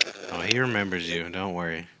 Oh, he remembers you. Don't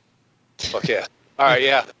worry. Fuck yeah. All right,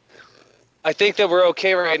 yeah. I think that we're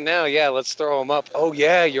okay right now. Yeah, let's throw them up. Oh,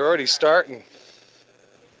 yeah, you're already starting.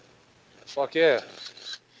 Fuck yeah.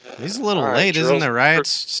 He's a little All right, late. Isn't drills- the riots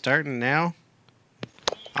starting now?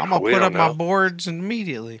 I'm going to We put up don't my know. boards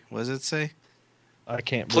immediately. What does it say? I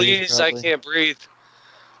can't breathe. Please, I probably. can't breathe.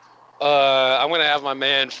 I'm going to have my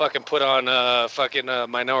man fucking put on fucking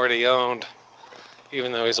minority owned,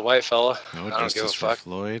 even though he's a white fella. No I don't give a justice for fuck.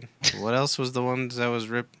 Floyd. What else was the one that was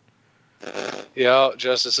ripped? Yeah,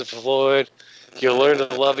 justice for Floyd. You'll learn to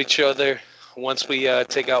love each other once we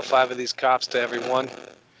take out 5 of these cops to everyone.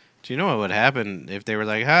 Do you know what would happen if they were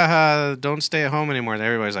like, haha, don't stay at home anymore? And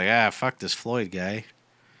everybody's like, fuck this Floyd guy.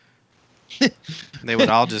 They would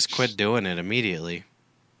all just quit doing it immediately.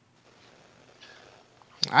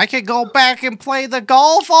 I could go back and play the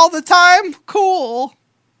golf all the time? Cool.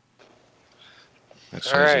 That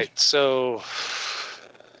shows All you- right, so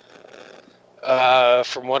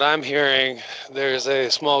from what I'm hearing, there's a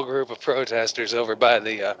small group of protesters over by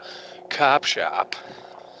the cop shop,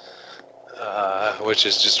 which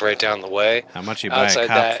is just right down the way. How much you buy Outside a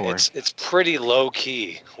cop that, for? it's pretty low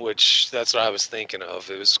key, which that's what I was thinking of.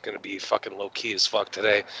 It was going to be fucking low key as fuck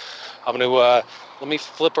today. I'm going to let me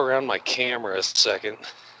flip around my camera a second.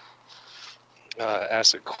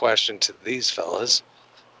 Ask a question to these fellas.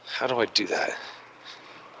 How do I do that?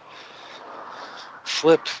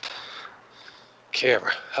 Flip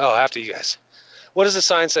camera. Oh, after you guys. What does the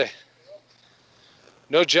sign say?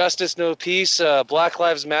 No justice, no peace. Black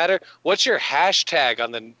Lives Matter. What's your hashtag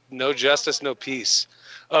on the no justice, no peace?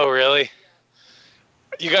 Oh, really?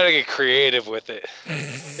 You gotta get creative with it.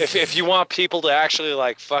 If you want people to actually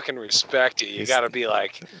like fucking respect you gotta be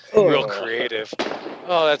like real creative.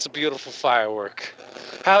 Oh, that's a beautiful firework.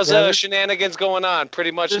 How's shenanigans going on?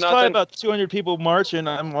 Pretty much There's probably nothing. about 200 people marching.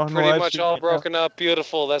 I'm on the Pretty live much stream all right now. broken up.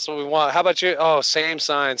 Beautiful. That's what we want. How about you? Oh, same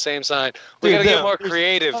sign. We Dude, gotta get more there's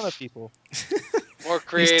creative. A ton of people. More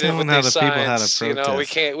creative telling with how these the people how to signs. You know,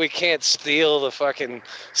 protest. we can't steal the fucking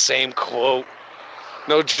same quote.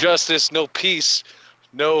 No justice, no peace,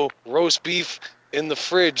 no roast beef in the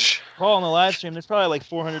fridge. Paul, on the live stream, there's probably like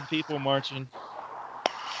 400 people marching.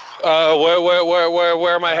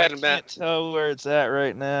 Where am I heading, can't Matt? tell where it's at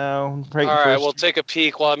right now. All right, we'll take a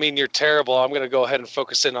peek. Well, I mean, you're terrible. I'm gonna go ahead and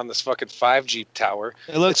focus in on this fucking 5G tower.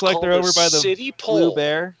 It looks It's like called they're over by the City Blue Pole.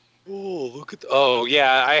 Bear. Oh, look at. Oh,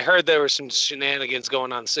 yeah. I heard there were some shenanigans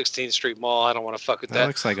going on 16th Street Mall. I don't want to fuck with That that.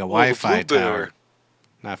 looks like a Ooh, Wi-Fi Blue Bear. tower,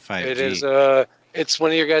 not 5G. It is. It's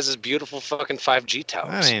one of your guys' beautiful fucking 5G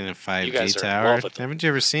towers. That ain't a You guys 5G are in tower. love with them. Haven't you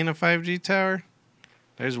ever seen a 5G tower?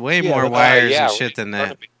 There's way Yeah, more but, wires yeah, and shit than right in front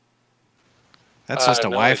that. of me. That's just a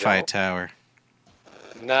no, I Wi-Fi don't. tower.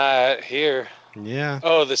 Not here. Yeah.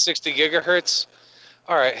 Oh, the 60 gigahertz.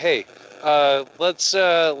 All right. Hey, let's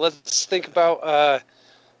think about.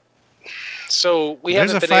 So we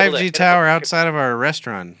There's a haven't been able to 5G hit tower up- outside of our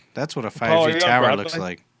restaurant. That's what a Paul, are 5G you on tower Broadway? looks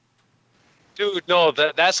like. Dude, no,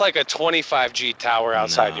 that's like a 25G tower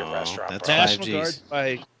outside your No, restaurant. that's Bro. fine. National 5Gs. Guard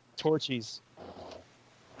by Torchies.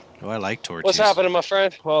 Oh, I like torches. What's happening, my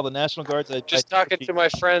friend? Paul, the National Guard's at Just by talking to Torchies. my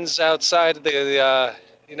friends outside the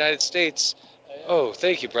United States. Oh,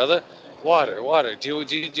 thank you, brother. Water. Do you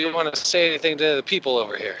want to say anything to the people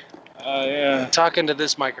over here? Yeah. Talking to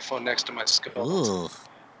this microphone next to my skull.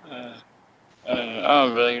 Ugh.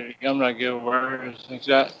 I'm not good with words like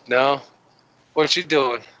that. No? What you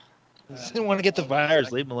doing? Didn't want to get the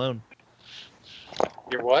virus. Leave him alone.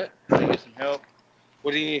 You're what? I need some help.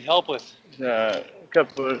 What do you need help with? A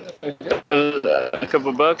couple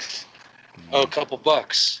bucks. Oh, a couple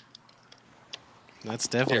bucks. That's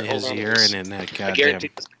definitely Here, hold his on. urine in that I goddamn.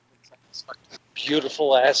 guarantee this fucking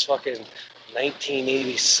beautiful ass fucking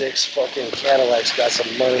 1986 fucking Cadillac's got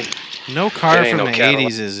some money. No car It ain't from no the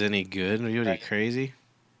Cadillac. 80s is any good. Are you crazy?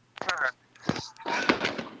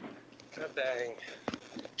 God dang.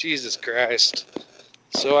 Jesus Christ.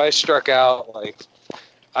 So I struck out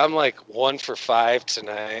I'm like 1 for 5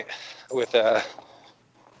 tonight with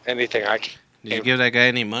anything I can. Did you give that guy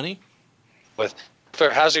any money?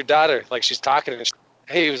 How's your daughter? Like she's talking and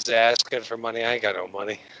he was asking for money. I ain't got no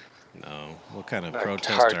money. No. What kind of Like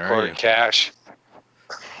protester are hardcore you? cash.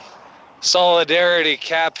 Solidarity,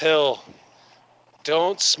 Cap Hill.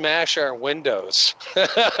 Don't smash our windows.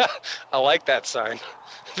 I like that sign.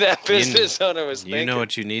 That business owner was You thinking. know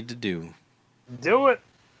what you need to do. Do it.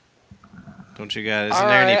 Don't you got? Isn't All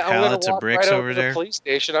there any right, I'm gonna pallets of walk bricks right over to the there? police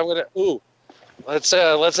station. I'm gonna. Ooh, let's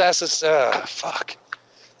ask this. Fuck,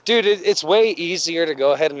 dude, it's way easier to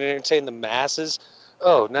go ahead and entertain the masses.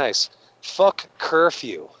 Oh, nice. Fuck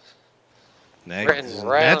curfew. Written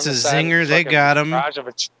right That's on a the side of the zinger. They fucking got him. garage of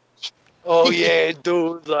a ch- Oh yeah,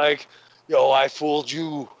 dude. Like, yo, I fooled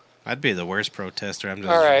you. I'd be the worst protester. I'm just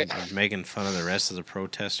All right. making fun of the rest of the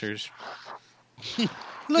protesters.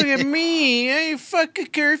 Look at me. I fucking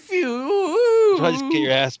curfew. Try to just get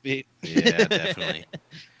your ass beat. Yeah, definitely.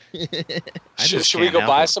 I just Should we can't go help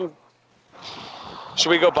buy it. some? Should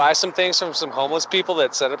we go buy some things from some homeless people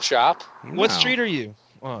that set up shop? What No. street are you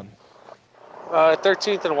on?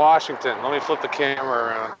 13th and Washington. Let me flip the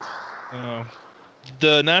camera around.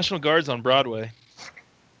 The National Guard's on Broadway.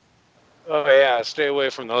 Oh yeah, stay away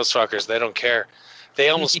from those fuckers. They don't care. They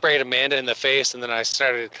almost sprayed Amanda in the face, and then I was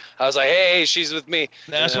like, "Hey, she's with me."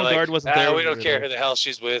 And they're National like, Guard wasn't there. We when don't were care there. who the hell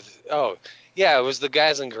she's with. Oh, yeah, it was the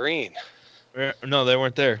guys in green. No, they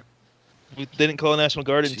weren't there. We didn't call the National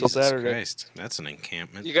Guard until Jesus Saturday. Christ. That's an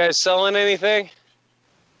encampment. You guys selling anything?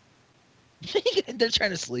 They're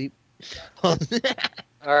trying to sleep. All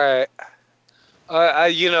right.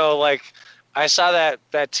 I saw that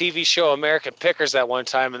TV show American Pickers that one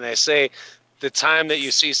time, and they say the time that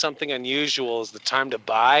you see something unusual is the time to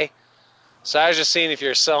buy. So I was just seeing if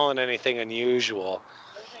you're selling anything unusual.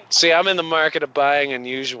 See, I'm in the market of buying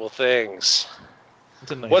unusual things.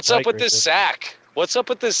 It's a nice What's up bike with right this there. sack? What's up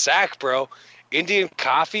with this sack, bro? Indian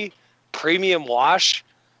coffee? Premium wash?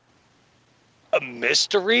 A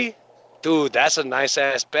mystery? Dude, that's a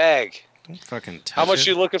nice-ass bag. Don't fucking touch How much it.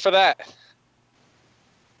 you looking for that?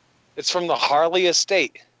 It's from the Harley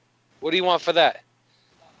estate. What do you want for that?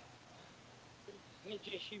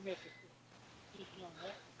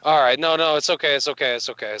 All right, no, it's okay. That's okay.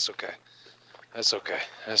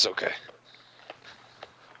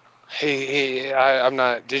 I'm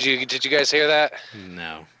not. Did you guys hear that?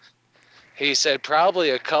 No. He said probably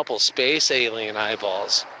a couple space alien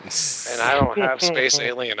eyeballs, and I don't have space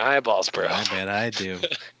alien eyeballs, bro. I bet I do.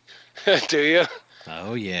 Do you?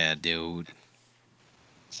 Oh, yeah, dude.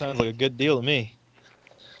 Sounds like a good deal to me.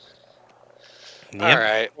 Yep. All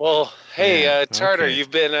right. Well, hey, Yeah, Tartar, okay. you've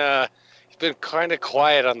been been kind of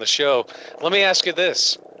quiet on the show. Let me ask you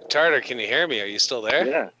this. Tartar, can you hear me? Are you still there?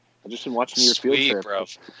 Yeah. I've just been watching your field Sweet, trip. bro.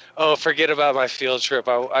 Oh, forget about my field trip.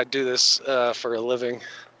 I do this for a living.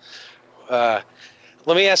 Let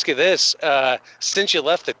me ask you this. Since you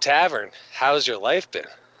left the tavern, how's your life been?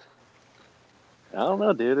 I don't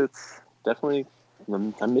know, dude. It's definitely,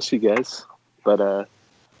 I miss you guys. But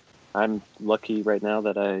I'm lucky right now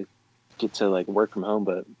that I get to like work from home,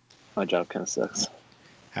 but my job kind of sucks.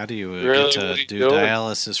 How do you Really? get What are to you do doing?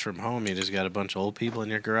 dialysis from home? You just got a bunch of old people in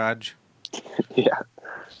your garage? Yeah.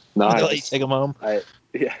 No, I Like, just, take them home. I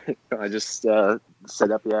just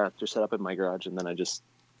set up in my garage, and then I just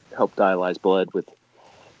help dialyze blood with,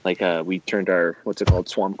 like, we turned our, what's it called,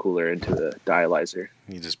 swamp cooler into a dialyzer.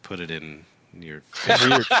 You just put it in your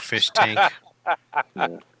fish tank.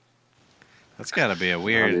 Yeah. That's got to be a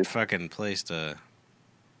weird dude. fucking place to...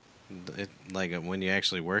 like when you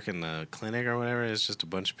actually work in the clinic or whatever, it's just a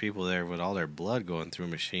bunch of people there with all their blood going through a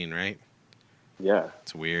machine, right? Yeah.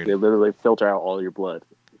 It's weird. They literally filter out all your blood.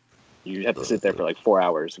 You have to sit there for like 4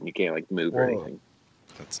 hours, and you can't like move or Whoa. anything.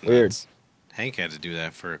 That's Weird. nuts. Hank had to do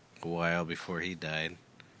that for a while before he died.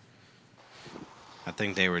 I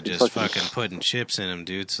think they were just fucking putting chips in him,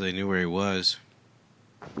 dude, so they knew where he was.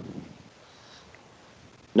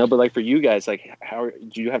 No, but like for you guys, like, how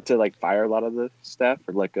do you have to like fire a lot of the staff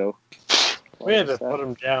or let go? We had to put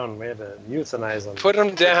him down. We had to euthanize him. Put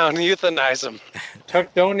him down, euthanize him.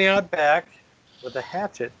 Took Donnie out back with a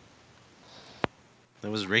hatchet. That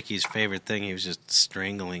was Ricky's favorite thing. He was just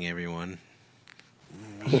strangling everyone.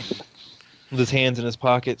 With his hands in his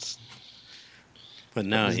pockets. But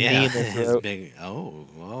no, His knee yeah. in the His throat. big,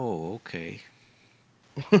 okay.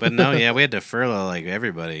 But no, yeah, we had to furlough like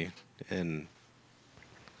everybody. And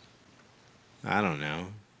I don't know.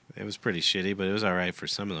 It was pretty shitty, but it was all right for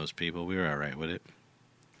some of those people. We were all right with it.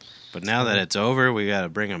 But now that it's over, we got to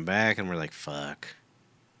bring them back, and we're like, fuck.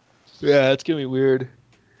 Yeah, it's gonna be weird.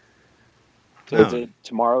 So No. is it,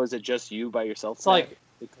 tomorrow, is it just you by yourself? It's like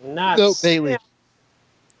not Nope, Bailey.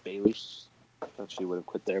 Bailey. I thought she would have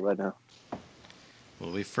quit there by now.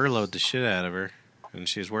 Well, we furloughed the shit out of her, and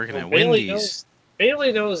she was working Well, at Bailey Wendy's.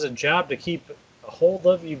 Bailey knows a job to keep a hold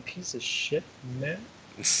of, you piece of shit, man.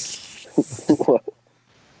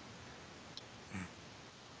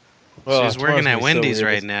 Well, She's working tomorrow's at gonna be so Wendy's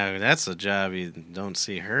weird. right now. That's a job you don't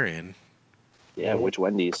see her in. Yeah, which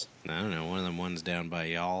Wendy's? I don't know, one of them ones down by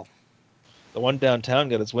y'all. The one downtown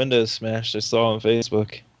got its windows smashed. I saw on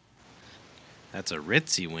Facebook. That's a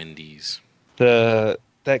ritzy Wendy's. That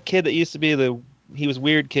kid that used to be he was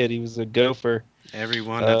weird kid. He was a gopher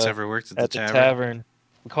Everyone that's ever worked at the tavern. tavern.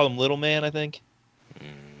 We call him Little Man, I think. Mm.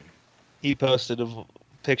 He posted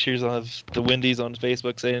pictures of the Wendy's on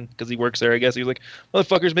Facebook saying, because he works there, I guess. He was like,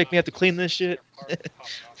 motherfuckers make me have to clean this shit.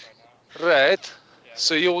 Right.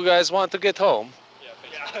 So you guys want to get home?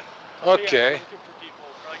 Okay.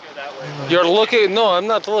 You're looking... No, I'm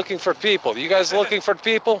not looking for people. You guys looking for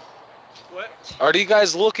people? What? Are you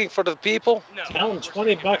guys looking for the people? No. Tell him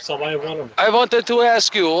 $20, I'll buy one of them. I wanted to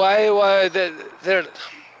ask you why they're...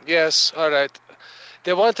 Yes, all right.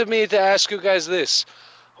 They wanted me to ask you guys this.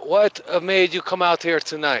 What made you come out here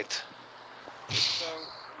tonight? So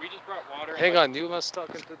we just brought water. Hang on, you must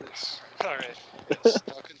talk into this. All right. Yes,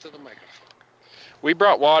 talk into the microphone. We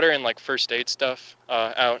brought water and like first aid stuff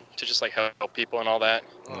out to just like help people and all that.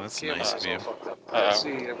 Well, that's Okay, nice of you. I see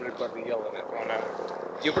everybody yelling at one now.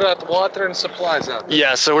 You brought water and supplies out there.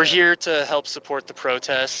 Yeah, so we're here to help support the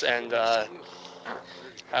protests and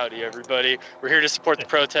howdy everybody. We're here to support the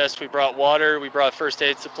protests. We brought water, we brought first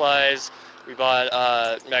aid supplies, we bought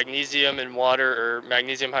magnesium and water, or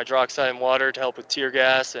magnesium hydroxide and water to help with tear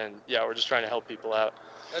gas, and yeah, we're just trying to help people out.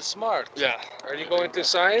 That's smart. Yeah. Are you going to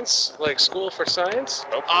science? Like school for science?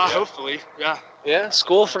 Hopefully, yeah. Yeah,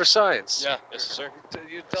 school for science. Yeah, yes sir.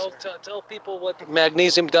 You tell people what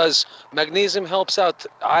magnesium does. Magnesium helps out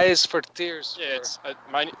eyes for tears. Yeah, it's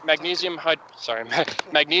magnesium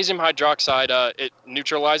magnesium hydroxide. It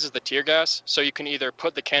neutralizes the tear gas, so you can either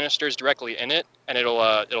put the canisters directly in it, and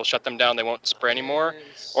it'll shut them down. They won't spray anymore,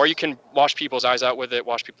 or you can wash people's eyes out with it,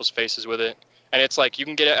 wash people's faces with it, and it's like you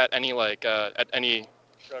can get it at any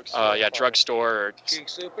drugstore or King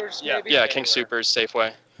Supers, yeah, maybe? yeah, King Supers,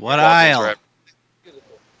 Safeway. What Walgreens, aisle? right?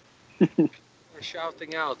 We're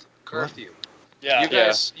shouting out curfew. Yeah,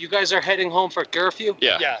 You guys are heading home for curfew?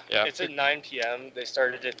 yeah. It's at 9 p.m. They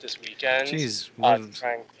started it this weekend Jeez. to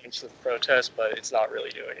try and quench the protest, but it's not really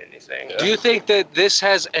doing anything. Do you think that this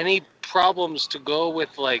has any problems to go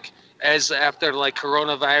with, like, as after, like,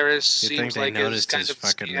 coronavirus You think seems they like it's noticed kind his of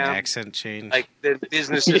fucking scam? accent change? Like, the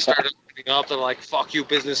businesses started opening up. They're like, fuck you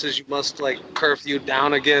businesses, you must, like, curfew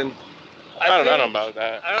down again. I don't know about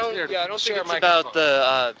that. I don't think it's about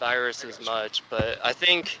the virus as much, but I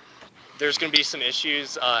think there's going to be some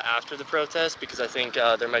issues after the protest because I think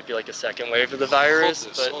there might be like a second wave of the virus.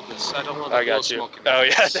 Smoke this. I don't want I to blow got you. smoke in Oh my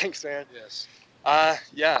yeah, face. thanks, man. Yes.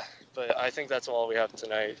 Yeah, but I think that's all we have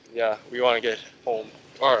tonight. Yeah, we want to get home.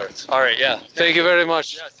 All right. All right, yeah. Thank you very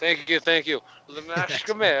much. Thank you.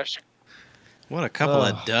 Lamash. What a couple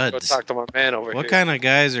of Go duds. talk to my man over What here. kind of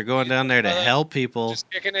guys are going down there to help people, Just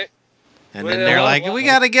kicking it. and then they're like, we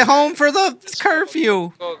got to get home for the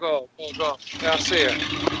curfew. Go. Yeah, I'll see you.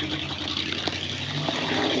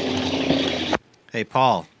 Hey,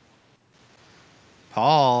 Paul.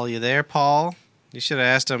 Paul, you there, Paul? You should have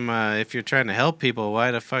asked him if you're trying to help people,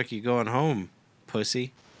 why the fuck you going home,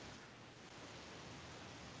 pussy?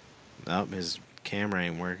 Oh, his camera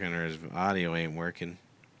ain't working or his audio ain't working.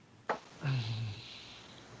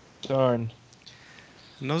 Darn.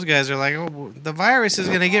 And those guys are like, oh, the virus is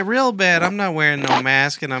going to get real bad. I'm not wearing no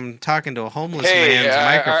mask, and I'm talking to a homeless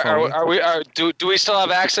man's microphone. Do we still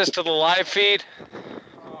have access to the live feed?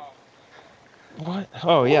 What?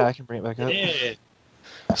 Oh, yeah, I can bring it back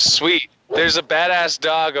up. Sweet. There's a badass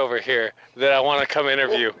dog over here that I want to come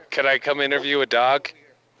interview. Can I come interview a dog?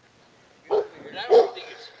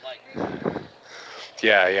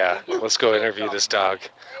 Yeah. Let's go interview this dog.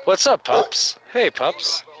 What's up, pups? Hey,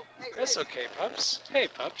 pups. That's okay, pups. Hey,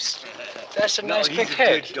 pups. That's a nice big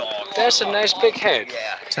head. That's a nice big head.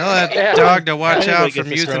 Tell that Yeah. dog to watch Anybody out gets from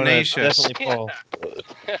this thrown at, euthanasia. Definitely Paul.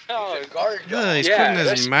 Ugh, he's Yeah, putting his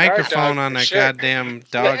that's a guard microphone dog on for that sure. goddamn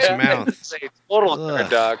dog's mouth. It's a total guard Ugh.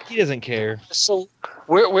 dog. He doesn't care. So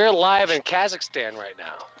we're live in Kazakhstan right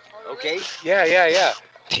now. Okay. Yeah.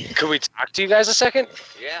 Could we talk to you guys a second?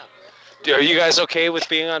 Yeah. Are you guys okay with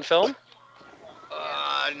being on film?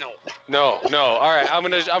 No. No. All right, I'm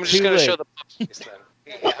just Too gonna late. show the pup face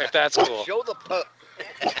then, if that's cool. Show the pup.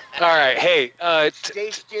 All right, hey,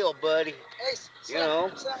 Stay still, buddy. You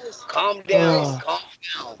know, calm down. Calm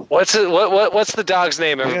down. what's the dog's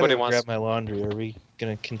name? I gotta Everybody wants. grab my laundry. Are we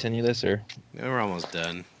gonna continue this or? We're almost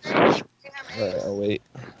done. Alright, I'll wait.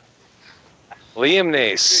 Liam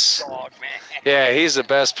Nace. Yeah, he's the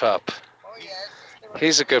best pup.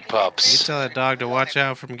 He's a good You pups. tell that dog to watch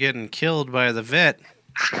out from getting killed by the vet.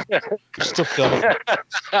 Still filming.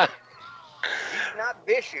 Not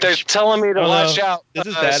vicious. They're telling me to Oh, no. watch out. This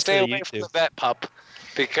is bad Stay for away from YouTube. the vet pup,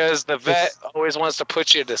 because the vet always wants to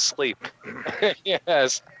put you to sleep.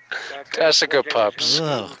 Yes, that's a good pups.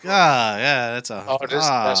 Ugh. Yeah, that's a. Oh, just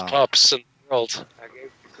the best pups in the world.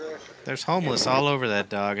 There's homeless all over that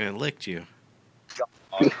dog, and it licked you.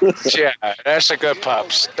 Yeah, that's a good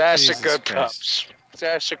pups. That's Jesus a good Christ. pups.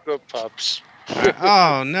 That's a good pups.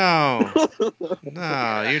 Oh no,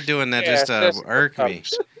 no! You're doing that just to that's a good irk me.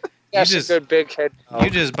 pups. That's just- a good big head. You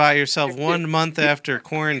just bought yourself 1 month after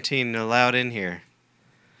quarantine allowed in here.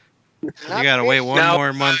 You gotta wait one Now,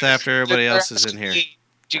 more month after everybody else is in here.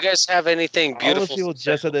 Do you guys have anything All those beautiful? people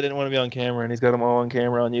just said they didn't want to be on camera, and he's got them all on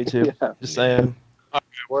camera on YouTube. Just saying.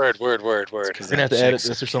 Word. We're gonna have to edit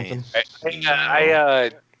this or something. I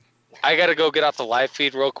gotta go get off the live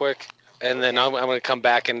feed real quick, and then I'm gonna come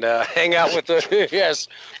back and hang out with the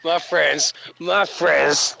my friends,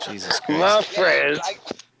 Jesus Christ. my friends.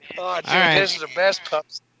 Oh, dude, right. this is the best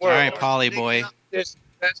pups in All the world. right, Polly boy. This is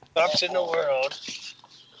the best pups in the world.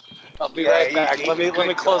 I'll be right back. Let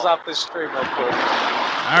me close off this stream real quick.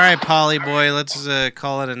 All right, Polly boy. Let's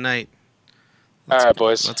call it a night. All right,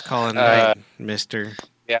 boys. Let's call it a night, Mister.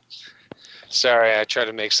 Yeah. Sorry, I tried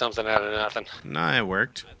to make something out of nothing. No, it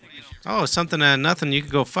worked. Oh, something out of nothing. You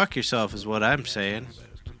can go fuck yourself, is what I'm saying.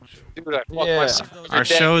 Dude, I fucked Yeah. myself.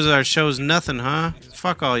 Our show's nothing, huh?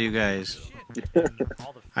 Fuck all you guys.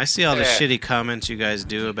 I see all the Yeah. shitty comments you guys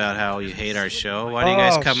do about how you hate our show. Why do you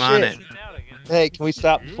guys Oh, come on shit. it? Hey, can we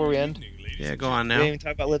stop before we end? Yeah, go on We didn't now. even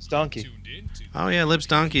talk about Lips Donkey. Oh yeah, Lips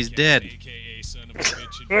Donkey's dead.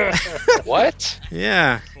 What?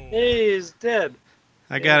 Yeah, He's dead.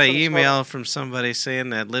 I got an someone email from somebody saying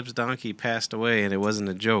that Lips Donkey passed away and it wasn't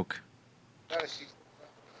a joke.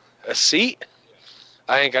 A seat?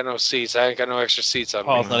 I ain't got no seats. I ain't got no extra seats on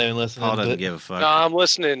Paul's me. not even listening. Paul doesn't but- give a fuck. No, I'm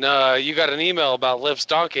listening. You got an email about Lips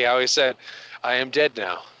Donkey. How he said, I am dead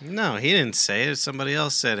now. No, he didn't say it. Somebody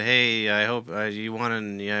else said, "Hey, I hope you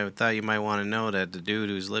want to. I thought you might want to know that the dude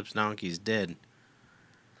whose Lips Donkey's dead."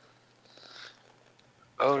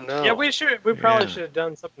 Oh, no. Yeah, we probably Yeah. should have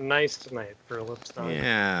done something nice tonight for a Lipstone.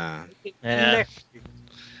 Yeah, Yeah.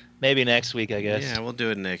 Maybe next week, I guess. yeah, we'll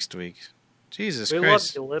do it next week. Jesus We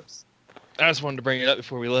Christ! love you, Lips. I just wanted to bring it up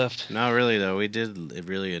before we left. No, really though, we did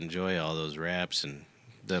really enjoy all those raps and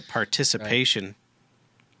the participation.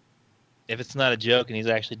 If it's not a joke and he's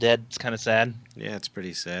actually dead, it's kind of sad. Yeah, it's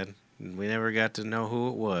pretty sad. We never got to know who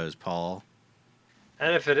it was, Paul.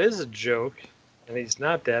 And if it is a joke, and he's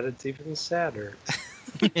not dead, it's even sadder.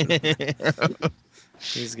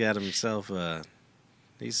 He's got himself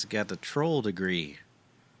he's got the troll degree.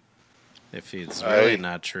 If it's really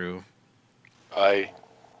not true.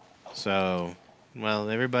 So, well,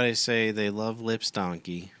 everybody say they love Lips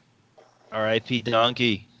Donkey. R.I.P.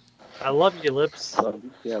 Donkey. I love you, Lips.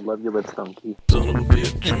 Yeah, I love you, Lips Donkey. Son of a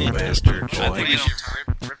bitch, bastard. I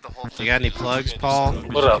think you got any plugs, Paul?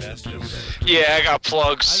 What up? Yeah, I got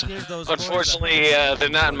plugs. Unfortunately, they're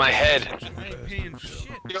not in my head.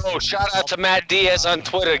 Yo, shout out to Matt Diaz on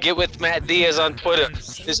Twitter. Get with Matt Diaz on Twitter.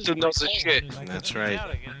 This dude knows his shit. That's right.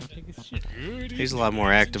 He's a lot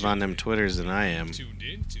more active on them Twitters than I am.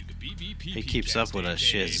 He keeps up with us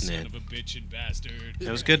shitsnit. It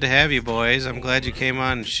was good to have you, boys. I'm glad you came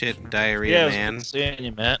on, shit diarrhea man. Good seeing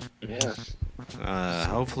you, Matt. Yeah.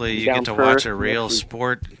 Hopefully you get to watch a real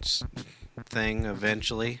sports thing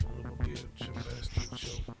eventually.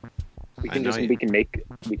 We can make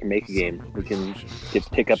a game. We can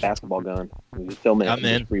pick up basketball going. We can film it and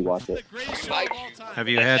just rewatch it. Have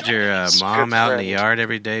you had your mom out in the yard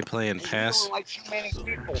every day playing pass?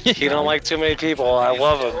 He don't like too many people. I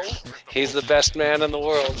love him. He's the best man in the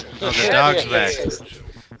world. Oh, the dog's back.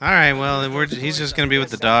 All right, well, he's just going to be with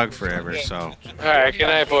the dog forever, so. All right, good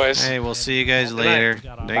night, boys. Hey, we'll see you guys later.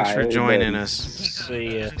 Thanks for joining us.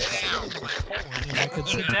 See ya.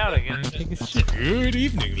 Good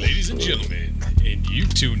evening, ladies and gentlemen, and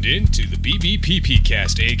you've tuned in to the BBPP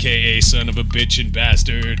cast, aka Son of a Bitch and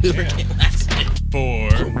Bastard. For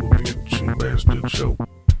Bastard Show.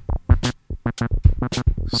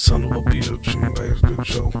 Son of a bitch and bastard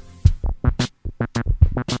show.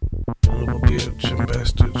 Son of a bitch and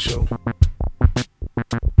bastard show.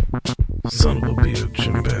 Son of a bitch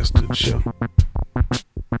and bastard show.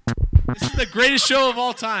 This is the greatest show of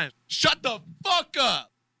all time. Shut the fuck up!